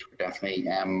 which we're definitely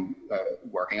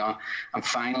working on. And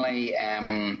finally,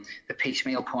 the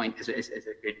piecemeal point is a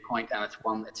good point, and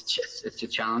it's a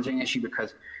challenging issue,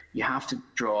 because you have to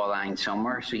draw a line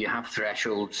somewhere, so you have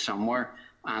thresholds somewhere.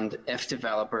 And if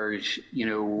developers,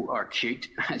 are cute,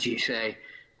 as you say,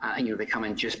 they come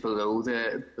in just below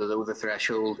the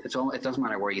threshold, it doesn't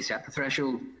matter where you set the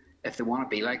threshold. If they want to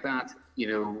be like that,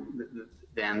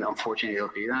 then unfortunately they'll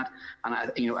do that. And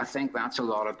I think that's a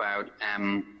lot about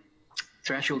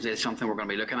thresholds is something we're going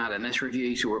to be looking at in this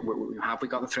review. So have we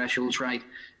got the thresholds right?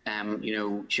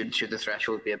 Should the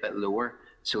threshold be a bit lower,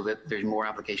 so that there's more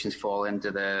applications fall into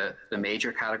the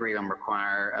major category and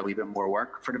require a wee bit more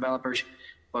work for developers?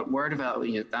 But where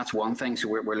developing, that's one thing. So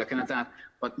we're looking at that.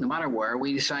 But no matter where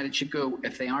we decide it should go,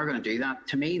 if they are going to do that,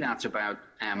 to me that's about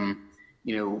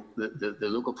the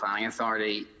local planning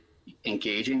authority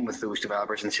engaging with those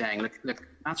developers and saying, look,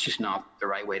 that's just not the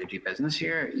right way to do business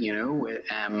here.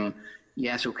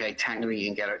 Yes, okay, technically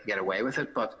you can get away with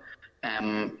it, but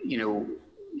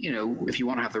if you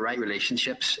want to have the right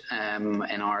relationships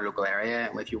in our local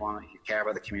area, if you care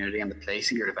about the community and the place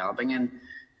that you're developing in,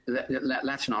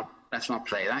 let's not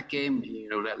play that game.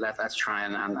 Let's try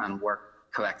and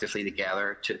work collectively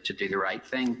together to do the right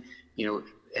thing.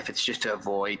 If it's just to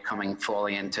avoid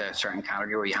falling into a certain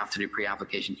category where you have to do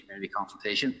pre-application community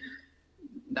consultation,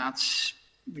 that's,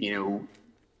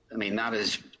 that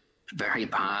is very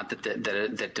bad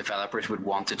that developers would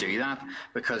want to do that,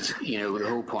 because, the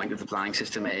whole point of the planning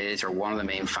system is, or one of the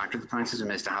main factors of the planning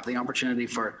system is, to have the opportunity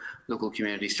for local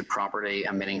communities to properly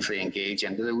and meaningfully engage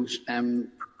into those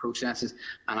processes.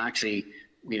 And actually,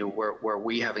 where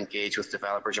we have engaged with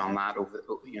developers on that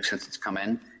since it's come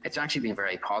in, it's actually been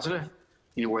very positive.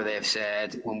 Where they have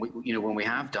said, when we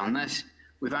have done this,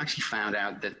 we've actually found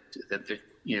out that the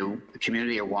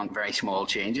community want very small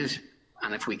changes,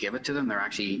 and if we give it to them, they're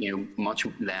actually much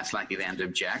less likely then to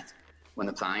object when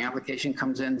the planning application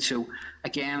comes in. So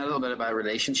again, a little bit about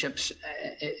relationships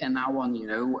in that one,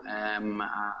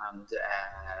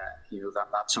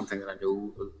 that's something that I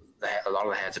know a lot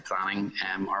of the heads of planning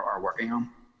are working on.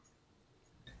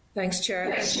 Thanks,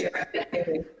 Chair.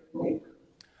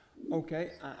 Okay,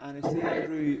 and I see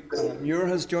Andrew Muir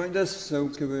has joined us, so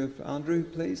could we have Andrew,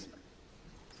 please?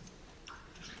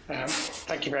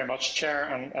 Thank you very much,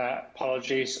 Chair, and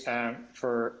apologies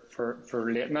for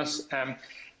lateness. And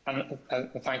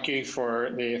thank you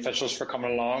for the officials for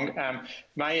coming along.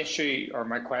 My issue, or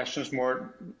my questions,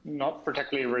 more not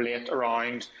particularly relate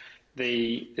around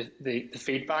the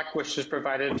feedback which is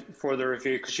provided for the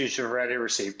review, because you've already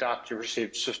received that. You've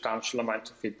received substantial amount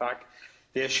of feedback.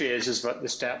 The issue is about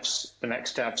the next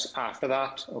steps after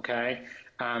that, okay?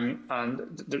 And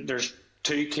there's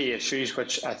two key issues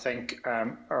which I think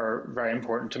are very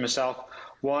important to myself.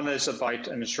 One is about,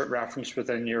 and it's referenced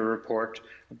within your report,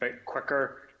 about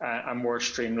quicker and more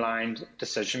streamlined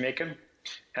decision making,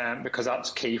 because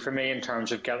that's key for me in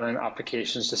terms of getting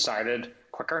applications decided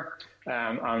quicker,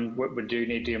 and we do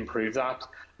need to improve that.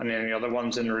 And then the other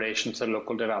one's in relation to the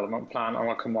local development plan, and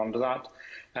I'll come on to that.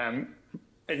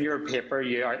 in your paper,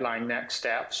 you outlined next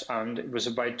steps, and it was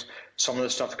about some of the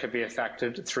stuff could be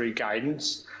affected through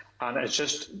guidance. And it's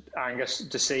just, Angus,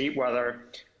 to see whether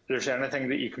there's anything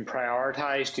that you can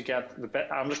prioritise to get the bit.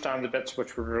 I understand the bits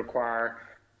which would require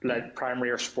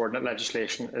primary or subordinate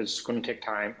legislation is going to take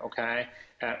time, okay?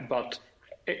 But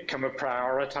can we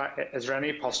prioritise? Is there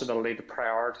any possibility to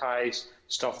prioritise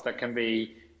stuff that can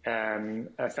be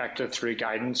affected through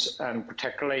guidance, and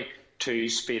particularly to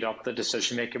speed up the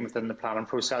decision making within the planning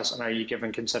process? And are you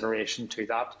giving consideration to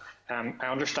that? I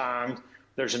understand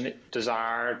there's a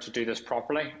desire to do this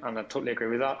properly, and I totally agree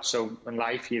with that. So in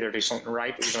life, you either do something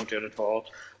right or you don't do it at all.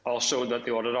 Also, that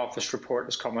the Audit Office report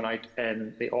is coming out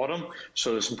in the autumn,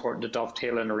 so it's important to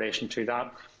dovetail in relation to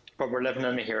that. But we're living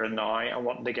in the here and now and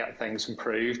wanting to get things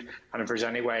improved. And if there's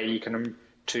any way you can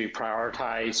to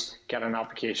prioritise getting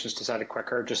applications decided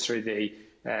quicker just through the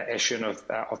issuing of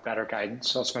better guidance.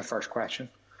 So that's my first question.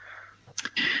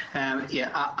 Yeah,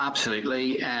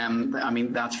 absolutely. I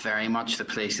mean, that's very much the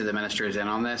place that the Minister is in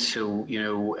on this. So, you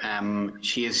know,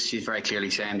 she's very clearly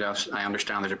saying to us, I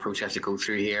understand there's a process to go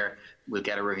through here. We'll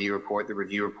get a review report. The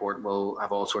review report will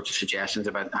have all sorts of suggestions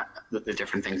about the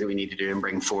different things that we need to do and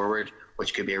bring forward,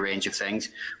 which could be a range of things.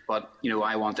 But, you know,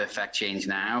 I want to effect change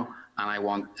now, and I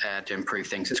want to improve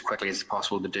things as quickly as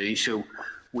possible to do. So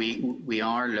we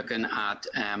are looking at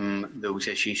those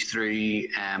issues through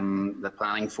the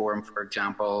planning forum, for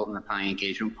example, and the planning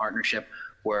engagement partnership,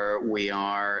 where we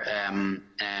are, and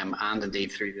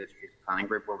indeed through the planning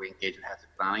group, where we engage with heads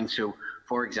of planning. So,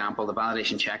 for example, the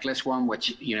validation checklist one,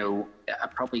 which, you know,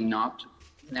 probably not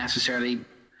necessarily,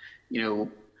 you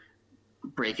know,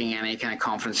 breaking any kind of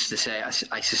confidence to say,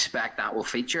 I suspect that will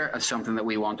feature as something that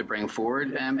we want to bring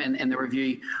forward in the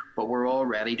review. But we're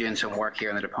already doing some work here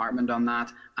in the department on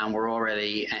that, and we're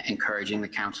already encouraging the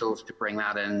councils to bring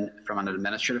that in from an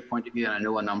administrative point of view. And I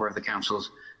know a number of the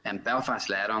councils, Belfast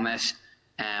led on this,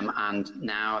 and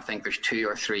now I think there's 2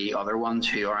 or 3 other ones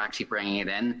who are actually bringing it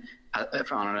in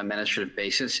on an administrative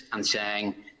basis and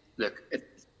saying, look,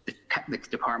 the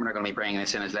department are going to be bringing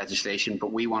this in as legislation,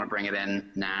 but we want to bring it in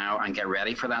now and get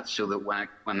ready for that, so that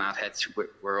when that hits,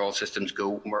 where all systems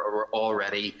go, we're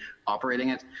already operating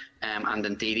it. And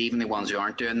indeed, even the ones who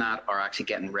aren't doing that are actually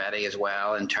getting ready as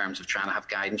well, in terms of trying to have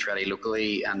guidance ready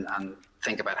locally and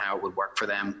think about how it would work for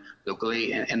them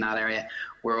locally in that area.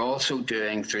 We're also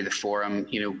doing, through the forum,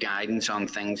 you know, guidance on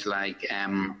things like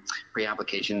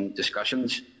pre-application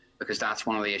discussions, because that's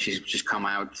one of the issues which has come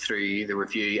out through the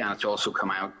review, and it's also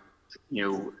come out, you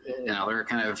know, in other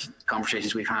kind of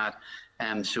conversations we've had.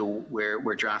 So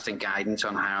we're drafting guidance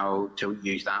on how to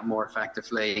use that more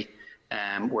effectively.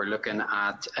 We're looking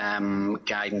at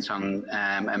guidance on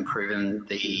improving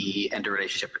the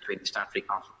interrelationship between the statutory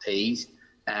consultees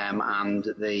and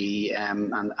the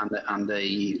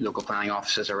local planning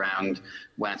offices around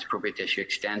when it's appropriate to issue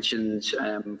extensions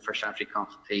for statutory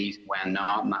consultees, when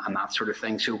not, and that sort of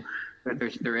thing. So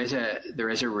there is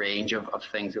a range of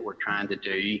things that we're trying to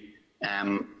do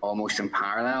almost in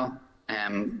parallel.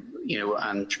 You know,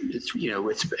 and it's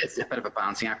a bit of a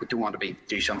balancing act. We don't want to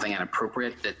do something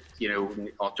inappropriate that, you know,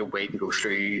 ought to wait and go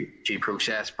through due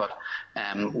process, but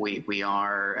we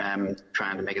are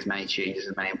trying to make as many changes,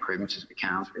 as many improvements as we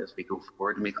can as we go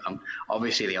forward. And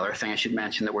obviously, the other thing I should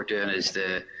mention that we're doing is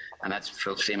and that's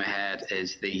full steam ahead,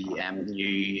 is the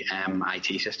new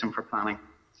IT system for planning,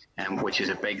 which is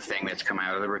a big thing that's come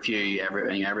out of the review.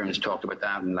 Everyone's talked about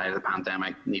that in light of the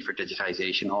pandemic, need for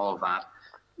digitisation, all of that.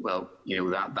 Well, you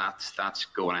know, that's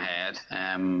going ahead.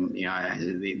 You know,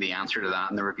 the answer to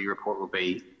that in the review report will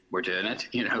be, we're doing it,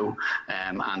 you know,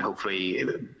 and hopefully,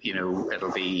 you know,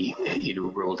 it'll be, you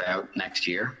know, rolled out next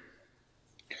year.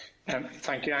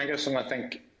 Thank you, Angus, and I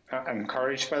think I'm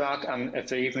encouraged by that. And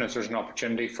even if there's an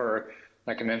opportunity for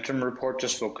like an interim report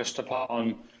just focused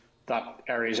upon that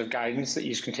areas of guidance that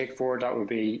you can take forward, that would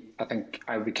be, I think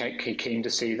I would be keen to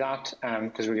see that,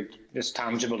 because we get this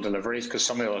tangible deliveries, because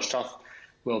some of the other stuff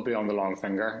will be on the long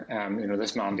finger. You know,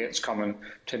 this mandate's coming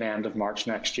to the end of March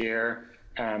next year.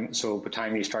 So by the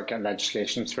time you start getting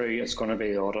legislation through, it's going to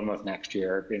be the autumn of next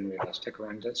year, being realistic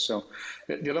around it. So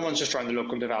the other one's just around the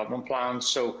local development plans.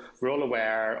 So we're all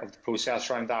aware of the process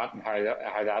around that and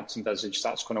how that's envisaged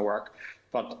that's going to work.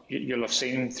 But you'll have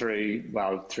seen through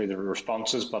the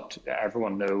responses, but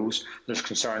everyone knows there's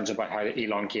concerns about how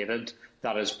elongated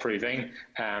that is proving.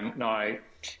 Now,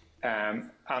 I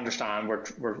understand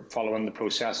we're following the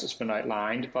process that's been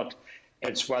outlined, but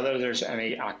it's whether there's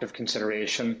any active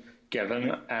consideration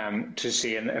given to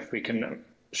seeing if we can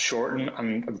shorten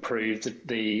and improve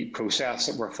the process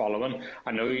that we're following.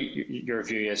 I know your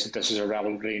view is that this is a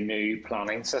relatively new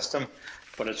planning system,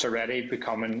 but it's already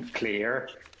becoming clear,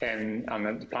 and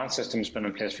the plan system has been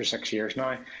in place for 6 years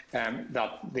now,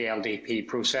 that the LDP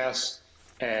process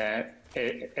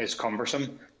is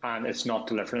cumbersome and it's not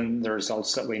delivering the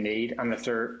results that we need. And if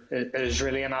there is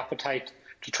really an appetite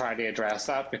to try to address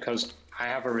that, because I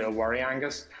have a real worry,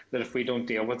 Angus, that if we don't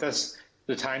deal with this,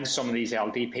 the time some of these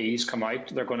LDPs come out,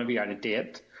 they're going to be out of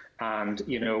date. And,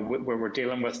 we're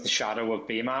dealing with the shadow of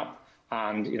BMAP.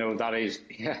 And, that is,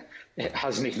 it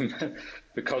hasn't even,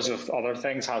 because of other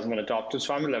things, hasn't been adopted.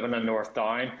 So I'm living in North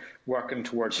Down, working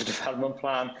towards a development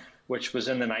plan, which was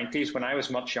in the 90s when I was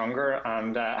much younger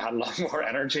and had a lot more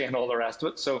energy and all the rest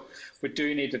of it. So we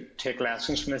do need to take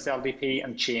lessons from this LDP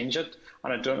and change it.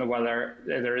 And I don't know whether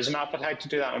there is an appetite to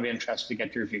do that. I'd be interested to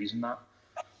get your views on that.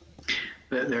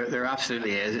 There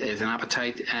absolutely is an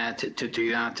appetite to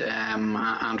do that,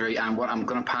 Andrew. And what I'm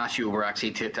going to pass you over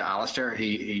actually to Alistair, who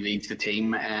leads the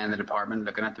team in the department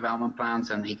looking at development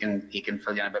plans, and he can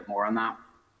fill you in a bit more on that.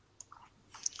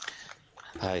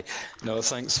 Hi. No,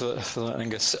 thanks for that,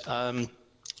 Angus. I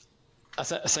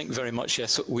think very much,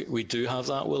 yes, we do have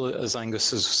that. Well, as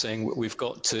Angus is saying, we've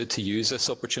got to use this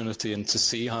opportunity and to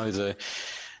see how the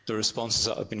responses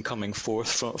that have been coming forth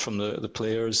from the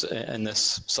players in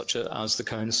this, such as the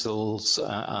councils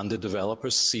and the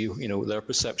developers, see their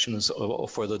perceptions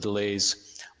of where the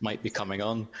delays might be coming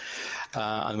on,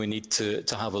 and we need to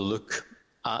have a look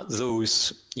at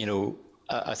those.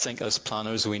 I think as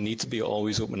planners we need to be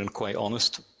always open and quite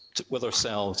honest with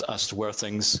ourselves as to where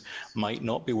things might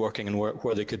not be working and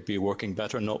where they could be working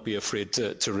better, not be afraid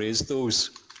to raise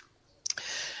those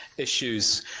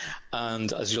issues.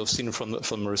 And as you'll have seen from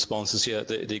the responses,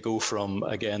 they go from,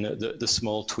 again, the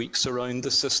small tweaks around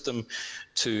the system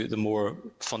to the more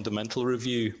fundamental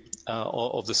review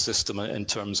of the system in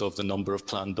terms of the number of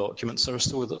planned documents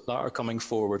that are coming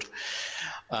forward.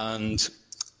 And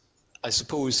I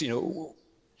suppose,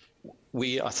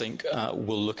 I think,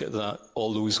 will look at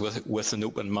all those with an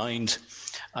open mind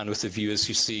and with the view, as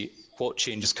you see, what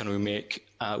changes can we make?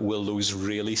 Will those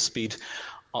really speed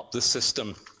up the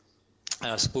system?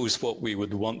 I suppose what we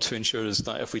would want to ensure is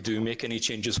that if we do make any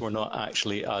changes, we're not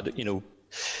actually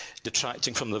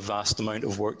detracting from the vast amount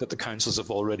of work that the councils have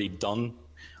already done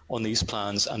on these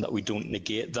plans, and that we don't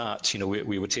negate that.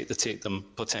 We would take them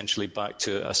potentially back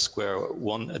to a square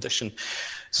one edition.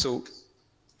 So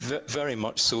very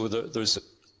much so. There's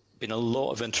been a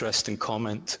lot of interesting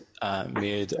comment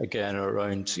made again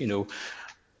around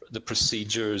the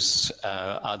procedures,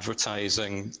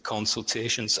 advertising,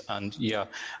 consultations, and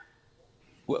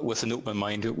with an open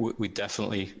mind, we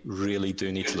definitely really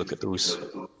do need to look at those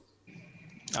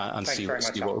and see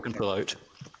what we can pull out.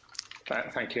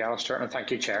 Thank you, Alistair, and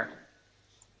thank you, Chair.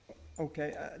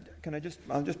 Okay,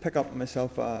 I'll just pick up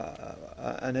myself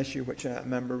an issue which a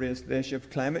member raised, the issue of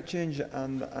climate change,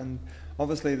 and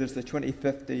obviously there's the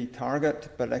 2050 target,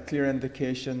 but a clear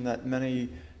indication that many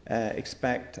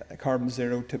expect carbon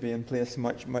zero to be in place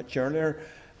much earlier,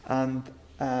 and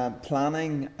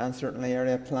planning, and certainly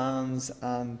area plans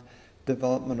and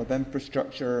development of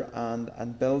infrastructure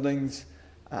and buildings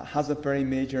has a very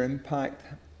major impact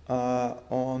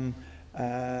on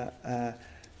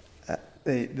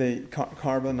the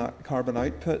carbon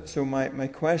output. So my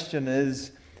question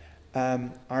is,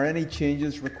 are any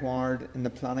changes required in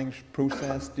the planning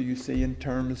process, do you see, in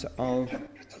terms of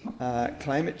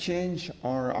climate change,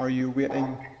 or are you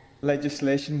awaiting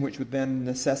legislation which would then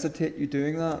necessitate you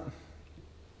doing that?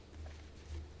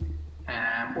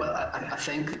 Well, I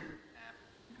think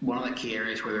one of the key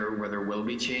areas where there will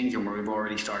be change, and where we've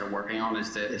already started working on,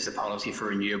 is the policy for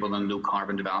renewable and low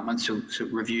carbon development. So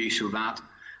review, so that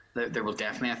there will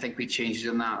definitely, I think, be changes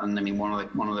in that. And I mean, one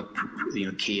of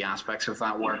the key aspects of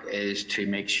that work is to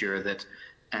make sure that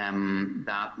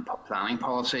that planning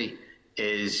policy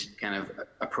is kind of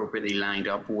appropriately lined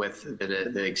up with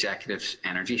the executive's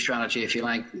energy strategy, if you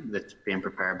like, that's being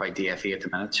prepared by DFE at the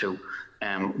minute. So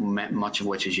much of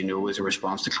which, as you know, is a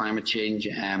response to climate change.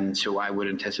 So I would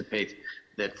anticipate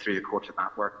that through the course of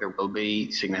that work, there will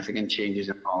be significant changes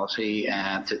in policy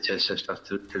to assist us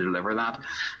to deliver that.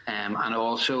 And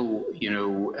also,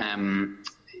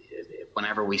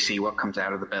 whenever we see what comes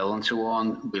out of the bill and so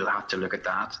on, we'll have to look at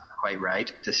that quite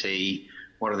right to see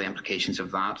what are the implications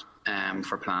of that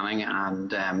for planning,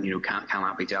 and can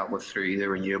that be dealt with through the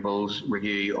renewables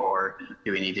review, or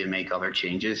do we need to make other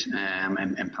changes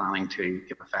in planning to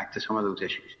give effect to some of those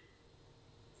issues?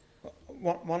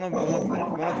 One of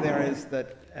the areas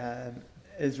that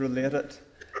is related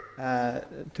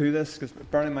to this, because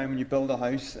bear in mind, when you build a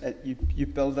house, you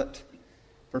build it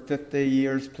for 50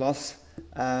 years plus,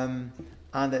 and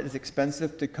it is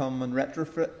expensive to come and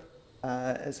retrofit.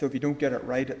 So if you don't get it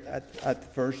right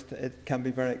at first, it can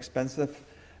be very expensive.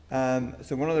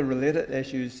 So one of the related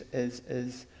issues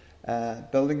is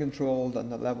building control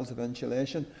and the levels of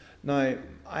insulation. Now,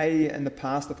 I in the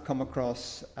past have come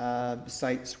across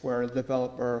sites where a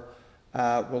developer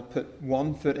will put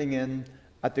one footing in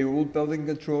at the old building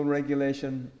control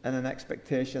regulation in an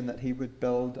expectation that he would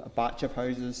build a batch of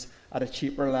houses at a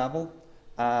cheaper level,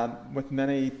 with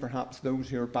many, perhaps those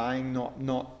who are buying,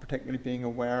 not particularly being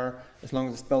aware, as long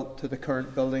as it's built to the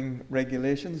current building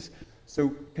regulations.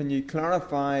 So can you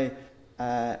clarify,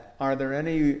 are there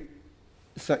any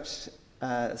such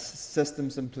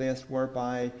systems in place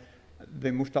whereby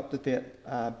the most up-to-date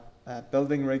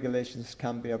building regulations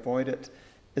can be avoided?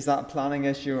 Is that a planning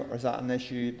issue, or is that an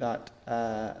issue that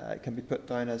can be put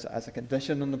down as a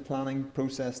condition on the planning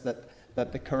process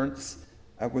that the currents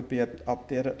would be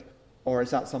updated? Or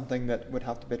is that something that would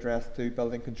have to be addressed through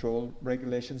building control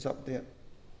regulations update?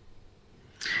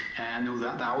 No,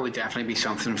 that would definitely be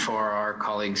something for our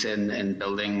colleagues in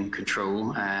building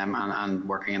control and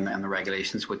working in the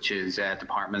regulations, which is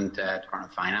Department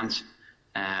of Finance.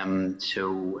 I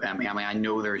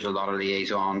know there's a lot of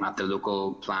liaison at the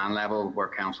local plan level where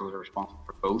councils are responsible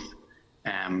for both.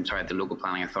 At the local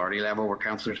planning authority level where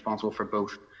councils are responsible for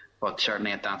both. But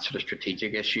certainly at that sort of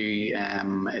strategic issue,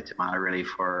 it's a matter really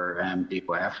for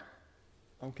DOF.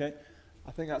 Okay.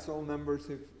 I think that's all members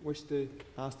who wish to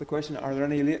ask the question. Are there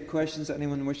any late questions that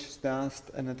anyone wishes to ask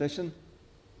in addition?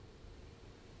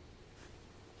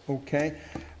 Okay.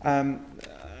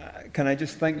 Can I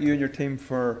just thank you and your team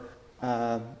for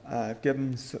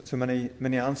giving so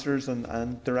many answers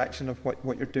and direction of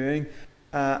what you're doing.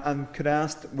 And could I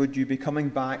ask, would you be coming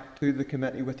back to the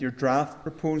committee with your draft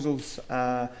proposals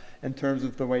in terms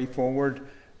of the way forward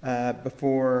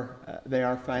before they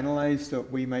are finalised, so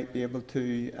that we might be able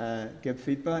to give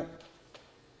feedback?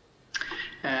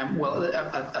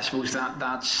 I suppose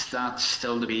that's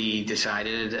still to be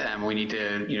decided. We need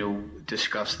to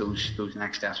discuss those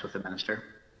next steps with the minister.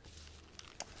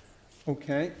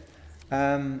 Okay.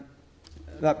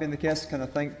 That being the case, can I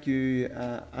thank you,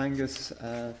 Angus,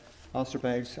 Alistair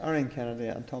Beggs, Arian Kennedy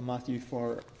and Tom Matthew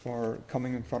for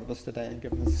coming in front of us today and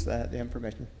giving us the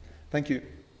information. Thank you.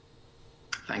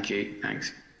 Thank you.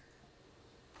 Thanks.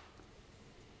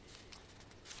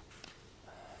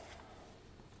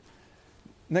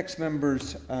 Next,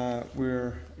 members,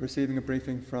 we're receiving a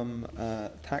briefing from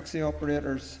taxi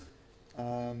operators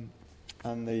and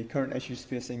the current issues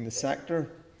facing the sector.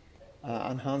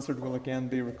 And Hansard will again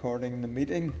be recording the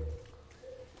meeting.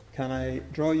 Can I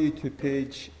draw you to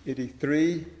page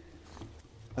 83,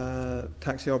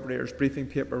 taxi operators briefing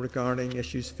paper regarding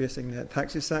issues facing the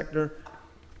taxi sector.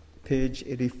 Page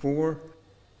 84,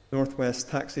 Northwest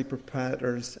Taxi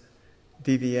Proprietors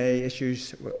DVA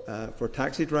issues for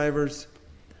taxi drivers.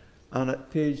 And at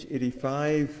page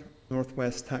 85,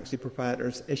 Northwest Taxi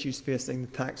Proprietors issues facing the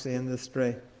taxi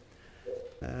industry.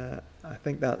 I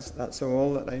think that's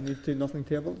all that I need to. Nothing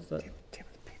tabled. Is that?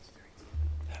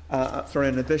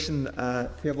 In addition,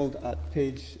 tabled at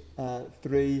page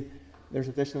 3, there's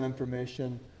additional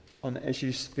information on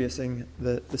issues facing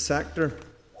the sector.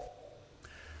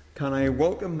 Can I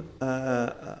welcome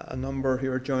a number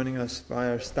who are joining us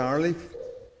via Starleaf?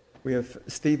 We have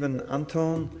Stephen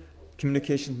Anton,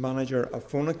 Communications Manager of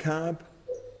Phonacab,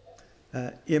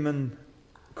 Eamon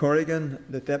Corrigan,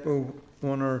 the Depot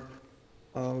Owner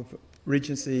of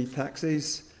Regency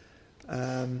Taxis.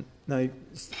 Now,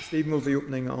 Stephen will be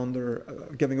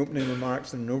giving opening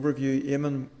remarks and an overview.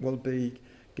 Eamon will be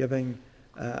giving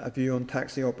a view on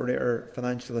taxi operator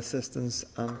financial assistance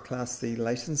and Class C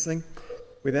licensing.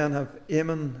 We then have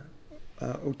Eamon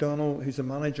O'Donnell, who's a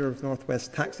manager of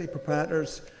Northwest Taxi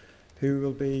Proprietors, who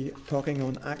will be talking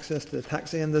on access to the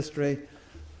taxi industry,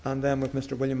 and then with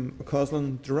Mr. William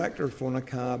McCausland, Director of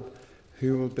Phonacab,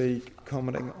 who will be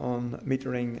commenting on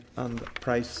metering and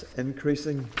price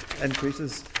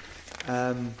increases.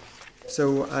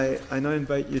 So I now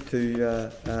invite you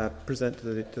to present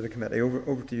to the committee.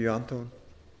 Over to you, Anton.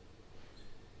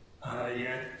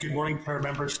 Good morning, Chair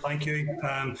members. Thank you.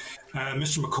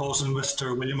 Mr. McCausland,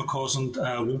 Mr. William McCausland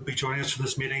won't be joining us for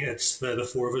this meeting. It's the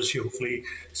four of us you hopefully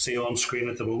see on screen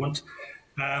at the moment.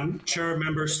 Chair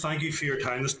members, thank you for your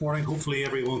time this morning. Hopefully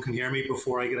everyone can hear me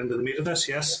before I get into the meat of this,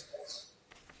 yes?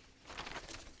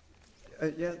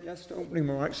 Yes, opening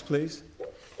remarks, please.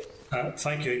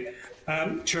 Thank you.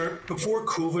 Chair, before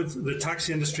COVID, the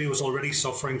taxi industry was already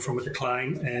suffering from a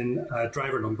decline in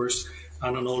driver numbers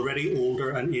and an already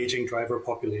older and ageing driver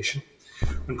population.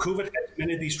 When COVID hit,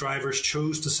 many of these drivers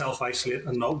chose to self-isolate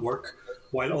and not work,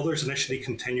 while others initially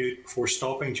continued before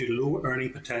stopping due to low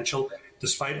earning potential,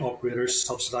 despite operators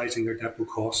subsidising their depot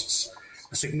costs.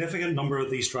 A significant number of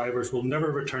these drivers will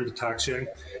never return to taxiing,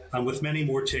 and with many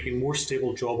more taking more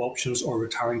stable job options or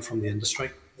retiring from the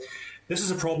industry. This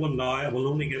is a problem now and will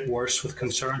only get worse, with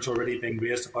concerns already being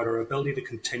raised about our ability to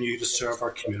continue to serve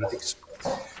our communities.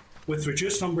 With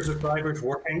reduced numbers of drivers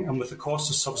working and with the cost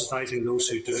of subsidising those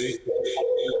who do,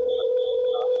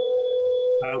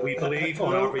 we believe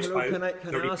on average about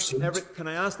 30%. Can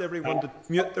I ask everyone to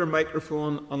mute their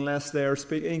microphone unless they are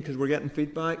speaking, because we're getting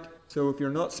feedback. So if you're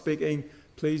not speaking,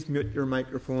 please mute your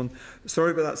microphone.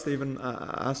 Sorry about that, Stephen.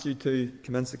 I asked you to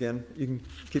commence again. You can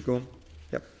keep going.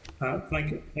 Yep.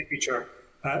 Thank you, Chair.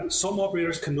 Some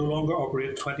operators can no longer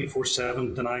operate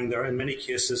 24/7, denying their, in many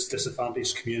cases,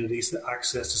 disadvantaged communities the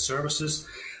access to services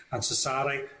and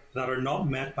society that are not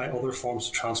met by other forms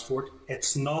of transport.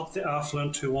 It's not the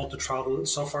affluent who want to travel that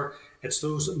suffer, it's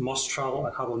those that must travel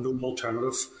and have no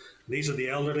alternative. These are the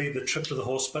elderly, the trip to the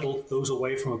hospital, those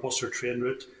away from a bus or train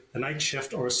route, the night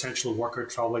shift or essential worker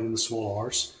travelling in the small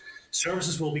hours.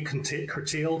 Services will be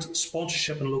curtailed,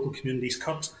 sponsorship in local communities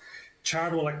cut,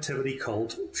 charitable activity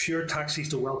culled, fewer taxis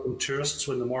to welcome tourists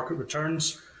when the market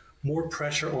returns, more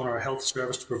pressure on our health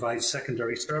service to provide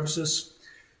secondary services.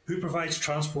 Who provides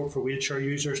transport for wheelchair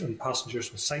users and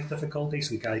passengers with sight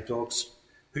difficulties and guide dogs?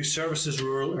 Who services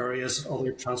rural areas that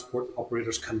other transport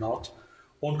operators cannot?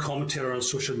 One commentator on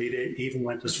social media even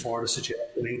went as far to suggest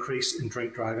an increase in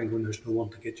drink driving when there's no one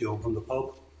to get you home from the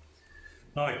pub.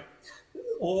 Now,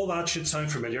 all that should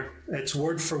sound familiar. It's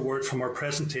word for word from our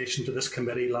presentation to this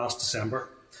committee last December.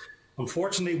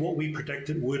 Unfortunately, what we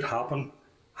predicted would happen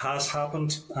has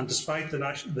happened, and despite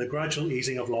the gradual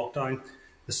easing of lockdown,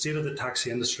 the state of the taxi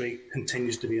industry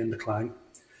continues to be in decline.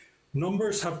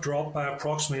 Numbers have dropped by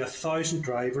approximately 1,000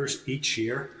 drivers each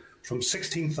year, from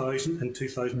 16,000 in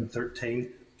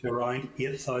 2013 to around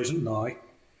 8,000 now.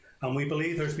 And we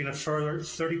believe there's been a further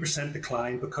 30%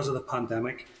 decline because of the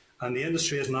pandemic, and the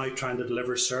industry is now trying to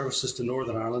deliver services to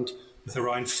Northern Ireland with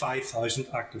around 5,000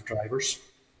 active drivers.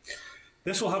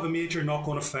 This will have a major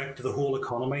knock-on effect to the whole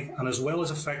economy, and as well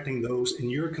as affecting those in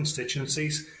your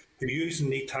constituencies who use and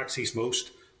need taxis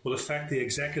most, will affect the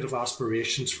executive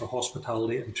aspirations for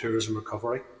hospitality and tourism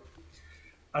recovery.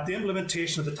 At the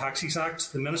implementation of the Taxis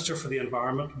Act, the Minister for the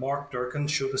Environment, Mark Durkan,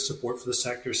 showed his support for the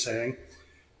sector, saying,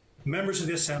 "Members of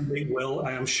the Assembly will,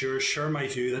 I am sure, share my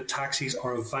view that taxis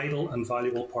are a vital and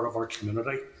valuable part of our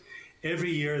community.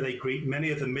 Every year they greet many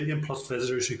of the million-plus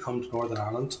visitors who come to Northern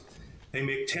Ireland. They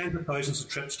make tens of thousands of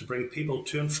trips to bring people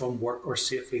to and from work or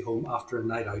safely home after a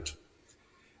night out.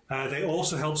 They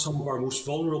also help some of our most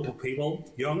vulnerable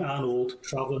people, young and old,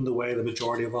 travel in the way the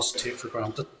majority of us take for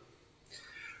granted."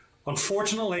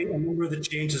 Unfortunately, a number of the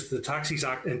changes the Taxis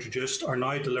Act introduced are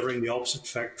now delivering the opposite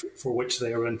effect for which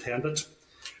they are intended.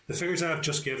 The figures I have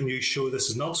just given you show this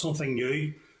is not something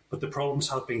new, but the problems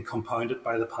have been compounded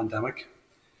by the pandemic.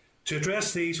 To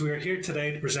address these, we are here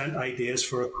today to present ideas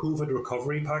for a COVID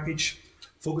recovery package,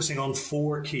 focusing on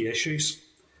 4 key issues.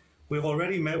 We have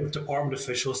already met with department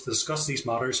officials to discuss these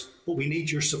matters, but we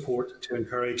need your support to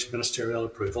encourage ministerial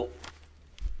approval.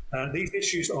 These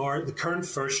issues are the current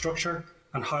fare structure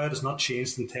and how it has not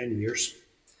changed in 10 years,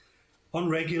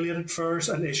 unregulated fares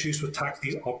and issues with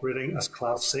taxis operating as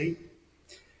Class C,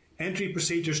 entry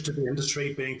procedures to the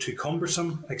industry being too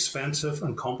cumbersome, expensive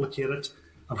and complicated,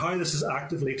 and how this is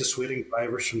actively dissuading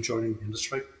drivers from joining the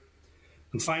industry.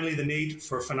 And finally, the need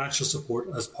for financial support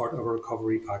as part of a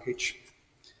recovery package.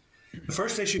 The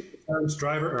first issue concerns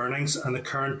driver earnings and the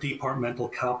current departmental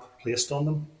cap placed on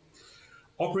them.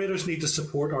 Operators need to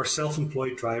support our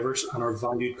self-employed drivers and our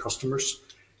valued customers.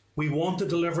 We want to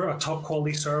deliver a top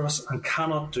quality service and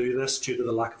cannot do this due to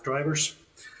the lack of drivers.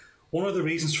 One of the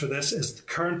reasons for this is the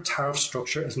current tariff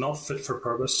structure is not fit for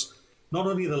purpose, not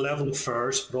only the level of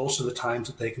fares, but also the times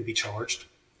that they can be charged.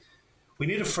 We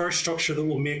need a fare structure that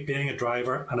will make being a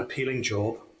driver an appealing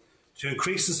job, to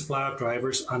increase the supply of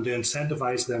drivers and to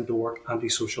incentivise them to work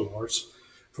antisocial hours,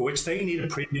 for which they need a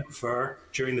premium fare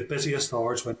during the busiest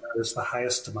hours when there is the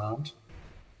highest demand.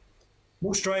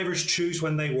 Most drivers choose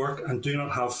when they work and do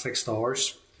not have fixed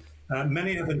hours.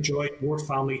 Many have enjoyed more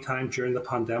family time during the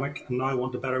pandemic and now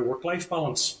want a better work-life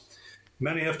balance.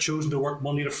 Many have chosen to work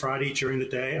Monday to Friday during the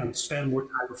day and spend more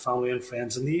time with family and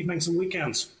friends in the evenings and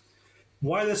weekends.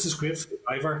 While this is great for the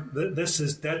driver, this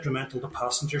is detrimental to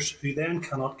passengers who then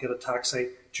cannot get a taxi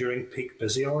during peak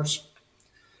busy hours.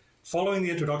 Following the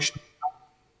introduction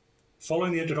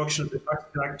of the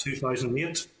Taxi Act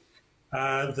 2008,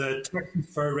 the taxi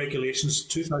fare regulations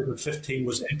 2015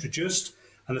 was introduced,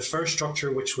 and the fare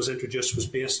structure which was introduced was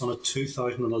based on a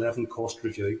 2011 cost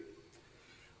review.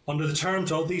 Under the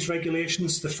terms of these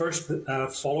regulations, the first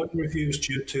following review was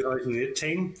due in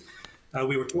 2018.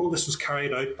 We were told this was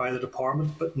carried out by the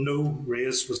department, but no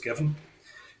raise was given.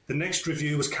 The next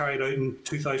review was carried out in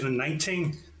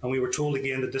 2019, and we were told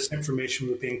again that this information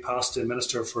was being passed to the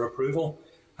Minister for approval,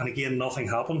 and again nothing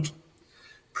happened.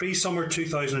 Pre-summer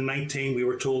 2019, we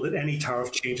were told that any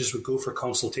tariff changes would go for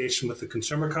consultation with the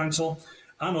Consumer Council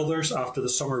and others after the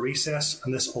summer recess,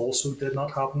 and this also did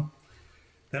not happen.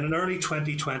 Then in early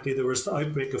 2020, there was the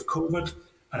outbreak of COVID,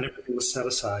 and everything was set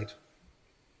aside.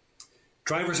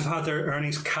 Drivers have had their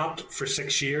earnings capped for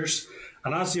 6 years,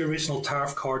 and as the original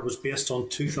tariff card was based on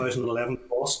 2011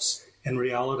 costs, in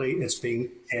reality it's been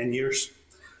 10 years.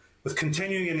 With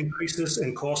continuing increases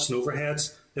in costs and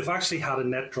overheads, they've actually had a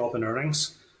net drop in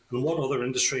earnings, and what other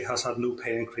industry has had no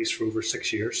pay increase for over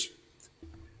 6 years?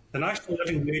 The national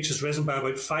living wage has risen by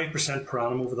about 5% per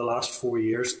annum over the last 4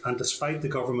 years, and despite the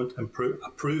government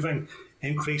approving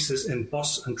increases in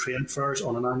bus and train fares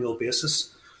on an annual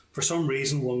basis, for some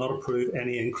reason will not approve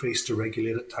any increase to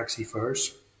regulated taxi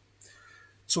fares.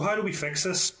 So how do we fix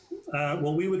this?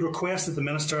 Well, we would request that the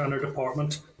Minister and her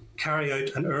department carry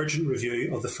out an urgent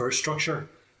review of the fare structure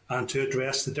and to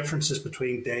address the differences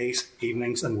between days,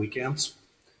 evenings and weekends.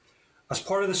 As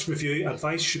part of this review,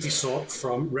 advice should be sought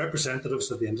from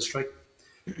representatives of the industry.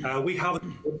 We have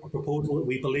a proposal that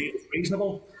we believe is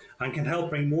reasonable and can help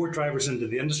bring more drivers into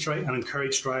the industry and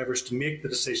encourage drivers to make the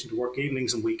decision to work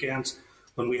evenings and weekends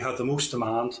when we have the most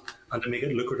demand and to make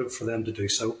it lucrative for them to do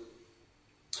so.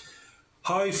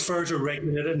 How fares are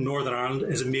regulated in Northern Ireland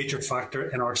is a major factor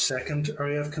in our second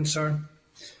area of concern.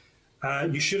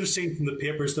 You should have seen from the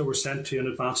papers that were sent to you in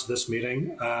advance of this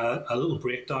meeting a little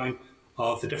breakdown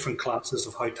of the different classes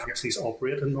of how taxis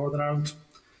operate in Northern Ireland.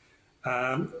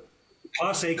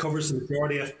 Class A covers the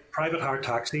majority of private hire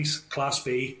taxis. Class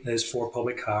B is for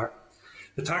public hire.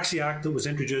 The Taxi Act that was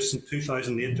introduced in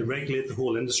 2008 to regulate the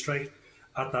whole industry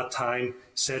at that time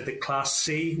said that Class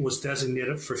C was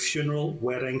designated for funeral,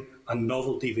 wedding and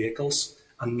novelty vehicles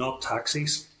and not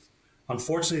taxis.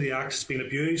 Unfortunately, the Act has been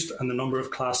abused and the number of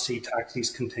Class C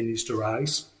taxis continues to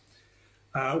rise.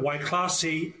 While Class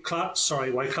A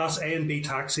and B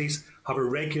taxis have a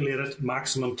regulated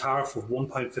maximum tariff of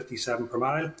 £1.57 per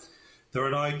mile, there are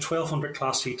now 1,200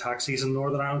 Class C taxis in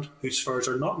Northern Ireland whose fares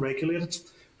are not regulated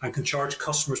and can charge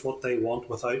customers what they want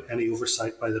without any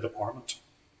oversight by the department.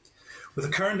 With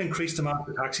the current increased demand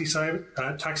for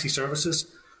taxi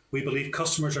services, we believe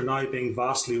customers are now being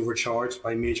vastly overcharged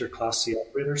by major Class C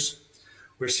operators.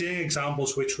 We're seeing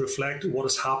examples which reflect what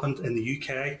has happened in the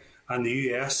UK and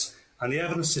the US, and the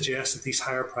evidence suggests that these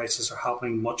higher prices are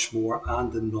happening much more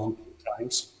and in non-peak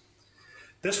times.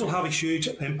 This will have a huge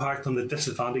impact on the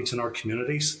disadvantage in our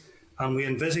communities, and we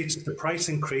envisage that the price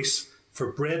increase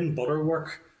for bread and butter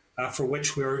work, for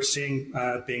which we're seeing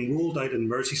being rolled out in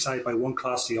Merseyside by one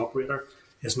Class C operator,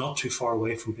 is not too far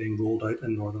away from being rolled out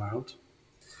in Northern Ireland.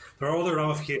 There are other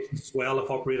ramifications as well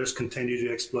if operators continue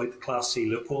to exploit the Class C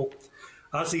loophole.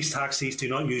 As these taxis do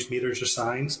not use meters or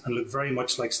signs and look very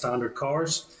much like standard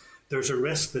cars, there's a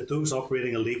risk that those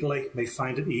operating illegally may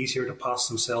find it easier to pass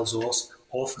themselves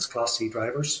off as Class C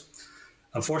drivers.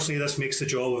 Unfortunately, this makes the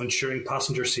job of ensuring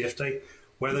passenger safety,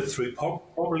 whether through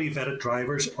properly vetted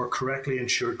drivers or correctly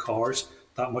insured cars,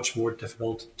 that much more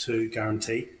difficult to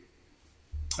guarantee.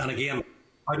 And again,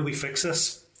 how do we fix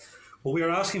this? Well, we are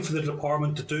asking for the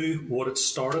department to do what it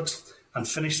started and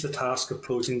finish the task of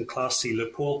closing the Class C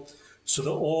loophole so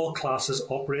that all classes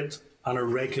operate and are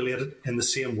regulated in the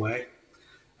same way.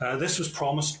 This was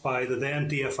promised by the then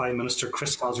DFI Minister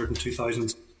Chris Hazard in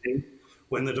 2016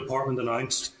 when the department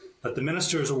announced that the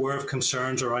Minister is aware of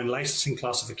concerns around licensing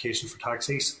classification for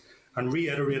taxis and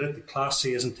reiterated that Class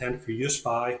C is intended for use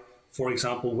by, for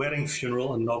example, wedding,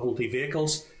 funeral and novelty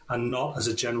vehicles and not as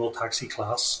a general taxi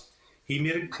class. He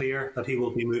made it clear that he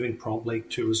will be moving promptly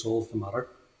to resolve the matter.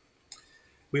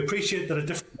 We appreciate that a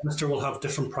different minister will have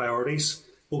different priorities,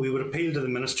 but we would appeal to the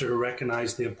Minister to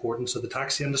recognise the importance of the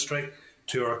taxi industry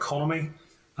to our economy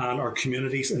and our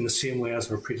communities in the same way as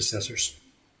our predecessors.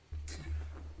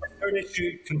 Our third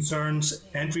issue concerns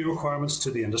entry requirements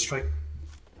to the industry.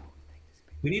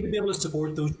 We need to be able to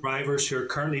support those drivers who are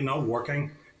currently not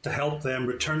working to help them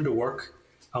return to work,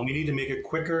 and we need to make it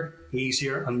quicker,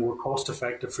 easier and more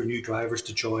cost-effective for new drivers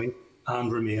to join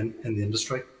and remain in the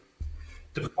industry.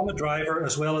 To become a driver,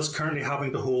 as well as currently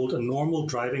having to hold a normal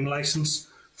driving licence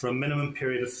for a minimum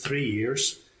period of 3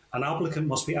 years, an applicant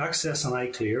must be Access and I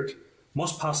cleared,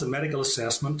 must pass a medical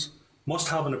assessment, must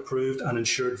have an approved and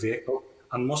insured vehicle,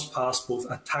 and must pass both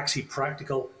a taxi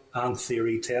practical and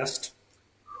theory test.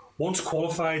 Once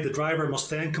qualified, the driver must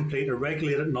then complete a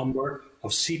regulated number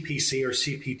of CPC or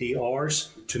CPD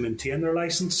hours to maintain their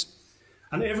licence.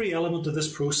 And every element of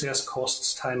this process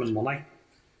costs time and money.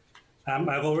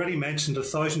 I've already mentioned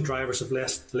 1,000 drivers have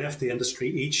left the industry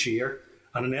each year,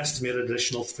 and an estimated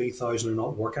additional 3,000 are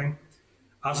not working.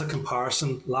 As a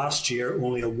comparison, last year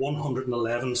only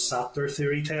 111 sat their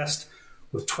theory test,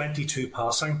 with 22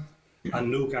 passing,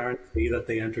 and no guarantee that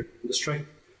they entered the industry.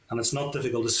 And it's not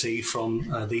difficult to see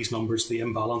from these numbers the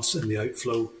imbalance in the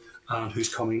outflow and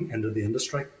who's coming into the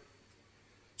industry.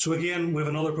 So again, we have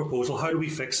another proposal. How do we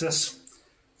fix this?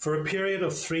 For a period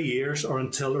of 3 years, or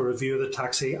until a review of the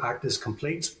Taxi Act is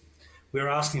complete, we are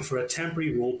asking for a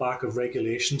temporary rollback of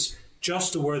regulations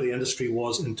just to where the industry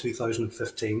was in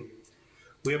 2015.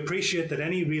 We appreciate that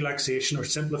any relaxation or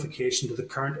simplification to the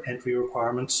current entry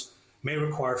requirements may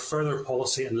require further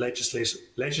policy and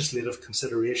legislative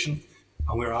consideration,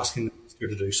 and we're asking the Minister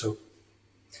to do so.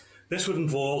 This would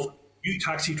involve new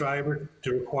taxi drivers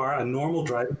to require a normal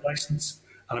driving licence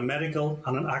and a medical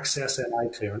and an access NI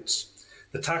clearance.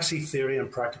 The taxi theory and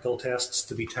practical tests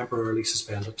to be temporarily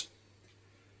suspended.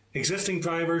 Existing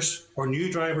drivers or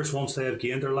new drivers, once they have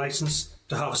gained their licence,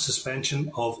 to have a suspension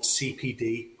of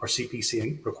CPD or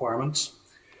CPC requirements,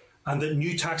 and that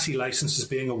new taxi licences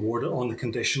being awarded on the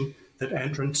condition that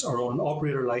entrants are on an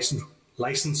operator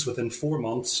licence within 4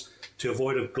 months to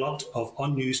avoid a glut of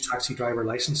unused taxi driver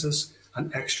licences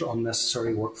and extra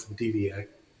unnecessary work for the DVA.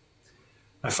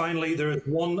 Now, finally, there is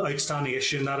one outstanding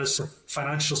issue, and that is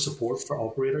financial support for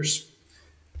operators.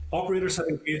 Operators have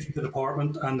engaged with the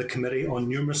Department and the Committee on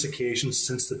numerous occasions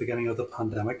since the beginning of the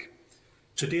pandemic.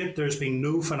 To date, there has been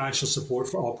no financial support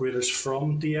for operators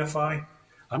from DFI,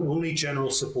 and only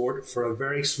general support for a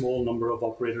very small number of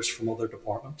operators from other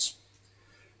departments.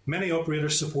 Many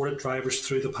operators supported drivers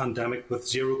through the pandemic with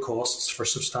zero costs for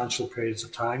substantial periods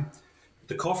of time.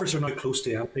 The coffers are now close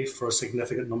to empty for a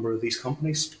significant number of these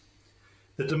companies.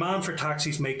 The demand for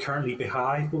taxis may currently be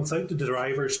high, but without the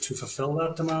drivers to fulfil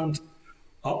that demand,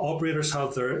 operators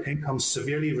have their income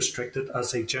severely restricted,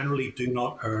 as they generally do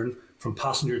not earn from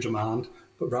passenger demand,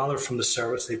 but rather from the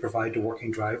service they provide to working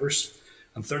drivers.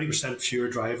 And 30% fewer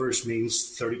drivers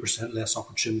means 30% less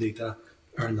opportunity to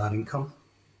earn that income.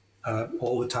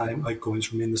 All the time,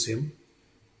 outgoings remain the same.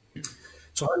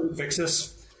 So how do we fix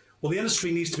this? Well, the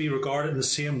industry needs to be regarded in the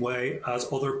same way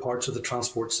as other parts of the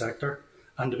transport sector,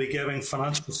 and to be giving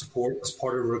financial support as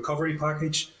part of a recovery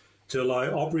package to allow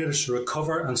operators to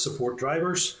recover and support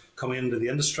drivers coming into the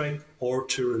industry or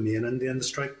to remain in the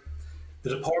industry. The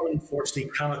Department,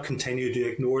 unfortunately, cannot continue to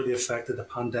ignore the effect that the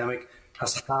pandemic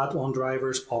has had on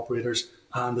drivers, operators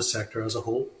and the sector as a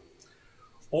whole.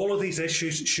 All of these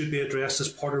issues should be addressed as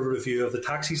part of a review of the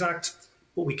Taxis Act,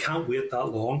 but we can't wait that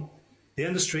long. The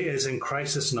industry is in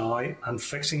crisis now, and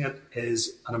fixing it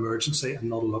is an emergency and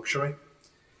not a luxury.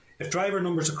 If driver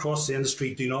numbers across the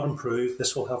industry do not improve,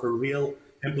 this will have a real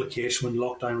implication when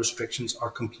lockdown restrictions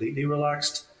are completely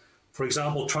relaxed. For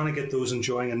example, trying to get those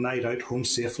enjoying a night out home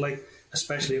safely,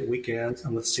 especially at weekends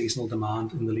and with seasonal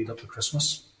demand in the lead up to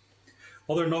Christmas.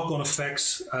 Other knock-on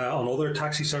effects on other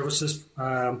taxi services,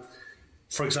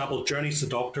 for example, journeys to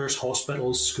doctors,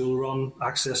 hospitals, school run,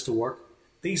 access to work,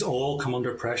 these all come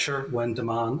under pressure when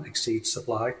demand exceeds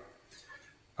supply.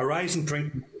 A rise in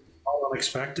drinking is not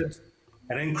unexpected.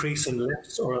 An increase in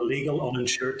lifts or illegal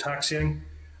uninsured taxiing,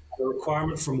 the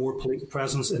requirement for more police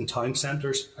presence in town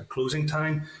centres at closing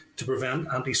time to prevent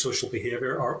antisocial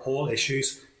behaviour are all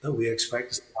issues that we expect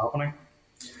to see happening.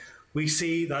 We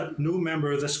see that no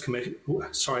member of this committee,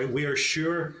 we are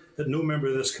sure that no member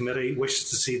of this committee wishes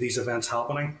to see these events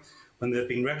happening when they've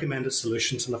been recommended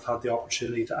solutions and have had the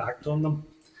opportunity to act on them.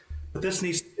 But this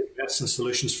needs to be addressed in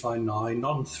solutions found now,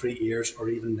 not in 3 years or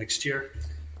even next year.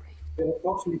 We have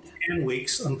approximately 10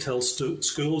 weeks until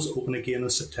schools open again in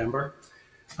September,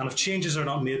 and if changes are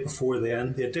not made before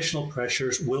then, the additional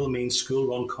pressures will mean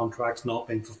school-run contracts not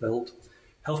being fulfilled,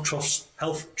 health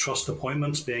trust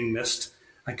appointments being missed,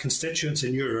 and constituents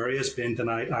in your areas being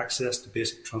denied access to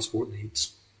basic transport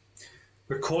needs.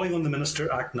 We're calling on the Minister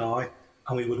to act now,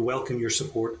 and we would welcome your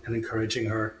support in encouraging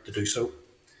her to do so.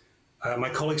 My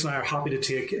colleagues and I are happy to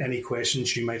take any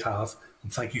questions you might have,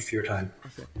 and thank you for your time.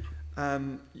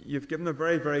 Okay. You've given a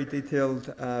very, very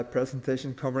detailed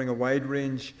presentation covering a wide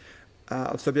range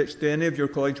of subjects. Do any of your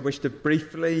colleagues wish to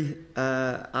briefly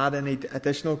add any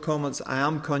additional comments? I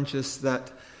am conscious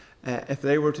that if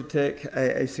they were to take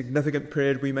a significant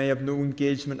period, we may have no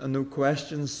engagement and no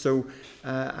questions. So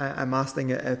I'm asking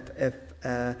if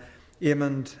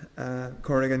Eamon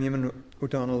Corrigan, Eamon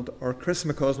O'Donnell or Chris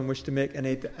McCausland wish to make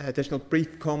any additional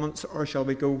brief comments, or shall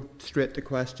we go straight to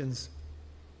questions?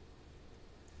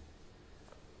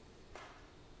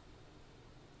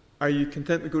 Are you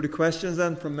content to go to questions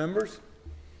then from members?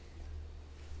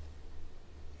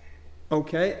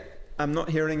 Okay, I'm not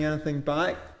hearing anything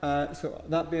back. So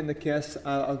that being the case,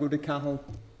 I'll go to Cathal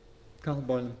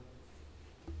Boylan.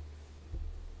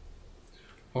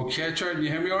 Okay, Chair, can you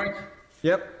hear me all right?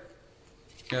 Yep.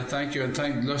 Yeah, thank you.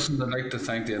 And listen, I'd like to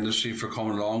thank the industry for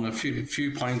coming along. A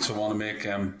few points I want to make.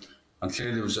 And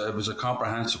clearly it was a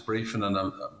comprehensive briefing and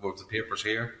with the papers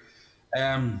here.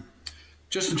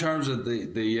 Just in terms of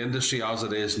the industry as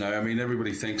it is now, I mean,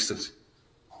 everybody thinks that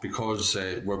because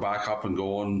we're back up and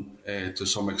going to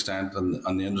some extent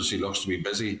and the industry looks to be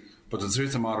busy. But the truth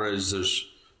of the matter is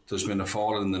there's been a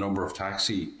fall in the number of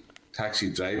taxi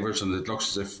drivers, and it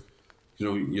looks as if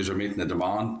you're meeting the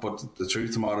demand. But the truth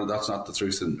of the matter, that's not the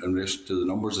truth in relation to the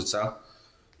numbers itself.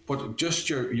 But just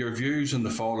your views on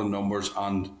the fall in numbers,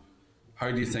 and how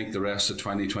do you think the rest of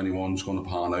 2021 is going to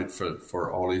pan out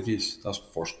for all of you? That's the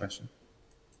first question.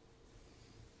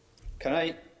 Can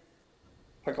I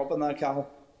pick up on that, Cathal?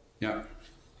 Yeah.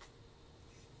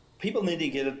 People need to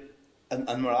get it,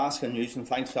 and we're asking you, and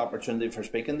thanks for the opportunity for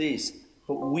speaking these,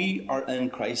 but we are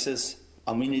in crisis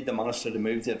and we need the Minister to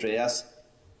move to address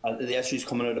the issues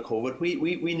coming out of COVID.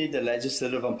 We need the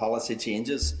legislative and policy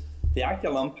changes. The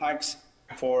actual impacts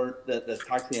for the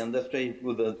taxi industry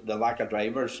with the lack of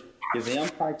drivers, the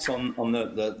impacts on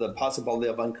the possibility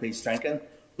of increased drinking.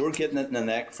 We're getting it in the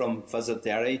neck from Visit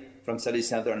Derry, from City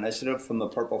Centre Initiative, from the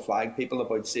Purple Flag people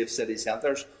about safe city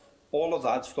centres. All of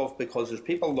that stuff, because there's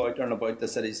people loitering about the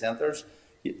city centres.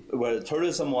 Where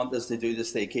tourism want us to do the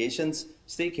staycations.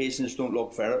 Staycations don't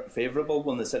look favourable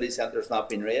when the city centre's not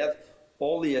been read.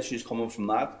 All the issues coming from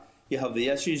that. You have the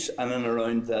issues in and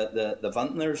around the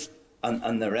vintners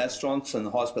and the restaurants and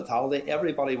the hospitality.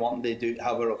 Everybody wanting to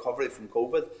have a recovery from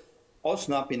COVID. Us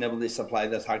not being able to supply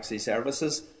the taxi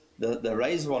services. The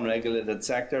rise of unregulated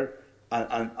sector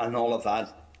and all of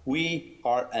that. We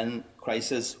are in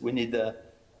crisis. We need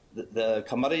the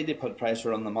committee to put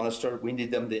pressure on the Minister. We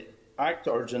need them to act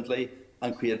urgently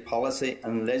and create policy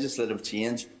and legislative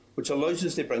change which allows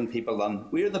us to bring people in.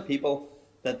 We are the people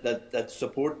that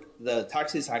support the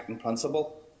Taxis Acting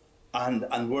principle,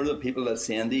 and we're the people that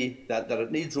say that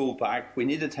it needs rolled back. We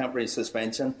need a temporary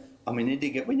suspension, and we need to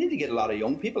get a lot of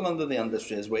young people into the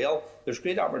industry as well. There's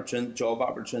great job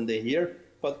opportunity here,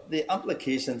 but the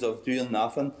implications of doing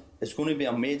nothing is going to be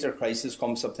a major crisis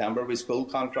come September with school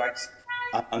contracts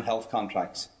and health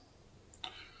contracts.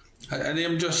 And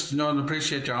I'm just, I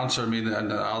appreciate your answer. I mean,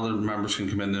 and other members can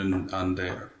come in and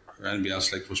anybody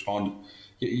else like to respond.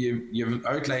 You've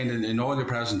outlined in all your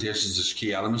presentations the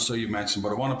key elements that you've mentioned, but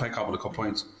I want to pick up on a couple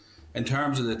points. In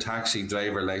terms of the taxi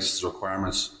driver licence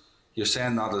requirements, you're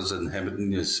saying that is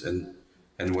inhibiting us in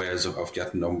ways of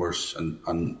getting numbers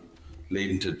and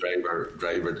leading to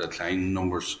driver decline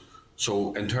numbers.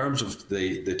 So in terms of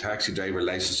the taxi driver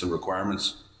licence and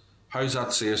requirements, how is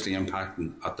that seriously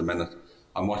impacting at the minute?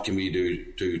 And what can we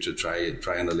do to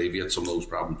try and alleviate some of those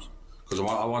problems? Because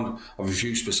I have a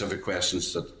few specific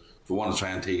questions that we want to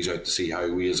try and tease out to see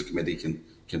how we as a committee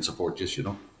can support this,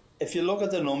 If you look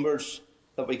at the numbers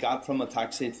that we got from the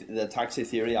taxi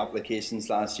theory applications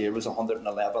last year was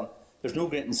 111. There's no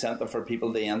great incentive for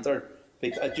people to enter.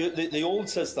 The old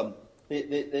system,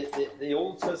 the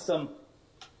old system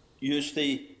we used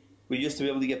to be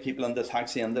able to get people in the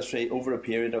taxi industry over a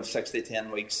period of 6 to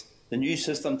 10 weeks. The new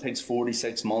system takes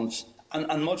 46 months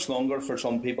and much longer for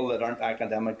some people that aren't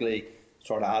academically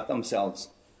sort of at themselves.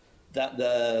 That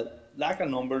the lack of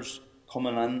numbers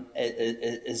coming in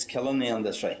is killing the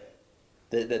industry.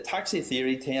 The taxi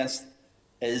theory test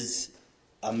is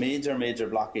a major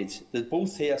blockage.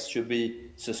 Both tests should be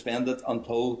suspended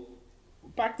until,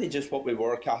 back to just what we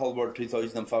were, Cathal were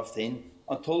 2015,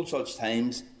 until such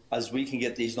times as we can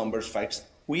get these numbers fixed.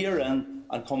 We are in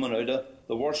and coming out of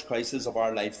the worst crisis of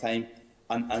our lifetime,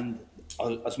 and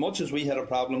as much as we had a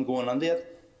problem going into it,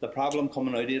 the problem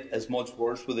coming out of it is much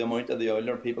worse with the amount of the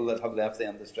older people that have left the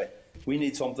industry. We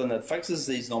need something that fixes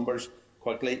these numbers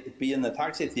quickly. Being the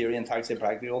taxi theory and taxi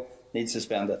practical needs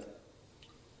suspended.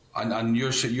 And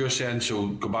you're saying so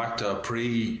go back to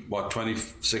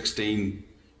 2016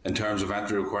 in terms of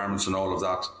entry requirements and all of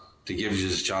that to give you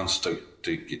a chance to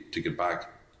get back?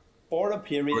 For a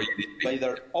period of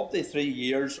either up to 3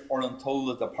 years or until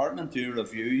the department do a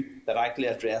review that actually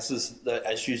addresses the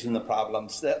issues and the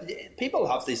problems. People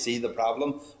have to see the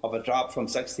problem of a drop from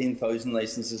 16,000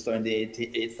 licences down to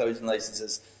 8,000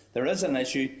 licences. There is an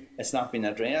issue, it's not been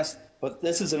addressed, but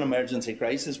this is an emergency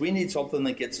crisis. We need something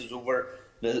that gets us over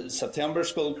the September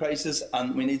school crisis,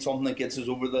 and we need something that gets us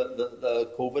over the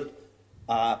COVID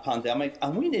pandemic,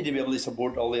 and we need to be able to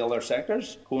support all the other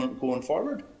sectors going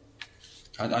forward.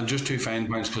 And just two fine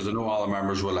points, because I know all the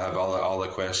members will have all the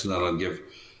questions, and I'll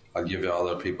give the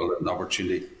other people an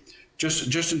opportunity.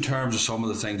 Just in terms of some of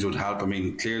the things that would help. I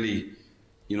mean, clearly,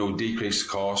 decrease the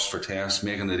costs for tests,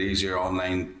 making it easier,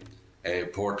 online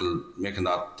portal, making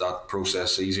that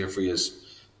process easier for you,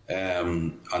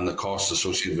 and the costs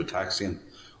associated with taxing.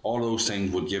 All those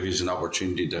things would give you an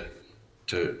opportunity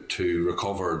to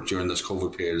recover during this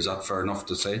COVID period. Is that fair enough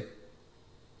to say?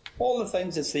 All the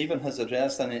things that Stephen has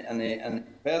addressed in the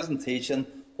presentation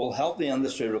will help the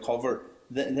industry recover.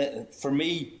 For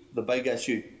me, the big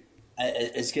issue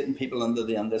is getting people into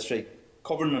the industry,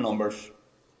 covering the numbers.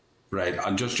 Right,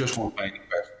 and just one final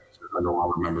question. I know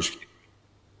all the members.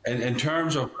 In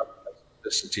terms of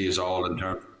elasticity, is all in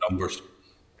terms of numbers.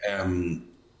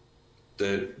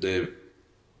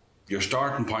 Your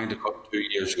starting point a couple 2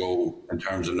 years ago in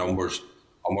terms of numbers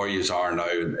and where you are now,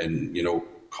 and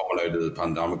coming out of the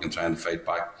pandemic and trying to fight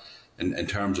back in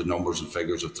terms of numbers and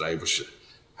figures of drivers.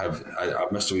 I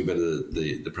missed a wee bit of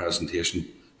the presentation.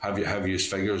 Have you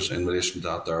used figures in relation to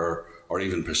that there, or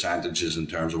even percentages in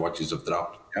terms of what you have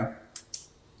dropped? Yeah.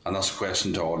 And that's a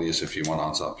question to all of you, if you want to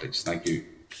answer that, please. Thank you.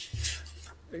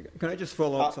 Can I just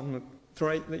follow up on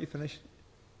Sorry, let you finish.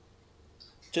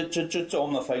 Just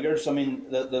on the figures, I mean,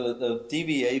 the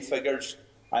DVA figures,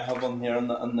 I have them here,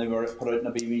 and they were put out in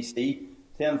the BBC.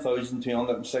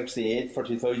 10,268 for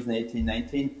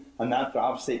 2018-19, and that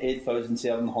drops to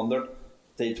 8,700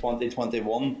 to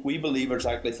 2021. We believe it's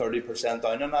actually 30%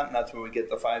 down on that, and that's where we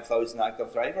get the 5,000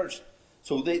 active drivers.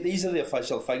 So these are the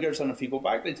official figures, and if you go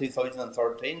back to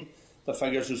 2013, the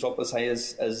figures was up as high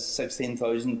as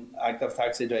 16,000 active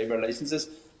taxi driver licences,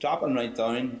 dropping right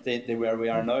down to where we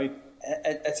are now.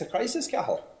 It's a crisis,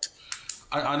 Cahill.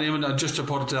 And even just to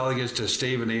put delegates to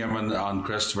Stephen, Eamon and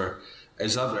Christopher,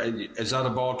 is that a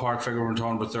ballpark figure we're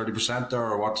talking about, 30% there,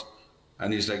 or what?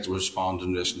 And he'd like to respond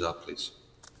in relation to that, please.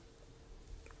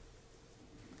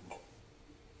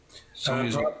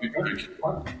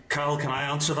 Carl, can I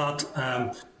answer that?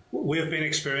 We have been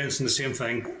experiencing the same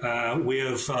thing. We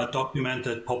have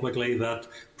documented publicly that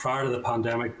prior to the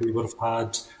pandemic, we would have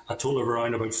had a total of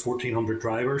around about 1,400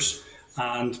 drivers.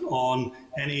 And on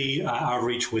any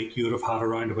average week, you would have had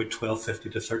around about 1,250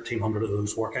 to 1,300 of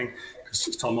those working,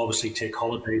 because some obviously take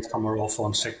holidays, some are off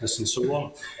on sickness and so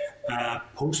on.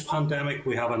 Post-pandemic,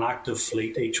 we have an active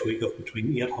fleet each week of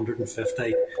between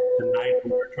 850 to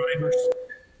 900 drivers.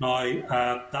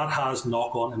 Now, that has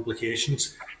knock-on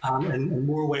implications in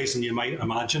more ways than you might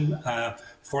imagine.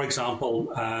 For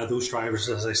example, those drivers,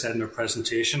 as I said in their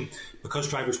presentation, because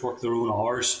drivers work their own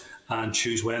hours and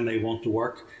choose when they want to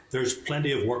work, there's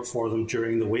plenty of work for them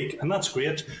during the week, and that's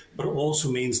great, but it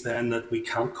also means then that we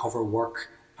can't cover work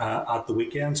at the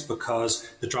weekends, because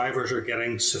the drivers are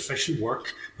getting sufficient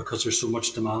work because there's so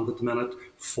much demand at the minute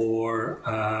for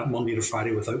Monday to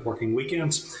Friday without working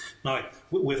weekends. Now,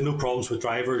 we have no problems with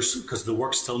drivers because the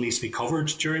work still needs to be covered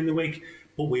during the week,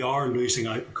 but we are losing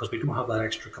out because we don't have that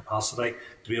extra capacity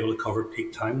to be able to cover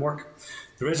peak time work.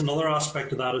 There is another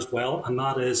aspect of that as well, and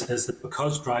that is that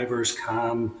because drivers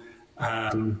can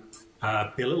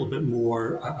be a little bit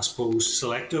more, I suppose,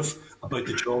 selective about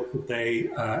the job that they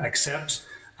accept,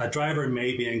 a driver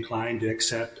may be inclined to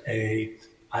accept a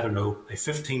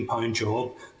 £15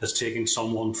 job that's taking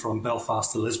someone from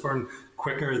Belfast to Lisburn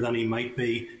quicker than he might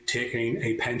be taking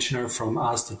a pensioner from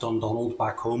Asda Dundonald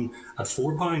back home at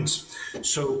 £4.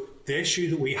 So the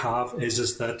issue that we have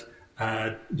is that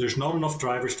there's not enough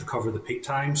drivers to cover the peak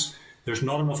times. There's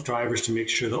not enough drivers to make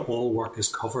sure that all work is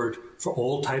covered for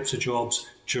all types of jobs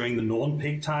during the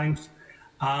non-peak times.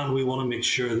 And we want to make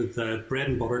sure that the bread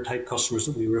and butter type customers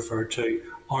that we refer to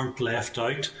aren't left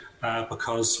out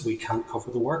because we can't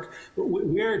cover the work.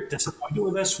 We're disappointed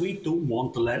with this. We don't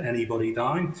want to let anybody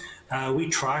down. We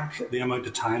track the amount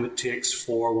of time it takes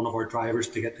for one of our drivers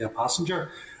to get to a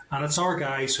passenger. And it's our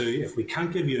guys who, if we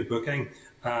can't give you a booking,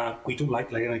 we don't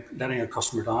like letting a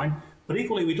customer down. But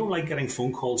equally, we don't like getting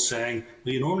phone calls saying,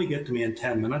 well, you normally get to me in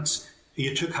 10 minutes.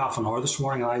 You took half an hour this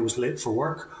morning and I was late for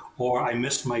work, or I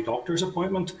missed my doctor's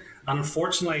appointment. And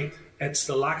unfortunately, it's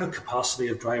the lack of capacity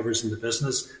of drivers in the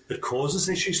business that causes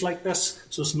issues like this.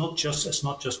 So it's not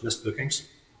just missed bookings.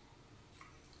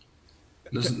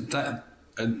 Listen,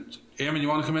 Eamon, you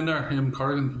want to come in there, Eamon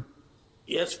Corrigan?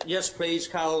 Yes, please,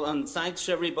 Carol, and thanks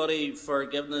everybody for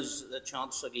giving us the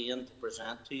chance again to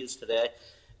present to you today.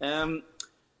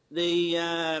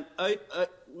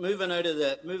 Moving out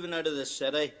of the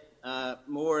city,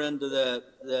 more into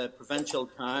the provincial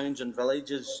towns and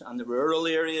villages and the rural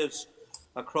areas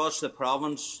across the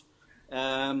province,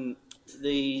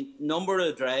 the number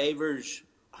of drivers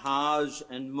has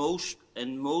in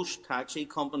most taxi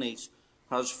companies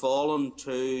has fallen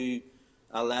to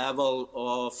a level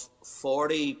of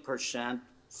 40%,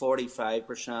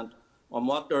 45% on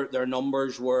what their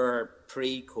numbers were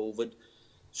pre-COVID.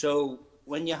 So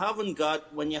when you haven't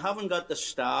got the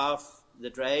staff, the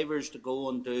drivers to go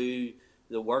and do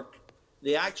the work,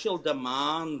 the actual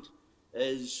demand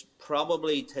is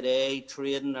probably today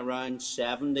trading around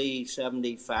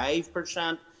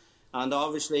 70-75%, and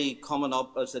obviously coming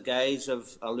up, as the guys have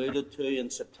alluded to, in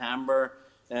September,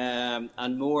 and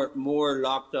more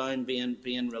lockdown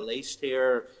being released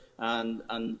here,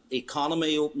 and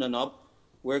economy opening up,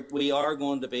 we are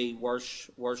going to be a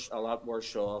lot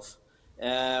worse off.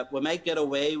 We might get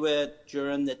away with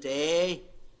during the day,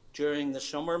 during the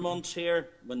summer months here,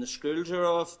 when the schools are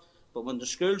off, but when the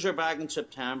schools are back in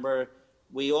September,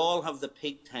 we all have the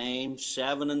peak time,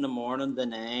 7 in the morning to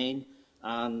 9,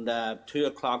 and 2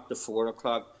 o'clock to 4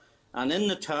 o'clock. And in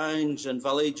the towns and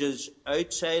villages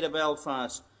outside of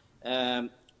Belfast,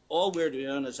 all we're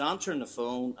doing is answering the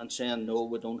phone and saying, no,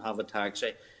 we don't have a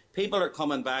taxi. People are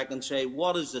coming back and say,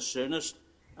 what is the soonest?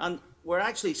 And we're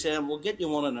actually saying, we'll get you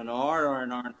one in an hour or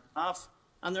an hour and a half.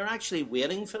 And they're actually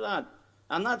waiting for that.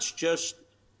 And that's just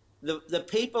the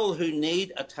people who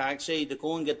need a taxi to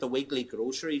go and get the weekly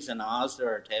groceries in Asda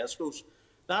or Tesco's.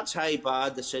 That's how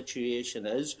bad the situation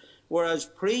is. Whereas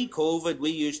pre-COVID,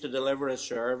 we used to deliver a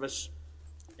service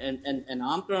in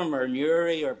Antrim or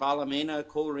Newry or Ballymena,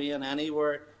 Coleraine,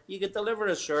 anywhere. You could deliver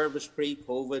a service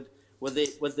pre-COVID with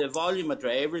the volume of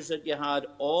drivers that you had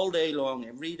all day long,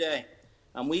 every day.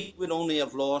 And we would only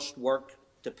have lost work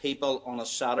to people on a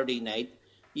Saturday night.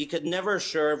 You could never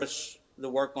service the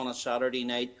work on a Saturday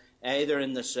night, either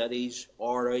in the cities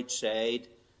or outside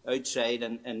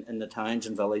in the towns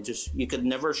and villages. You could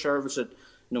never service it,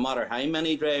 no matter how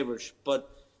many drivers. But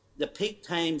the peak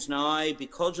times now,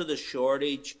 because of the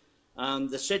shortage,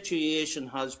 the situation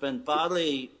has been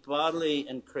badly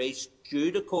increased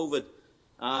due to COVID.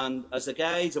 And as the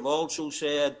guys have also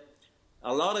said,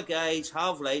 a lot of guys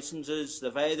have licences.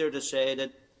 They've either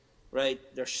decided, right,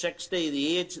 they're 60,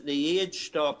 the age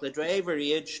stock, the driver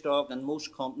age stock in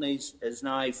most companies is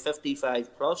now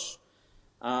 55 plus.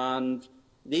 And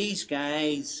these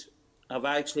guys have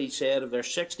actually said, if they're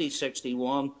 60,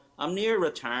 61, I'm near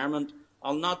retirement,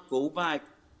 I'll not go back.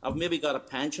 I've maybe got a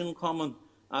pension coming.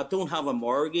 I don't have a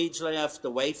mortgage left.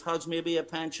 The wife has maybe a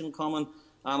pension coming,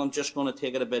 and I'm just going to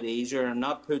take it a bit easier and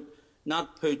not put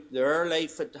their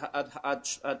life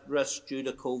at risk due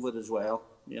to COVID as well,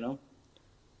 you know.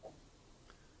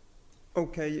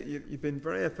 Okay, you've been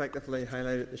very effectively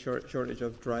highlighted the shortage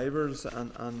of drivers,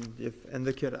 and you've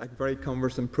indicated a very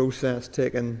cumbersome process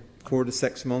taking 4 to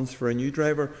 6 months for a new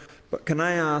driver. But can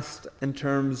I ask, in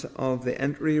terms of the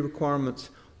entry requirements,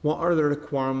 what are the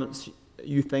requirements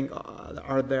you think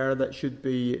are there that should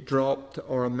be dropped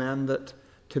or amended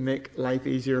to make life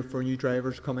easier for new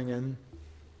drivers coming in?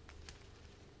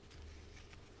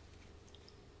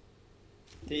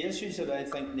 The issues that I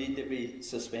think need to be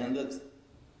suspended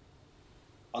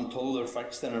until they're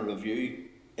fixed in a review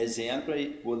is the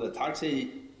entry with the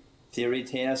taxi theory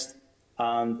test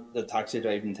and the taxi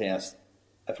driving test.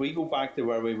 If we go back to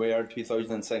where we were in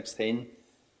 2016,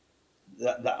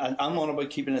 I'm on about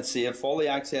keeping it safe. All the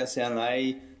access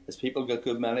NI, as people get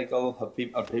good medical,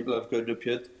 people have good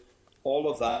repute,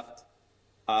 all of that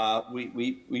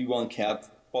we want kept.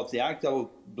 But the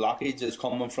actual blockage is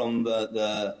coming from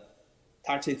the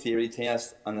taxi theory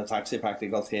test and the taxi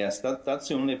practical test. That's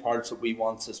the only parts that we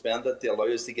want suspended to allow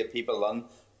us to get people in.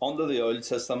 Under the old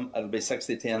system, it'll be 6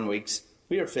 to 10 weeks.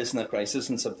 We are facing a crisis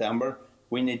in September.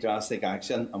 We need drastic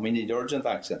action, and we need urgent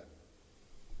action.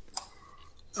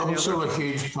 Also a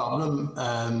huge problem.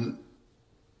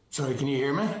 Sorry, can you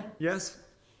hear me? Yes.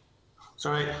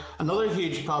 Sorry. Another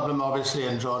huge problem, obviously,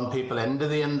 in drawing people into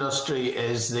the industry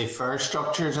is the fare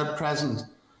structures at present.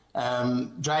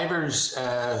 Drivers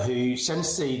who,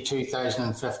 since the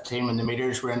 2015, when the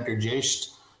meters were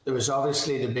introduced, there was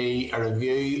obviously to be a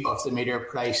review of the meter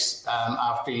price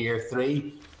after year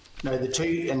 3. Now,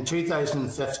 in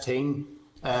 2015,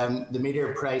 the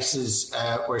meter prices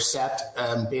were set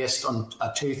based on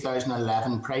a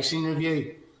 2011 pricing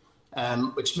review,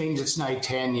 which means it's now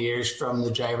 10 years from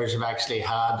the drivers have actually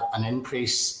had an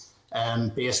increase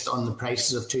based on the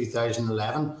prices of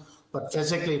 2011. But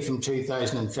physically from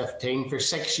 2015, for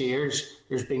 6 years,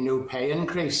 there's been no pay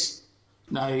increase.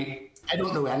 Now, I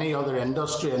don't know any other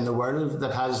industry in the world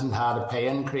that hasn't had a pay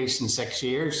increase in 6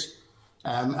 years.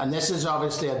 And this is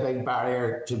obviously a big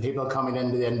barrier to people coming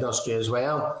into the industry as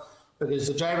well, because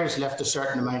the drivers lift a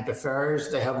certain amount of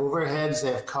fares, they have overheads,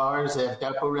 they have cars, they have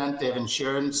depot rent, they have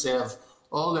insurance, they have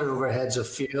all their overheads of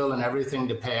fuel and everything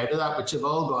to pay out of that, which have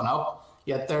all gone up,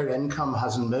 yet their income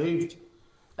hasn't moved.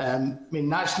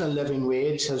 National living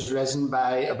wage has risen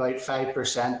by about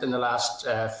 5% in the last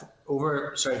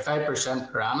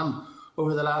 5% per annum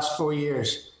over the last 4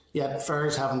 years. Yet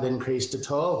fares haven't increased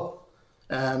at all.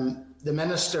 The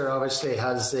minister obviously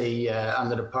has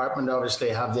and the department obviously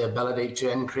have the ability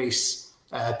to increase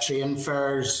train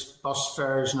fares, bus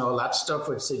fares, and all that stuff,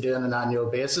 which they do on an annual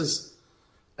basis.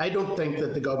 I don't think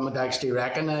that the government actually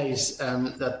recognise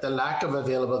that the lack of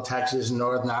available taxis in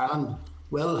Northern Ireland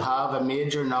will have a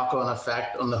major knock-on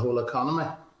effect on the whole economy.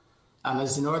 And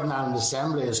as the Northern Ireland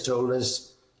Assembly has told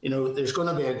us, there's going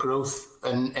to be a growth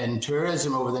in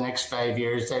tourism over the next 5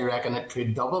 years. They reckon it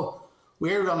could double.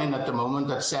 We're running at the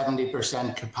moment at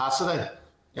 70% capacity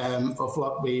of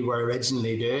what we were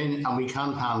originally doing, and we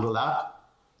can't handle that.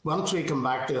 Once we come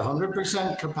back to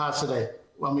 100% capacity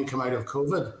when we come out of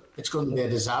COVID, it's going to be a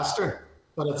disaster.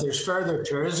 But if there's further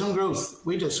tourism growth,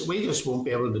 we just won't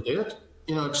be able to do it.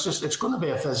 It's going to be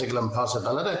a physical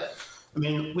impossibility.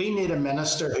 We need a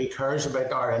minister who cares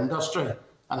about our industry.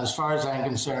 And as far as I'm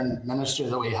concerned, the minister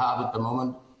that we have at the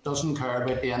moment doesn't care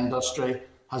about the industry,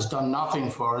 has done nothing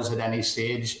for us at any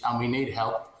stage, and we need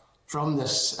help from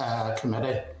this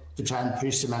committee to try and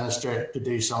push the minister to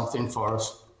do something for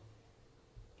us.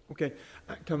 Okay,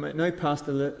 can I now pass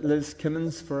to Liz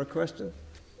Kimmins for a question?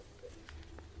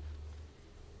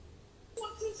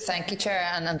 Thank you,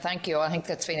 Chair, and thank you all. I think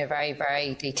that's been a very,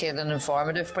 very detailed and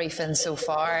informative briefing so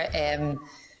far. It's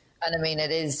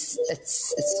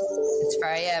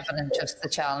very evident just the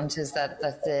challenges that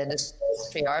the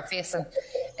industry are facing.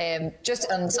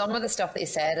 Just on some of the stuff that you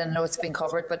said, and I know it's been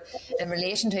covered, but in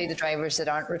relation to the drivers that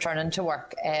aren't returning to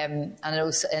work, and I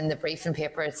know in the briefing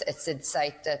paper it's in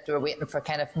sight that we're waiting for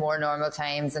kind of more normal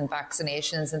times and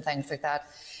vaccinations and things like that.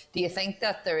 Do you think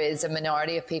that there is a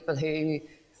minority of people who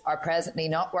are presently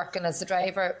not working as a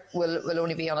driver will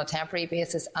only be on a temporary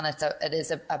basis, and it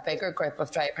is a bigger group of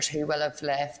drivers who will have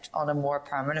left on a more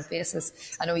permanent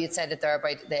basis? I know you'd said that there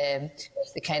about the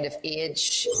kind of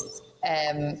age,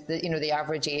 the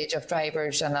average age of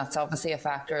drivers, and that's obviously a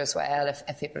factor as well.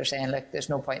 If people are saying, look, there's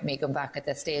no point in me going back at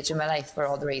this stage in my life for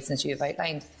all the reasons you've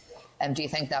outlined, do you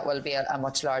think that will be a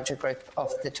much larger group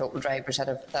of the total drivers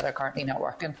that are currently not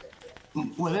working?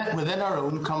 Within our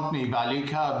own company, Value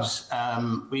Cabs,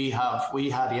 we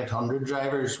had 800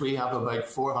 drivers. We have about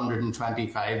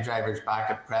 425 drivers back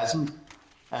at present.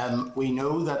 We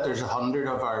know that there's 100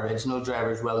 of our original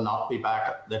drivers will not be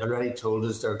back. They've already told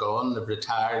us they're gone, they've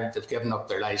retired, they've given up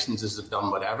their licences, they've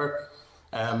done whatever.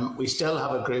 We still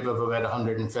have a group of about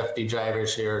 150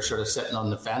 drivers who are sort of sitting on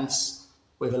the fence.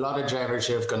 We have a lot of drivers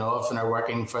who have gone off and are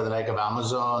working for the like of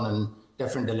Amazon and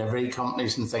different delivery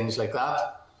companies and things like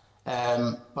that.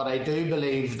 But I do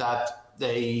believe that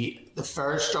the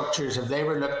fare structures, if they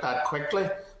were looked at quickly,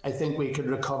 I think we could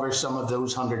recover some of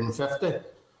those 150.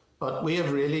 But we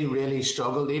have really, really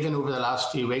struggled. Even over the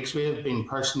last few weeks, we have been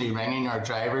personally ringing our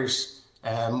drivers.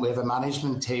 We have a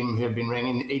management team who have been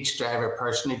ringing each driver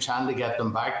personally, trying to get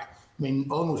them back.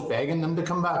 Almost begging them to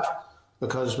come back,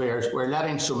 because we're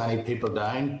letting so many people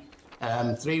down.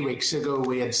 3 weeks ago,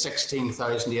 we had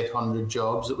 16,800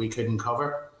 jobs that we couldn't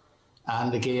cover.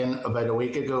 And again, about a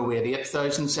week ago, we had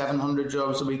 8,700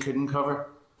 jobs that we couldn't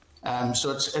cover. So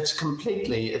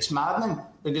it's maddening,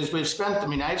 because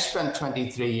I've spent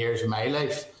 23 years of my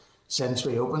life since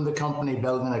we opened the company,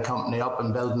 building a company up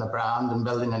and building a brand and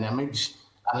building an image,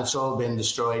 and it's all been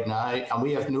destroyed now, and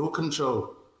we have no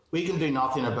control. We can do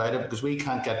nothing about it because we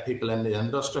can't get people in the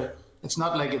industry. It's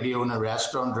not like if you own a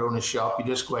restaurant or own a shop, you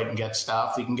just go out and get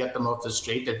staff. You can get them off the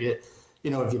street. If you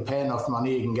pay enough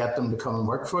money, you can get them to come and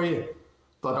work for you.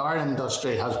 But our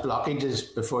industry has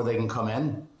blockages before they can come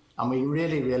in, and we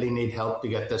really, really need help to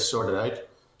get this sorted out.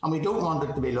 And we don't want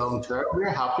it to be long term.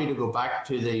 We're happy to go back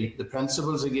to the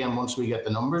principles again once we get the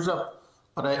numbers up.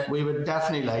 But we would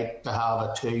definitely like to have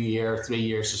a 2-year,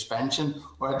 3-year suspension,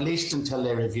 or at least until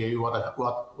they review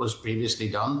what was previously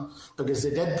done. Because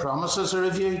they did promise us a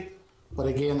review, but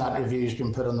again, that review has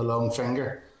been put on the long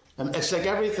finger. It's like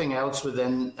everything else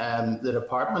within the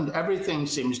department. Everything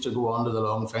seems to go under the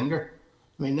long finger.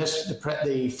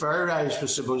 The fare rise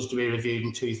was supposed to be reviewed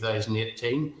in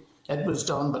 2018. It was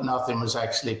done, but nothing was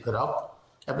actually put up.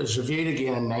 It was reviewed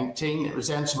again in 2019. It was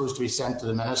then supposed to be sent to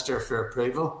the Minister for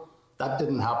approval. That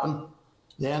didn't happen.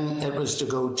 Then it was to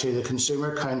go to the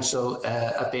Consumer Council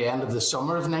at the end of the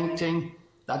summer of 2019.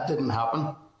 That didn't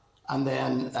happen. And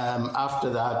then after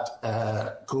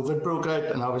that, COVID broke out,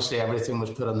 and obviously everything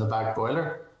was put on the back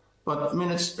boiler. But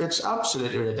it's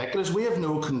absolutely ridiculous. We have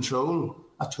no control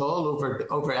at all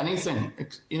over anything.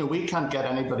 We can't get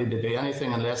anybody to do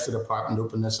anything unless the department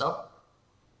open this up.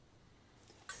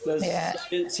 Liz, Yeah.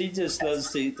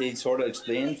 Liz, they sort of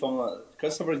explained from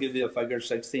Christopher gave you a figure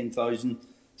 16,000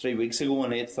 3 weeks ago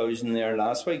and 8,000 there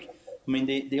last week. I mean,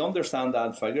 they understand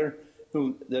that figure.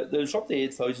 There's up to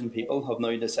 8,000 people have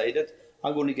now decided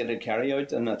I'm going to get a carry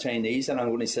out and a Chinese and I'm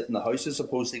going to sit in the house as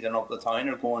opposed to getting up the town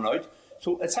or going out.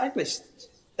 So it's actually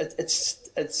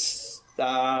it's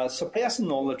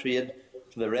suppressing all the trade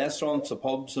for the restaurants, the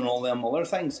pubs, and all them other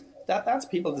things. That's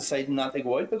people deciding not to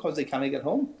go out because they can't get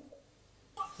home.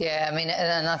 Yeah, I mean,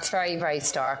 and that's very, very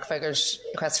stark figures,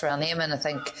 Christopher and I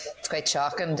think it's quite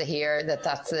shocking to hear that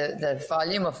that's the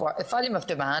volume of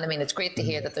demand. I mean, it's great to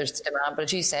hear that there's demand, but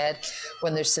as you said,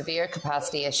 when there's severe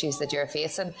capacity issues that you're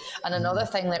facing. And another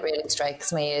thing that really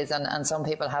strikes me is, and some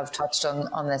people have touched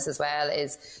on this as well,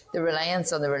 is the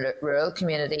reliance on the rural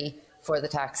community for the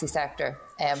taxi sector.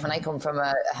 And I come from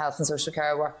a health and social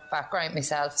care work background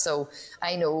myself, so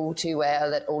I know too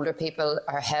well that older people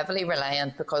are heavily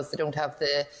reliant because they don't have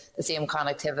the same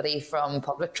connectivity from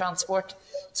public transport.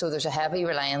 So there's a heavy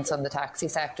reliance on the taxi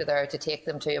sector there to take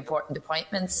them to important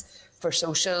appointments, for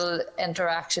social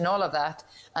interaction, all of that.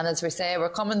 And as we say, we're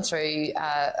coming through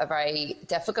a very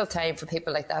difficult time for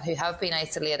people like that who have been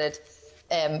isolated,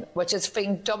 which has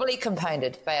been doubly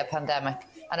compounded by a pandemic,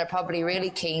 and are probably really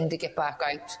keen to get back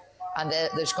out. And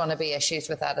there's going to be issues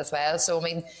with that as well. So, I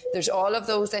mean, there's all of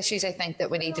those issues, I think,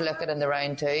 that we need to look at in the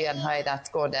round too, and how that's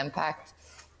going to impact.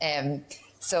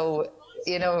 So,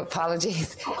 you know,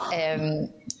 apologies.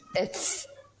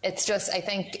 It's just, I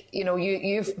think, you know,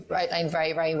 you've outlined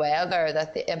very, very well there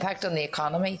that the impact on the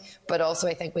economy, but also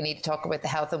I think we need to talk about the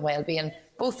health and well-being,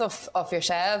 both of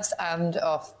yourselves and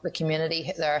of the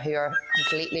community there who are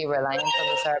completely reliant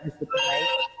on the service we provide.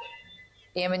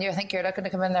 Eamon, I think you're looking to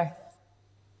come in there.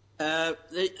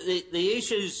 The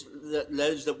issues that,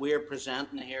 Liz, that we're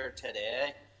presenting here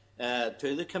today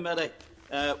to the committee,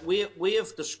 we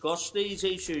have discussed these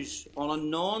issues on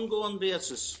an ongoing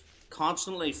basis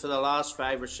constantly for the last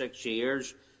 5 or 6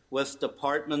 years with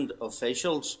department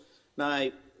officials. Now,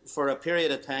 for a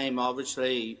period of time,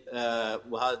 obviously,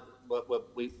 we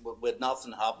had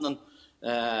nothing happening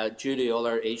due to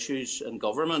other issues in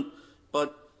government.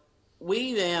 But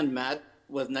we then met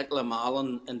with Nicola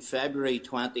Mallon in February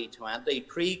 2020,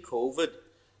 pre-COVID,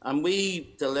 and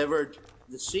we delivered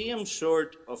the same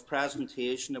sort of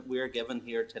presentation that we're giving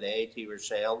here today to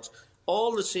yourselves.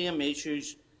 All the same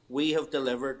issues we have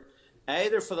delivered,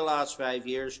 either for the last 5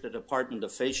 years to department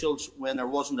officials when there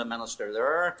wasn't a minister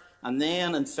there, and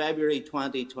then in February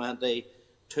 2020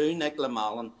 to Nicola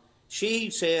Mallon. She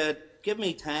said, give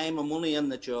me time, I'm only in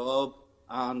the job,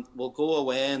 and we'll go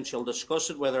away and she'll discuss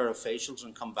it with our officials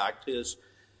and come back to us.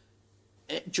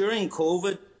 During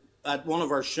COVID, at one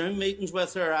of our Zoom meetings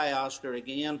with her, I asked her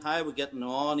again, how are we getting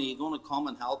on? Are you going to come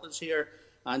and help us here?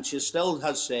 And she still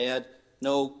has said,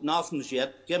 no, nothing's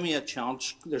yet. Give me a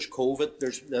chance. There's COVID,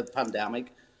 there's the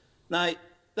pandemic. Now,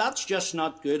 that's just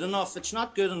not good enough. It's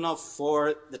not good enough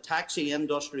for the taxi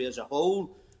industry as a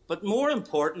whole, but more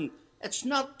important, it's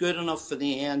not good enough for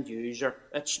the end user.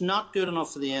 It's not good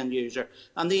enough for the end user.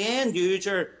 And the end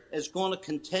user is going to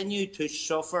continue to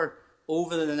suffer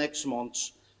over the next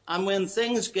months. And when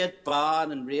things get bad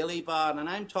and really bad, and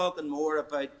I'm talking more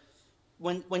about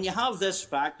when you have this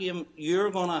vacuum,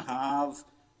 you're going to have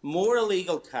more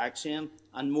illegal taxiing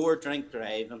and more drink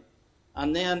driving.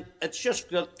 And then it's just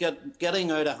getting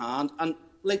out of hand. And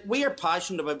like, we are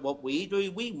passionate about what we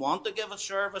do. We want to give a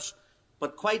service.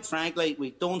 But quite frankly,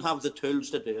 we don't have the tools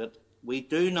to do it. We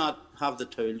do not have the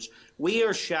tools. We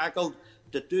are shackled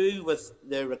to do with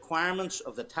the requirements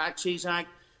of the Taxis Act,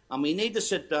 and we need to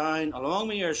sit down along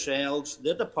with yourselves,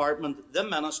 the department, the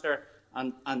minister,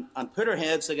 and put our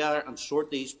heads together and sort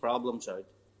these problems out.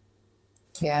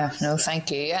 Yeah, no, thank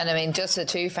you. And I mean, just the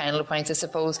two final points, I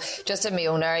suppose, just in my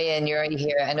own area in your area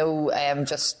here, I know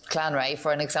just Clanray,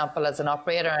 for an example, as an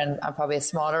operator and probably a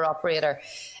smaller operator,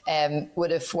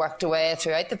 would have worked away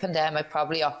throughout the pandemic,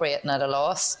 probably operating at a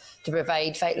loss to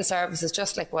provide vital services,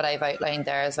 just like what I've outlined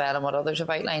there as well and what others have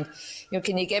outlined. You know,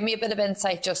 can you give me a bit of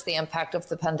insight, just the impact of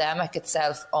the pandemic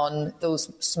itself on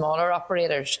those smaller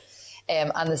operators?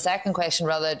 And the second question,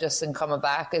 rather just in coming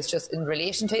back, is just in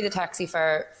relation to the taxi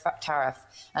fare tariff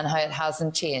and how it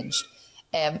hasn't changed.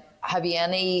 Have you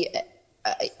any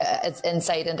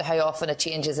insight into how often it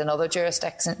changes in other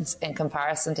jurisdictions in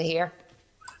comparison to here?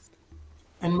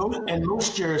 In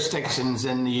most jurisdictions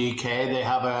in the UK, they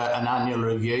have an annual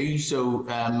review. So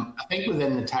I think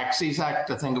within the Taxis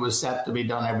Act, I think it was set to be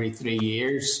done every 3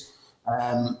 years.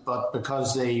 But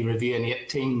because the review in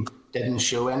 18 didn't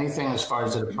show anything as far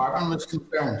as the department was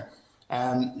concerned,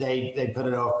 They put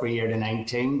it off per year to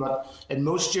 19, but in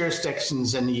most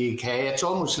jurisdictions in the UK, it's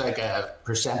almost like a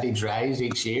percentage rise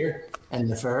each year in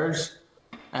the fares.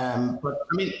 But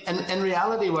I mean, in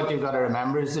reality, what you've got to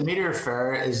remember is the metre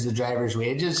fare is the driver's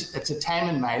wages. It's a time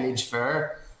and mileage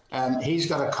fare. He's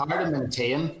got a car to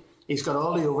maintain. He's got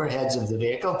all the overheads of the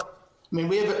vehicle. I mean,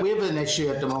 we have an issue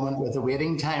at the moment with the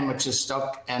waiting time, which is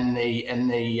stuck in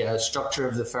the structure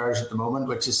of the fares at the moment,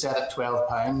 which is set at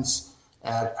 £12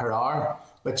 per hour,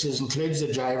 which includes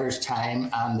the driver's time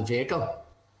and the vehicle.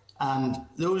 And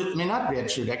those, I mean, that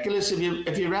rate's ridiculous.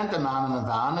 If you rent a man in a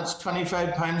van, it's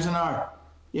 £25 an hour.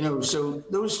 You know, so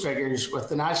those figures, with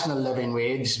the national living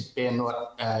wage being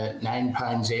what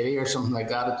 £9.80 or something like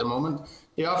that at the moment,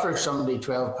 they offer somebody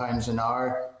 £12 an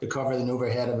hour to cover the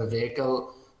overhead of a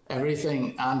vehicle,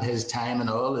 everything, and his time and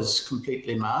all is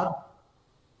completely mad.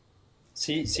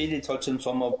 See, they touching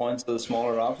some more points of the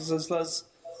smaller offices, Liz.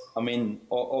 I mean,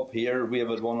 up here we have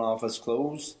had one office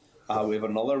closed. We have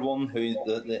another one who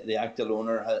the actual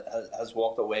owner has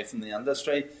walked away from the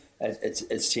industry.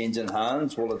 It's changing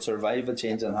hands. Will it survive a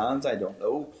change in hands? I don't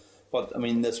know. But I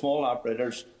mean, the small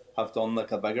operators have done like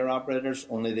the bigger operators,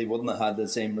 only they wouldn't have had the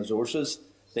same resources.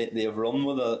 They have run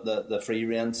with the free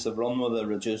rents, they've run with the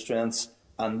reduced rents,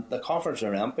 and the coffers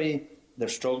are empty. They're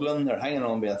struggling. They're hanging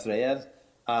on by a thread.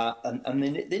 And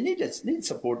they need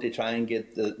support to try and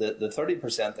get the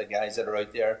 30% of guys that are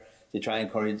out there to try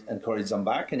and encourage them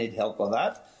back. They need help with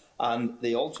that. And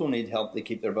they also need help to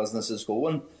keep their businesses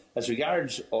going. As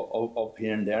regards up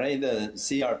here in Derry, the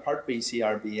Part B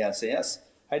CRBSS,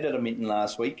 I did a meeting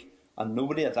last week and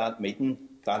nobody at that meeting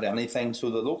got anything. So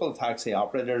the local taxi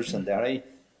operators in Derry,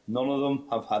 none of them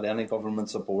have had any government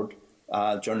support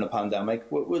during the pandemic,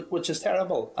 which is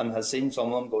terrible and has seen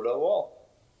some of them go to the wall.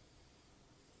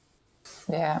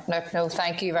 Yeah, no,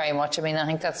 thank you very much. I mean, I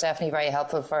think that's definitely very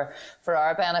helpful for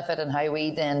our benefit and how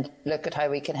we then look at how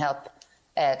we can help,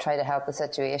 try to help the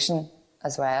situation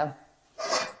as well.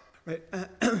 Right,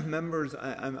 members,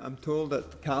 I'm told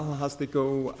that Cathal has to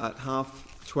go at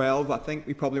 12:30. I think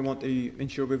we probably want to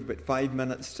ensure we have about 5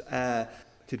 minutes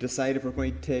to decide if we're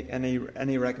going to take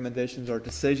any recommendations or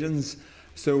decisions.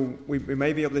 So we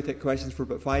may be able to take questions for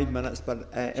about 5 minutes, but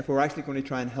if we're actually going to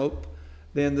try and help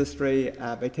the industry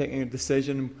by taking a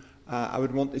decision, I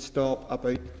would want to stop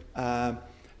about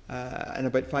in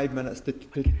about 5 minutes to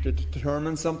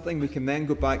determine something. We can then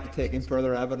go back to taking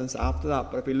further evidence after that.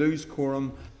 But if we lose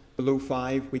quorum below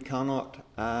 5, we cannot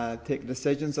take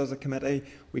decisions as a committee.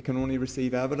 We can only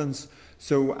receive evidence.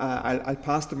 So I'll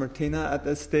pass to Martina at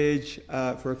this stage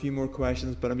for a few more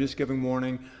questions, but I'm just giving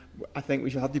warning. I think we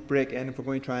should have to break in if we're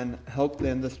going to try and help the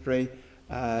industry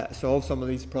solve some of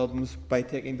these problems by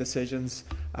taking decisions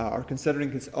or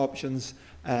considering its options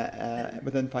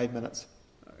within 5 minutes.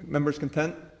 Members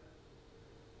content?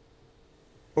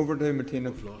 Over to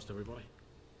Martina. We've lost everybody.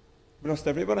 We lost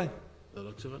everybody? The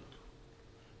looks of it.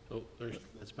 Oh,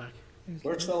 it's back.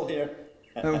 We're still here.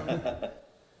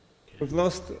 We've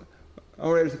lost.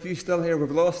 Oh, there's a few still here.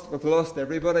 We've lost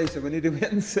everybody, so we need to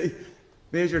wait and see.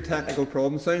 Major technical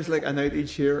problem. Sounds like an outage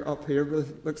here, up here, by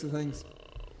the looks of things.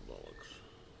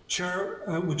 Chair,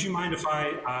 would you mind if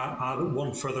I add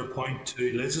one further point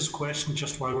to Liz's question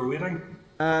just while we're waiting?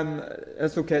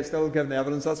 That's okay. It's still giving the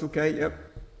evidence. That's okay. Yep.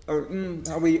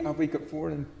 Have we got 4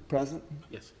 in present?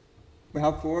 Yes. We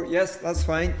have 4. Yes, that's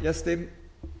fine. Yes, Stephen.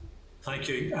 Thank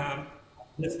you.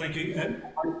 Yes, thank you.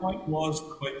 My point was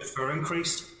about the fare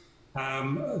increase.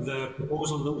 The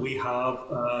proposal that we have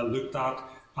looked at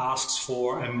asks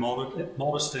for a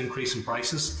modest increase in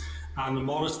prices, and the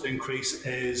modest increase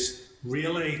is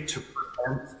really to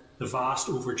prevent the vast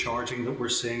overcharging that we're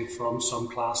seeing from some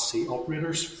Class C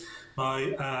operators. Now,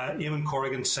 Eamon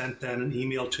Corrigan sent in an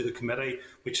email to the committee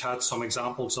which had some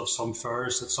examples of some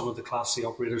fares that some of the Class C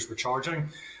operators were charging. And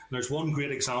there's one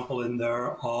great example in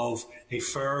there of a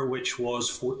fare which was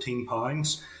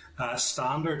 £14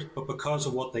 standard, but because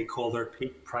of what they call their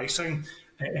peak pricing,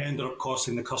 it ended up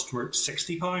costing the customer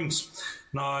 £60.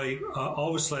 Now,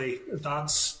 obviously,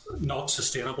 that's not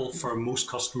sustainable for most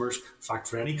customers, in fact,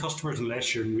 for any customers,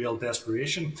 unless you're in real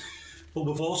desperation. But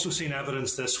we've also seen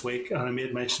evidence this week, and I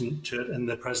made mention to it in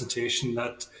the presentation,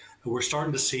 that we're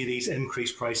starting to see these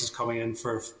increased prices coming in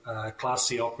for Class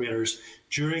C operators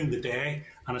during the day,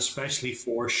 and especially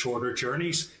for shorter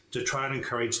journeys, to try and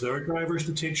encourage their drivers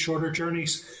to take shorter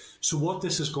journeys. So what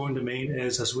this is going to mean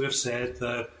is, as we've said,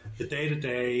 the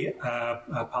day-to-day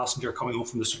passenger coming home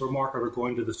from the supermarket or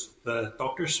going to the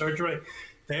doctor's surgery,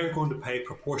 they're going to pay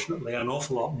proportionately an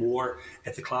awful lot more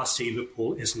if the Class C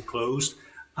loophole isn't closed.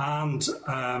 And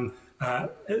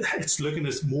it's looking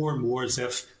as more and more as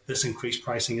if this increased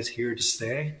pricing is here to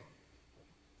stay.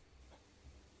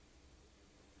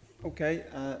 Okay,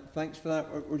 thanks for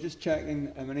that. We're just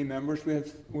checking how many members we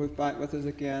have back with us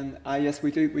again. Yes,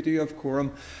 we do have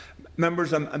quorum.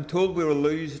 Members, I'm told we will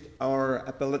lose our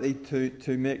ability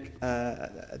to make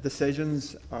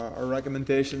decisions or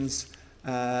recommendations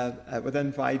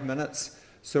within 5 minutes.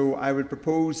 So I would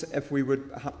propose, if we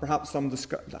would perhaps have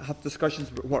discussions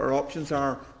about what our options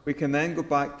are, we can then go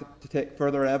back to take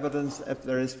further evidence if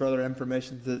there is further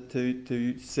information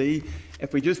to see.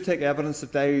 If we just take evidence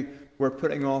today, we're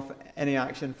putting off any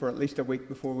action for at least a week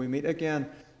before we meet again.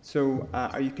 So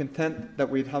are you content that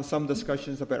we'd have some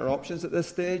discussions about our options at this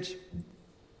stage?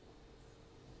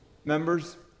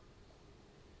 Members?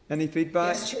 Any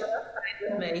feedback? Yes, Chair,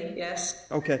 fine with me, yes.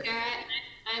 Okay.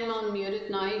 I'm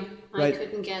unmuted now. Right. I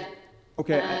couldn't get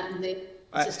okay.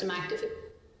 the system active.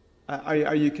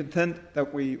 Are you content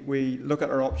that we look at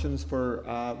our options for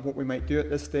what we might do at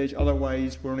this stage?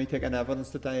 Otherwise, we're only taking evidence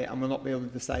today and we'll not be able to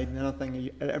decide anything.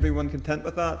 Are everyone content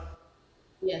with that?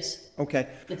 Yes. Okay.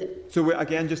 So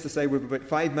again, just to say, we have about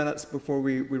 5 minutes before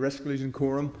we risk losing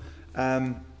quorum.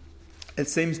 It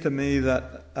seems to me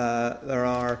that there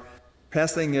are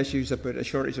pressing issues about a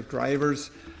shortage of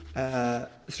drivers.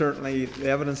 Certainly, the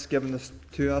evidence given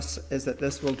to us is that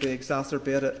this will be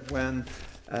exacerbated when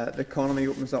the economy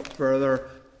opens up further,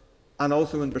 and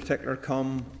also in particular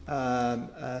come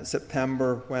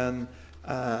September, when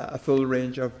a full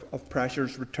range of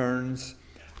pressures returns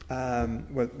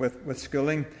with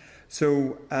schooling.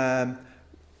 So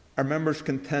are members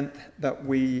content that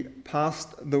we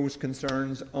passed those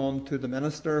concerns on to the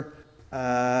Minister,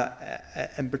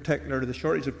 in particular the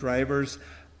shortage of drivers,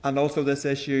 and also this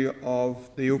issue of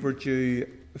the overdue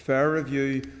fare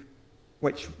review,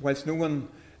 which, whilst no one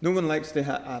likes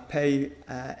to pay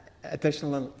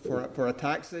additional for a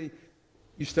taxi,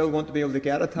 you still want to be able to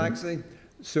get a taxi.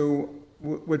 So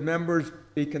would members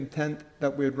be content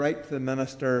that we would write to the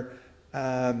Minister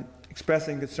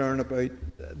expressing concern about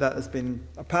that has been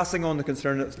passing on the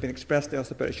concern that has been expressed to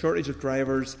us about a shortage of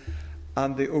drivers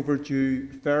and the overdue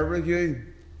fare review?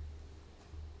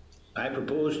 I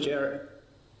propose, Chair.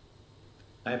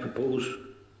 I propose.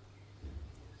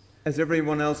 Is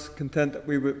everyone else content that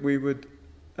we would?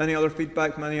 Any other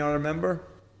feedback from any other member?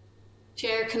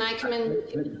 Chair, can I come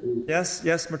in?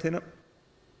 Yes, Martina.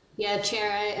 Yeah,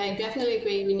 Chair, I definitely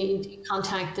agree we need to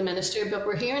contact the Minister, but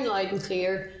we're hearing loud and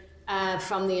clear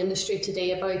from the industry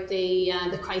today about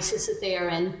the crisis that they are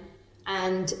in,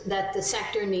 and that the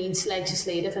sector needs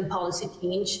legislative and policy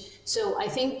change. So I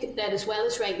think that, as well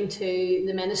as writing to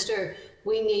the Minister,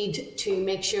 we need to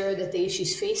make sure that the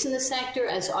issues facing the sector,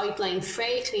 as outlined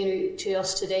very clearly to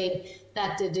us today,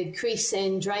 that the decrease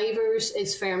in drivers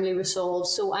is firmly resolved.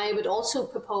 So I would also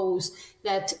propose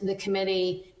that the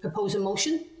committee propose a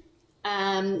motion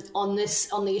on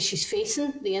the issues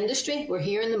facing the industry. We're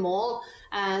hearing them all,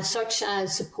 such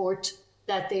as support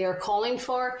that they are calling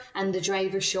for and the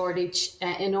driver shortage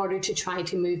in order to try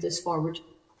to move this forward.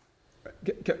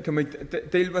 Can we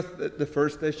deal with the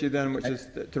first issue then, which is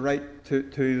to write to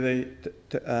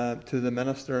the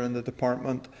Minister and the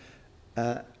Department?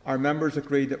 Our members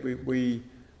agreed that we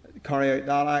carry out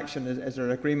that action. Is there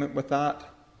agreement with that?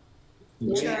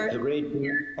 Sure. Agreed.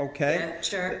 Okay. Yeah,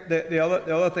 sure. The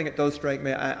other thing that does strike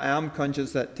me, I am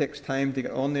conscious that it takes time to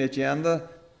get on the agenda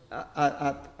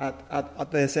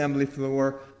at the Assembly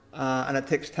floor, and it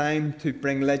takes time to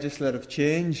bring legislative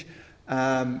change.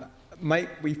 Might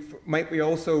we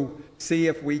also see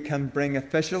if we can bring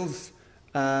officials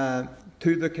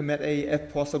to the committee,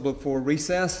 if possible, for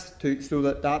recess, so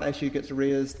that issue gets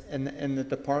raised in the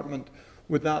department?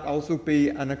 Would that also be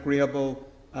an agreeable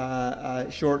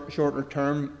shorter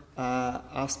term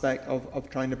aspect of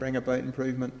trying to bring about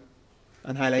improvement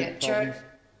and highlight problems?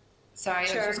 Sorry, I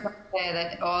was just going to say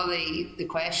that all the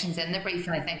questions in the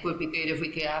briefing, I think, would be good if we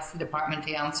could ask the department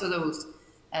to answer those,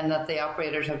 and that the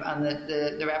operators have, and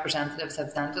the representatives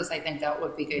have sent us. I think that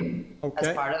would be good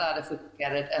as part of that, if we could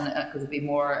get it, and it would be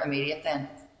more immediate then.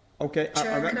 Okay.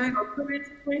 Chair, can I also raise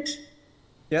a point?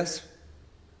 Yes.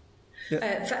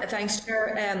 Yeah. Thanks,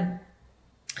 Chair.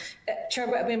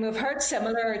 Chair, I mean, we've heard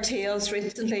similar tales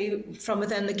recently from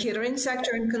within the catering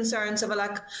sector and concerns of a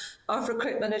lack of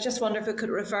recruitment. I just wonder if we could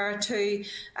refer to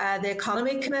the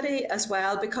Economy Committee as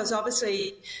well, because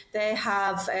obviously they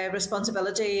have a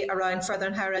responsibility around further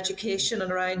and higher education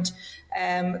and around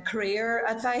career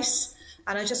advice.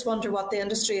 And I just wonder what the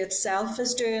industry itself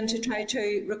is doing to try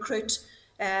to recruit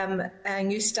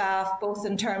new staff, both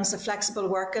in terms of flexible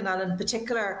working and in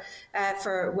particular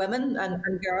for women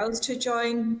and girls to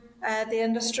join the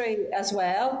industry as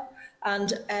well.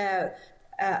 And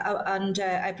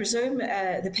I presume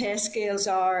the pay scales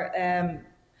are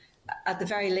at the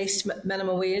very least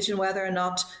minimum wage, and whether or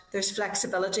not there's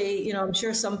flexibility. You know, I'm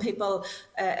sure some people,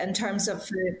 in terms of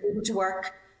able to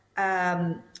work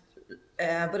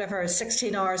whatever,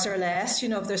 16 hours or less, you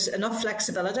know, if there's enough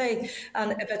flexibility.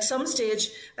 And if at some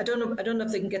stage, I don't know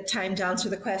if they can get time to answer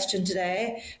the question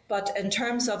today, but in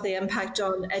terms of the impact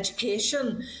on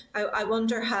education, I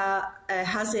wonder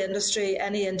has the industry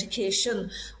any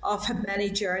indication of how many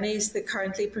journeys they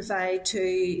currently provide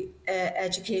to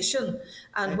education,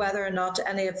 and whether or not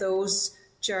any of those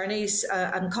journeys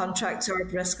and contracts are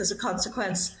at risk as a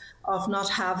consequence of not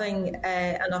having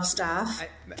enough staff.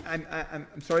 I'm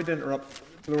sorry to interrupt,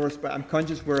 Dolores, but I'm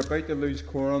conscious we're about to lose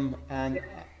quorum, and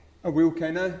are we okay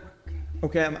now?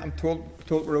 Okay, I'm told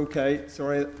we're okay.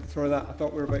 Sorry that I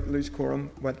thought we were about to lose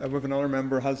quorum. But with another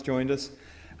member has joined us.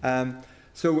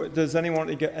 So does anyone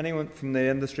from the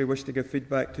industry wish to give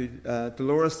feedback to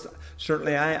Dolores?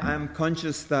 Certainly, I'm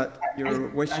conscious that your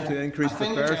wish to increase the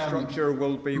fare structure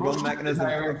will be one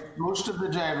mechanism. Most of the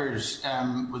drivers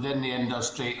within the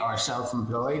industry are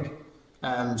self-employed.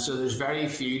 So there's very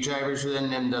few drivers within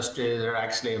the industry that are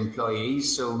actually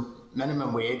employees. So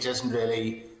minimum wage isn't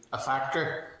really a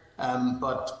factor.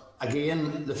 But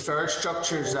again, the fare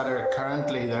structures that are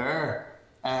currently there,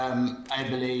 I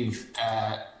believe,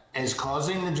 is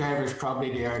causing the drivers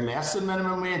probably to earn less than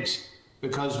minimum wage,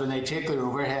 because when they take their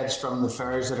overheads from the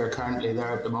fares that are currently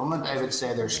there at the moment, I would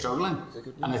say they're struggling.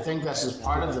 And I think this is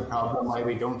part of the problem why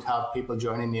we don't have people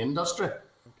joining the industry.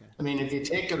 I mean, if you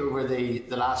take it over the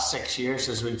last 6 years,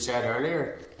 as we've said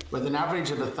earlier, with an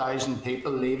average of 1,000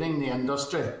 people leaving the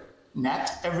industry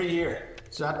net every year,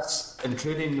 so that's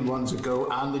including the ones that go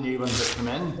and the new ones that come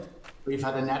in, we've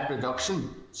had a net reduction.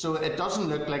 So it doesn't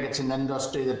look like it's an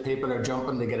industry that people are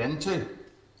jumping to get into.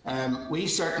 We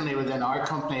certainly within our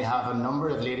company have a number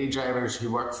of lady drivers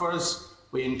who work for us.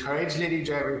 We encourage lady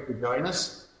drivers to join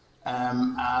us.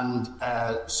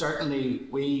 Certainly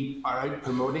we are out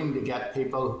promoting to get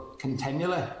people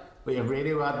continually. We have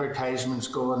radio advertisements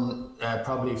going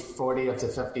probably 40 up to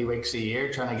 50 weeks a year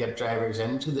trying to get drivers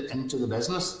into the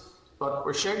business. But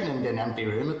we're shouting into an empty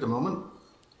room at the moment.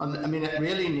 And I mean, it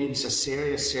really needs a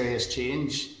serious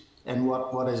change in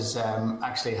what is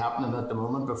actually happening at the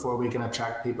moment before we can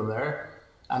attract people there.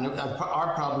 And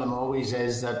our problem always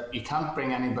is that you can't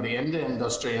bring anybody into the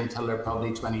industry until they're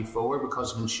probably 24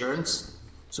 because of insurance.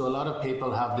 So a lot of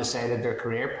people have decided their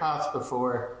career path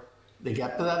before they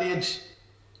get to that age.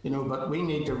 You know, but we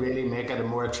need to really make it a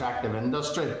more attractive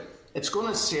industry. It's going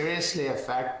to seriously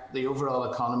affect the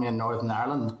overall economy in Northern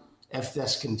Ireland if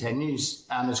this continues,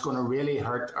 and it's going to really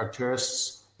hurt our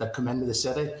tourists that come into the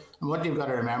city. And what you've got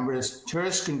to remember is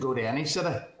tourists can go to any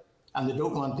city, and they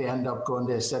don't want to end up going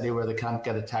to a city where they can't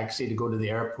get a taxi to go to the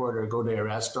airport or go to a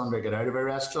restaurant or get out of a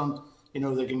restaurant. You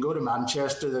know, they can go to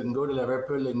Manchester, they can go to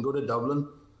Liverpool, they can go to Dublin.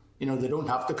 You know, they don't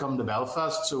have to come to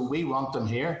Belfast, so we want them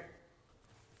here.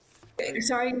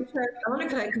 Sorry, I wonder,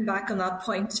 could I come back on that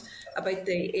point about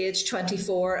the age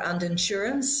 24 and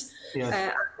insurance?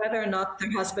 Yes. Whether or not there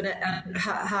has been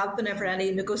have been ever any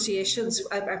negotiations,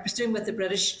 I presume with the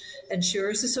British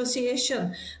Insurers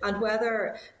Association, and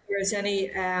whether there's any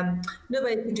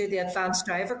nobody can do the advanced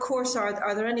driver course.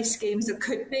 Are there any schemes that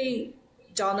could be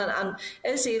done? And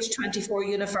is age 24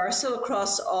 universal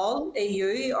across all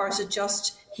EU, or is it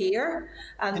just here?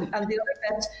 And the other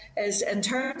bit is in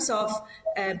terms of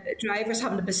drivers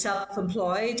having to be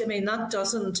self-employed. I mean, that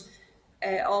doesn't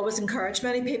always encourage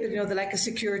many people. You know, they like a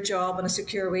secure job and a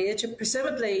secure wage. And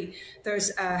presumably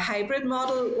there's a hybrid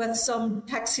model with some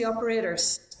taxi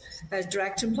operators,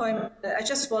 direct employment. I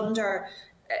just wonder,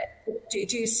 do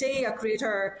you see a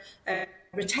greater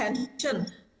retention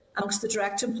amongst the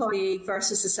direct employee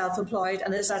versus the self-employed,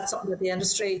 and is that something that the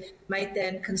industry might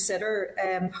then consider,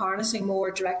 harnessing more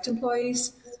direct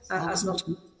employees as not?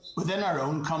 Within our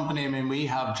own company, I mean, we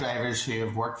have drivers who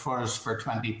have worked for us for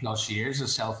 20 plus years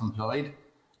as self-employed.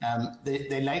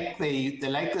 They like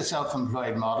the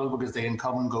self-employed model because they can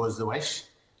come and go as they wish.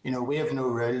 You know, we have no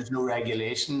rules, no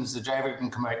regulations. The driver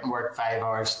can come out and work 5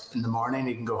 hours in the morning.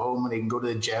 He can go home and he can go to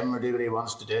the gym or do what he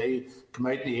wants to do. Come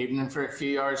out in the evening for a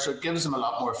few hours. So it gives them a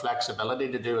lot more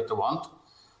flexibility to do what they want.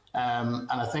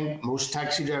 And I think most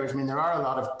taxi drivers, I mean, there are a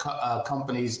lot of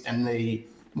companies in the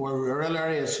more rural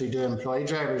areas who do employ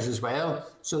drivers as well.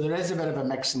 So there is a bit of a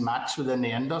mix and match within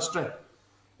the industry.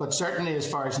 But certainly as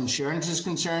far as insurance is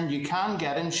concerned, you can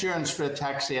get insurance for a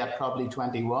taxi at probably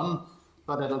 21,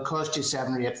 but it'll cost you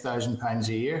 £7,000 or £8,000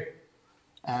 a year.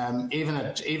 Even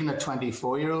a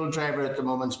 24-year-old driver at the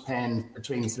moment is paying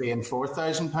between £3,000 and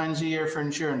 £4,000 a year for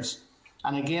insurance.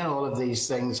 And again, all of these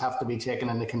things have to be taken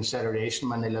into consideration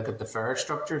when they look at the fare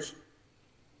structures.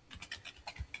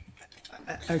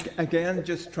 Again,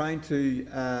 just trying to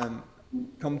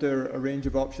come to a range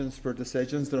of options for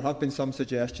decisions. There have been some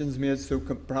suggestions made, so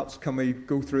perhaps can we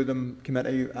go through them,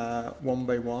 committee, one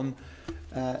by one?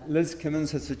 Liz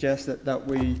Kimmins has suggested that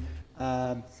we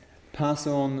pass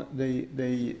on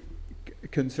the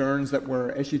concerns that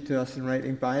were issued to us in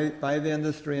writing by the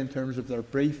industry in terms of their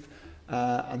brief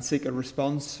and seek a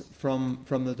response from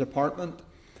the department.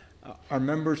 Are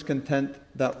members content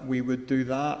that we would do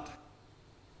that?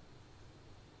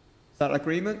 Is that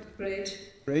agreement? Great.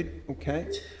 Great, okay.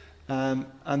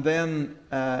 And then,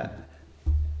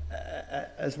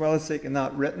 as well as seeking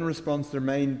that written response, there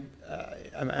may,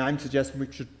 I'm suggesting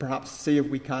we should perhaps see if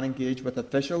we can engage with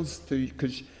officials,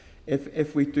 because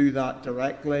if we do that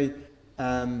directly,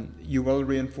 you will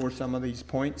reinforce some of these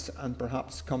points and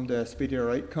perhaps come to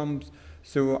speedier outcomes.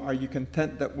 So are you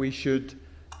content that we should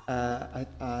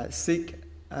seek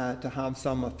to have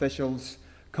some officials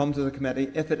come to the committee,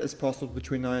 if it is possible,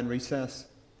 between now and recess?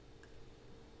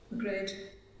 Agreed.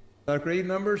 Agreed,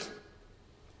 members?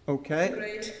 Okay.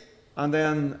 Agreed. And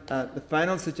then the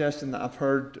final suggestion that I've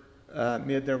heard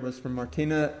made there was from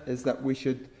Martina, is that we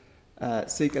should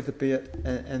seek a debate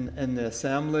in the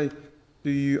Assembly. Do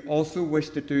you also wish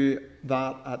to do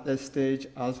that at this stage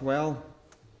as well?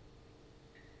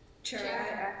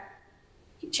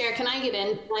 Chair, can I get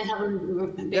in? I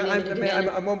haven't been able to get in.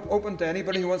 I'm open to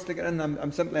anybody who wants to get in.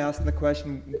 I'm simply asking the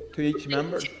question to each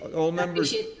member, all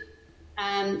members.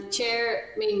 Chair,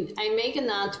 I mean, I'm making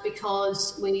that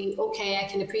because I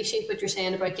can appreciate what you're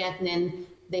saying about getting in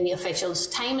the officials.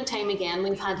 Time and time again,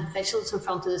 we've had officials in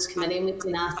front of this committee and we've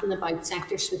been asking about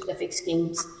sector-specific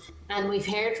schemes. And we've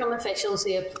heard from officials,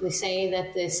 they say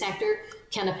that the sector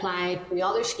can apply to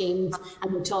other schemes,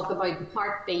 and we talk about the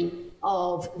Part B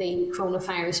of the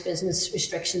Coronavirus Business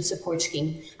Restriction Support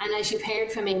Scheme. And as you've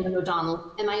heard from Eamon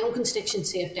O'Donnell, in my own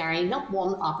constituency of Derry, not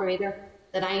one operator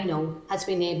that I know has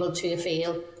been able to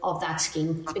avail of that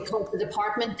scheme because the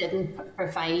department didn't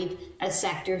provide a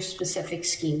sector-specific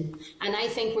scheme. And I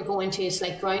think we're going to, it's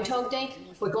like Groundhog Day,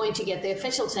 we're going to get the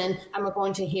officials in and we're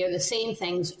going to hear the same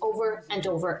things over and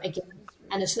over again.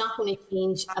 And it's not going to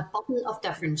change a button of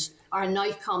difference or an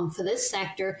outcome for this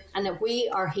sector, and that we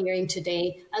are hearing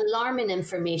today alarming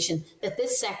information that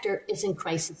this sector is in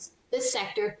crisis. This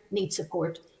sector needs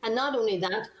support. And not only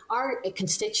that, our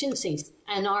constituencies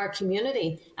and our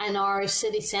community and our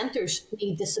city centres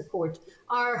need the support.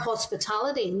 Our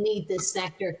hospitality need this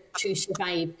sector to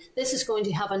survive. This is going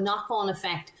to have a knock-on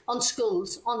effect on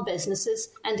schools, on businesses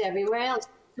and everywhere else.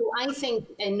 So I think,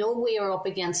 I know we are up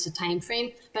against a time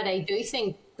frame, but I do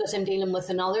think, because I'm dealing with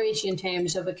another issue in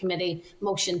terms of a committee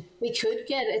motion, we could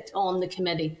get it on the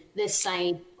committee this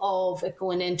side of it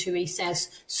going into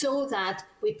recess, so that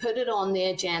we put it on the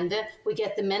agenda, we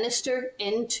get the minister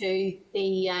into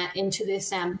the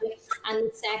assembly,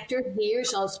 and the sector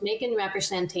hears us making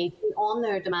representation on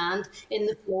their demand in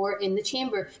the floor in the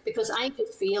chamber. Because I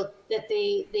just feel that at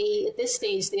this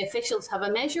stage the officials have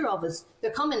a measure of us.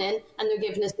 They're coming in and they're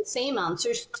giving us the same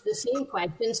answers to the same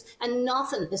questions, and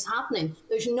nothing is happening.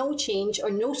 There's no change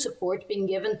or no support being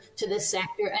given to this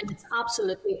sector, and it's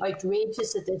absolutely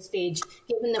outrageous at this stage,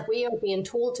 given that we are being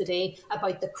told today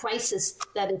about the crisis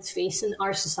that it's facing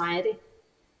our society.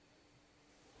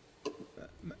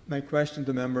 My question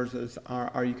to members is,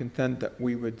 are you content that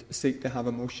we would seek to have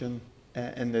a motion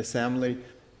in the Assembly?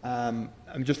 I'm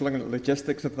just looking at the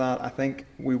logistics of that. I think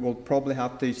we will probably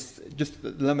have to, just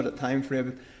the limited time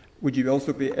frame, would you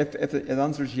also be, if the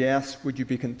answer is yes, would you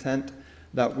be content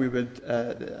that we would,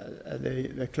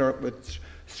 the clerk would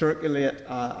circulate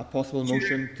a possible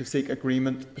motion to seek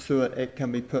agreement so that it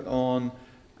can be put on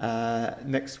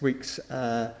next week's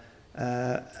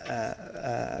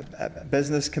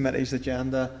business committee's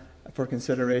agenda for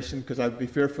consideration? Because I'd be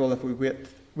fearful if we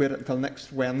wait until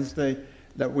next Wednesday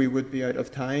that we would be out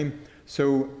of time.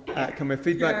 So can we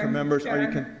feedback from members?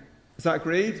 Is that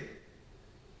agreed?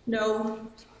 No.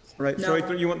 Right. No.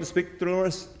 Sorry, you want to speak,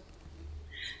 Dolores?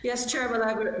 Yes, Chair, well,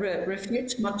 I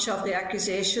refute much of the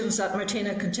accusations that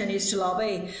Martina continues to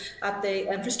lobby at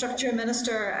the Infrastructure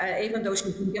Minister, even though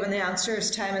she's been given the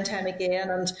answers time and time again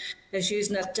and is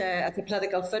using it at the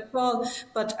political football.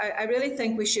 But I really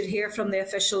think we should hear from the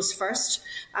officials first,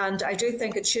 and I do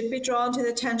think it should be drawn to the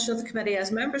attention of the committee.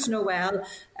 As members know well,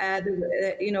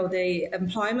 the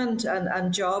employment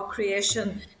and job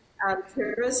creation and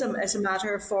tourism is a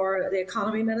matter for the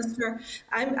Economy Minister.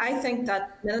 I think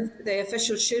that the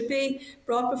officials should be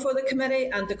brought before the committee,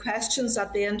 and the questions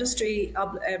that the industry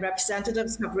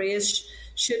representatives have raised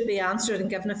should be answered and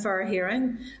given a fair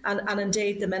hearing. And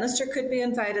indeed, the Minister could be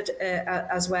invited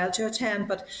as well to attend.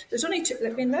 But there's only two,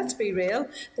 let's be real.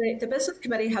 The Business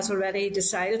Committee has already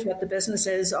decided what the business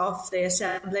is of the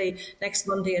Assembly next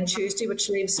Monday and Tuesday, which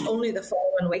leaves only the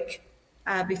following week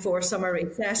before summer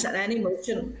recess, and any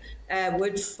motion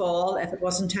would fall if it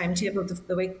wasn't timetabled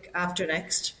the week after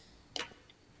next.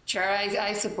 Chair,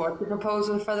 I support the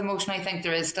proposal for the motion. I think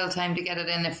there is still time to get it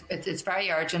in if it's very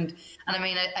urgent. And I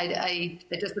mean, I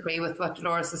disagree with what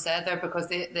Dolores has said there, because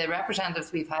the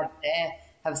representatives we've had today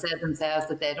have said themselves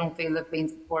that they don't feel they've been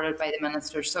supported by the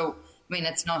Minister. So, I mean,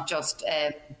 it's not just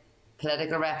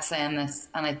political reps saying this,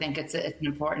 and I think it's an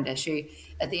important issue.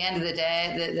 At the end of the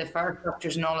day, the fare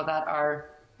structures and all of that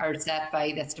are set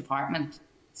by this department.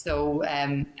 So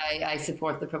I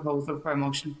support the proposal for a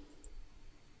motion.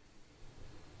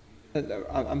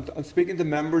 I'm speaking to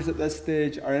members at this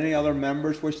stage. Are any other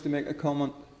members wish to make a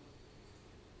comment?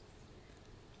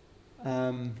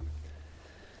 I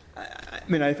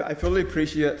fully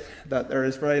appreciate that there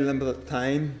is very limited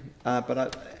time,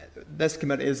 but this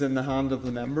committee is in the hand of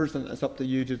the members, and it's up to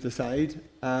you to decide.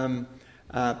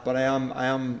 But I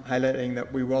am highlighting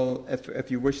that we will, if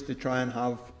you wish to try and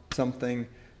have something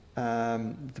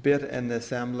debate in the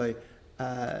Assembly,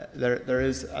 there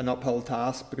is an uphill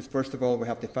task, because first of all we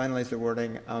have to finalise the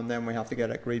wording, and then we have to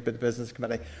get it agreed by the Business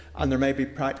Committee, and there may be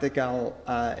practical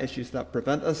issues that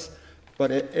prevent us.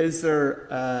 But is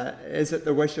it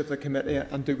the wish of the committee,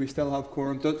 and do we still have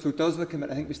quorum? So does the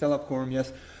committee? I think we still have quorum.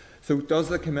 Yes. So does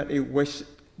the committee wish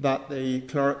that the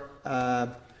clerk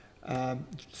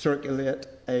circulate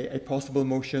a possible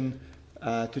motion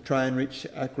to try and reach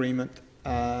agreement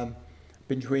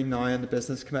between now and the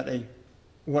Business Committee?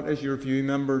 What is your view,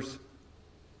 members?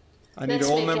 I need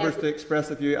all members to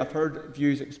express a view. I've heard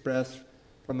views expressed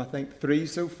from, I think, 3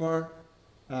 so far.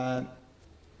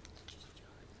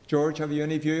 George, have you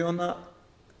any view on that?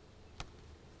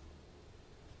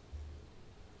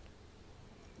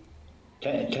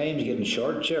 Time's getting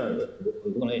short, Chair.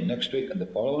 We're going out next week and the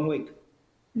following week.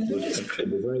 It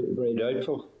could be very, very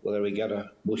doubtful whether we get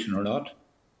a motion or not.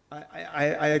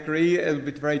 I agree. It'll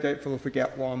be very doubtful if we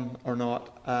get one or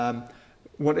not.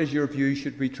 What is your view?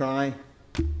 Should we try?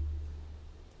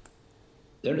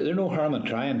 There's no harm in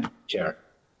trying, Chair.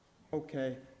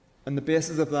 Okay. On the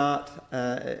basis of that,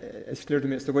 it's clear to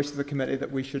me it's the wish of the committee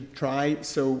that we should try.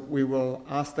 So we will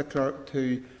ask the clerk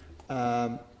to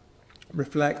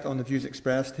reflect on the views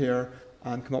expressed here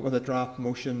and come up with a draft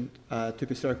motion to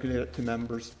be circulated to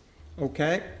members.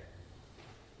 Okay?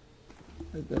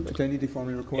 Do I need to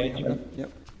formally record? Okay.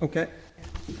 Yep. Okay.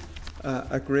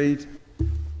 Agreed.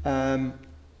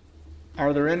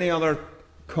 Are there any other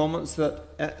comments that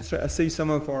I see some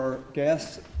of our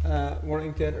guests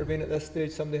wanting to intervene at this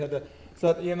stage? Somebody had a... Is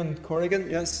that Eamon Corrigan?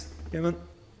 Yes, Eamon?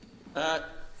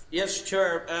 Yes,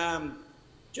 Chair.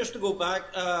 Just to go back,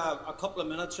 a couple of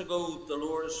minutes ago,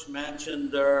 Dolores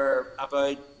mentioned there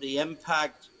about the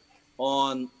impact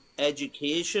on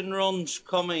education runs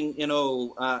coming. You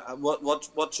know,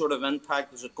 what sort of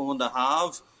impact is it going to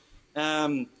have?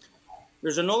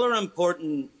 There's another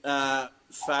important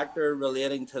factor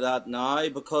relating to that now,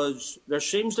 because there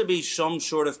seems to be some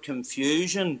sort of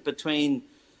confusion between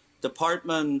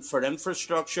Department for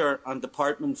Infrastructure and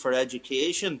Department for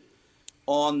Education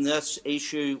on this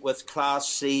issue with Class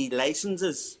C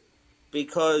licences,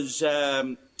 because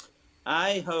I've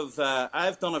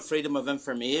done a freedom of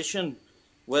information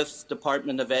with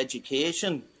Department of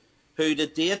Education, who to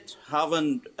date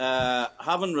haven't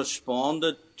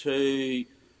responded to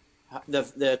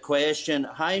the question: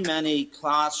 how many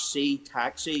Class C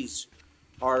taxis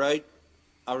are out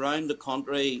around the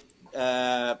country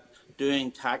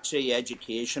doing taxi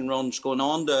education runs, going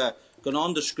on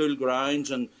to school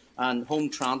grounds and home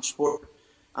transport,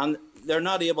 and they're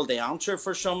not able to answer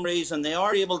for some reason. They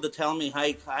are able to tell me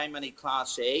how many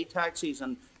Class A taxis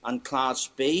and Class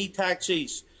B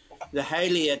taxis, the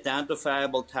highly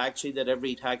identifiable taxi that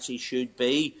every taxi should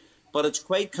be. But it's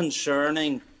quite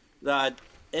concerning that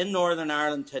in Northern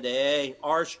Ireland today,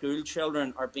 our school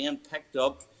children are being picked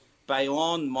up by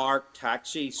unmarked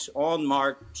taxis,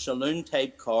 unmarked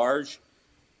saloon-type cars,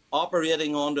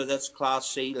 operating under this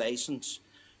Class C licence.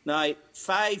 Now,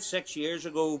 5-6 years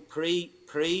ago, pre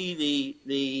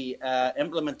the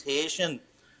implementation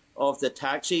of the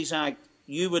Taxis Act,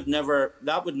 that would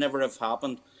never have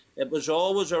happened. It was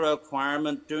always a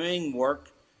requirement doing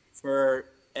work for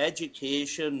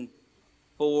Education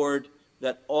Board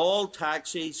that all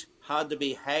taxis had to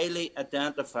be highly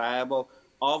identifiable,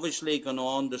 obviously gone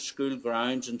on to school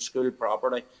grounds and school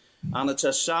property. And it's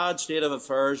a sad state of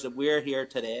affairs that we're here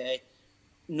today,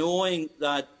 knowing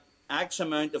that X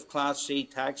amount of Class C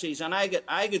taxis, and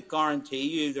I could guarantee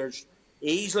you there's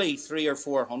easily 300 or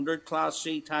 400 Class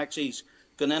C taxis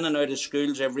going in and out of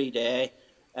schools every day,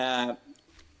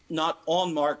 not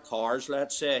unmarked cars,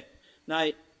 let's say. Now,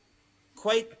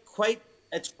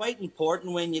 it's quite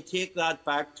important when you take that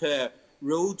back to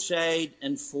roadside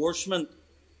enforcement,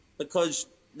 because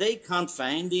they can't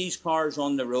find these cars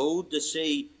on the road to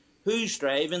see who's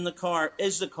driving the car.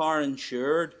 Is the car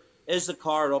insured? Is the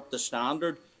car up to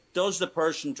standard? Does the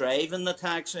person driving the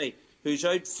taxi, who's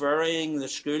out ferrying the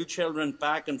school children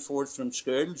back and forth from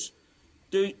schools,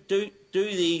 do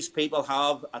these people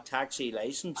have a taxi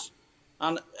licence?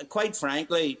 And quite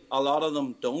frankly, a lot of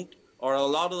them don't, or a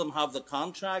lot of them have the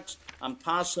contracts and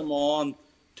pass them on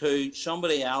to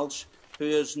somebody else who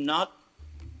is not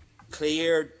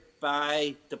cleared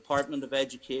by Department of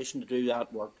Education to do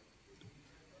that work.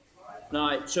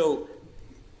 Now, so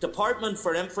Department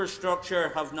for Infrastructure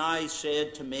have now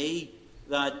said to me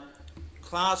that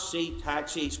Class C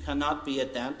taxis cannot be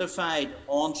identified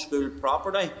on school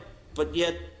property, but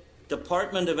yet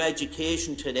Department of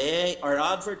Education today are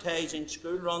advertising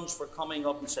school runs for coming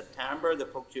up in September, the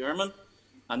procurement,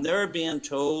 and they're being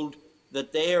told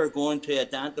that they are going to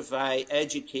identify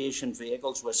education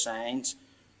vehicles with signs.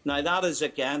 Now, that is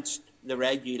against the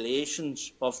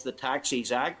regulations of the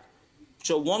Taxis Act.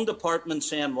 So one department's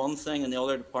saying one thing and the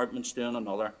other department's doing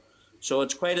another. So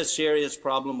it's quite a serious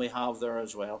problem we have there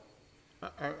as well.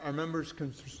 Our members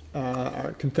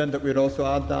are content that we'd also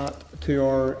add that to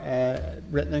our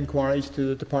written inquiries to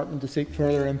the department to seek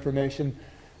further information.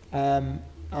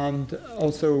 And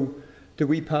also, do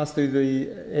we pass through the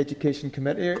Education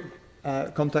Committee,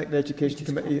 contact the Education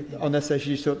Committee on this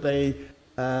issue so that they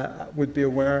would be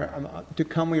aware?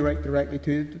 Can we write directly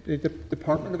to the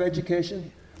Department of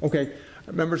Education? Okay.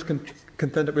 Members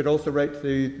content that we'd also write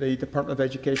to the Department of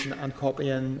Education and copy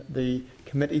in the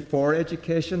Committee for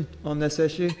Education on this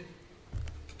issue.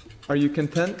 Are you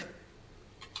content?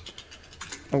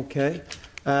 Okay.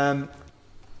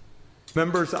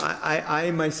 Members,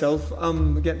 I myself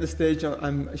am getting to the stage,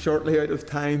 I'm shortly out of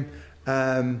time.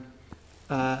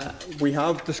 We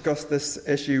have discussed this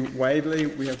issue widely.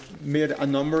 We have made a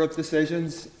number of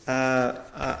decisions, and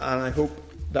I hope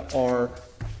that our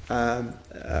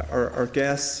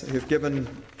guests who have given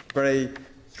very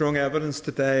strong evidence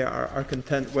today are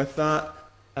content with that.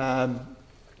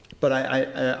 But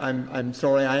I'm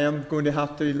sorry, I am going to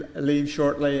have to leave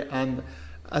shortly, and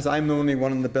as I'm the only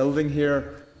one in the building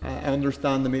here, I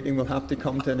understand the meeting will have to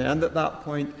come to an end at that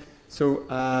point. So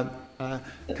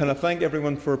can I thank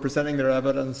everyone for presenting their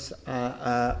evidence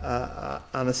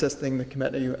and assisting the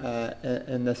committee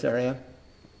in this area.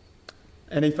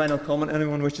 Any final comment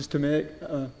anyone wishes to make?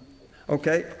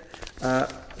 Okay.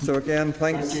 So again,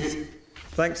 thanks Stephen,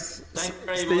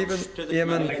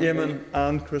 Eamon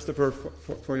and Christopher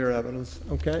for your evidence.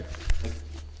 Okay.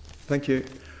 Thank you.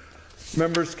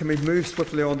 Members, can we move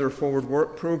swiftly on to our forward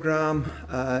work programme?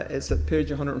 It's at page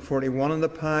 141 in the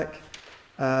pack.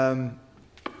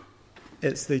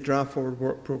 It's the draft forward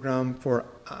work programme for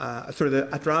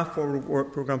a draft forward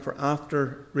work programme for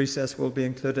after recess will be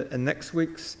included in next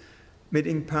week's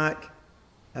meeting pack.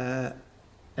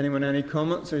 Anyone any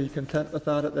comments? Are you content with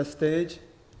that at this stage?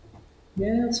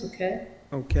 Yeah, it's okay.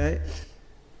 Okay.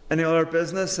 Any other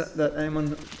business that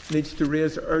anyone needs to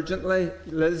raise urgently?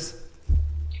 Liz?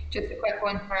 Just a quick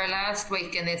one. For last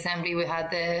week in the Assembly, we had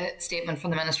the statement from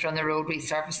the Minister on the road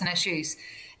resurfacing issues.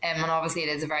 And obviously it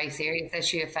is a very serious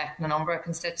issue affecting a number of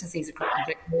constituencies across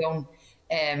my own,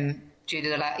 due to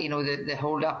the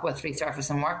hold up with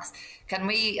resurfacing works. Can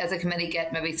we as a committee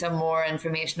get maybe some more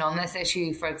information on this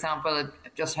issue? For example,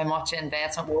 just how much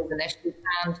investment was initially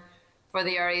planned for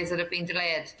the areas that have been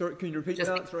delayed? Sorry, can you repeat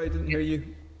that? Sorry, I didn't hear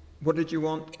you. What did you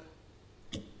want?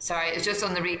 Sorry, it's just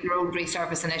on the road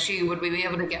resurfacing issue. Would we be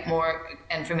able to get more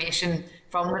information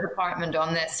from the department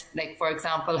on this? Like, for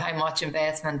example, how much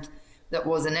investment that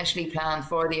was initially planned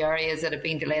for the areas that have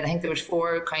been delayed? I think there was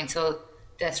 4 council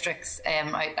districts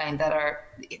outlined that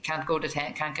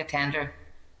can't get tender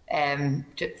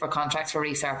for contracts for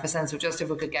resurfacing. So just if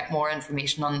we could get more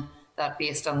information on that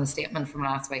based on the statement from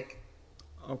last week.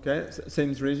 Okay,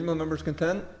 seems reasonable. Members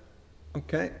content?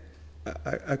 Okay,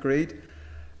 agreed.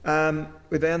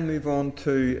 We then move on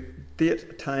to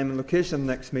date, time and location of the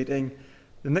next meeting.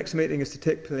 The next meeting is to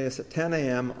take place at 10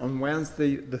 a.m. on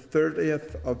Wednesday the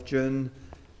 30th of June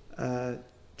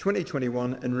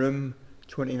 2021 in room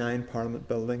 29 Parliament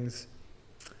Buildings.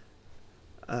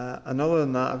 And other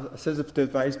than that, I said to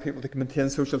advise people to maintain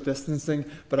social distancing,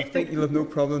 but I think you'll have no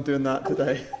problem doing that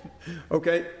today.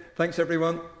 Okay, thanks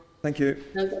everyone. Thank you.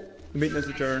 The meeting is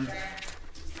adjourned.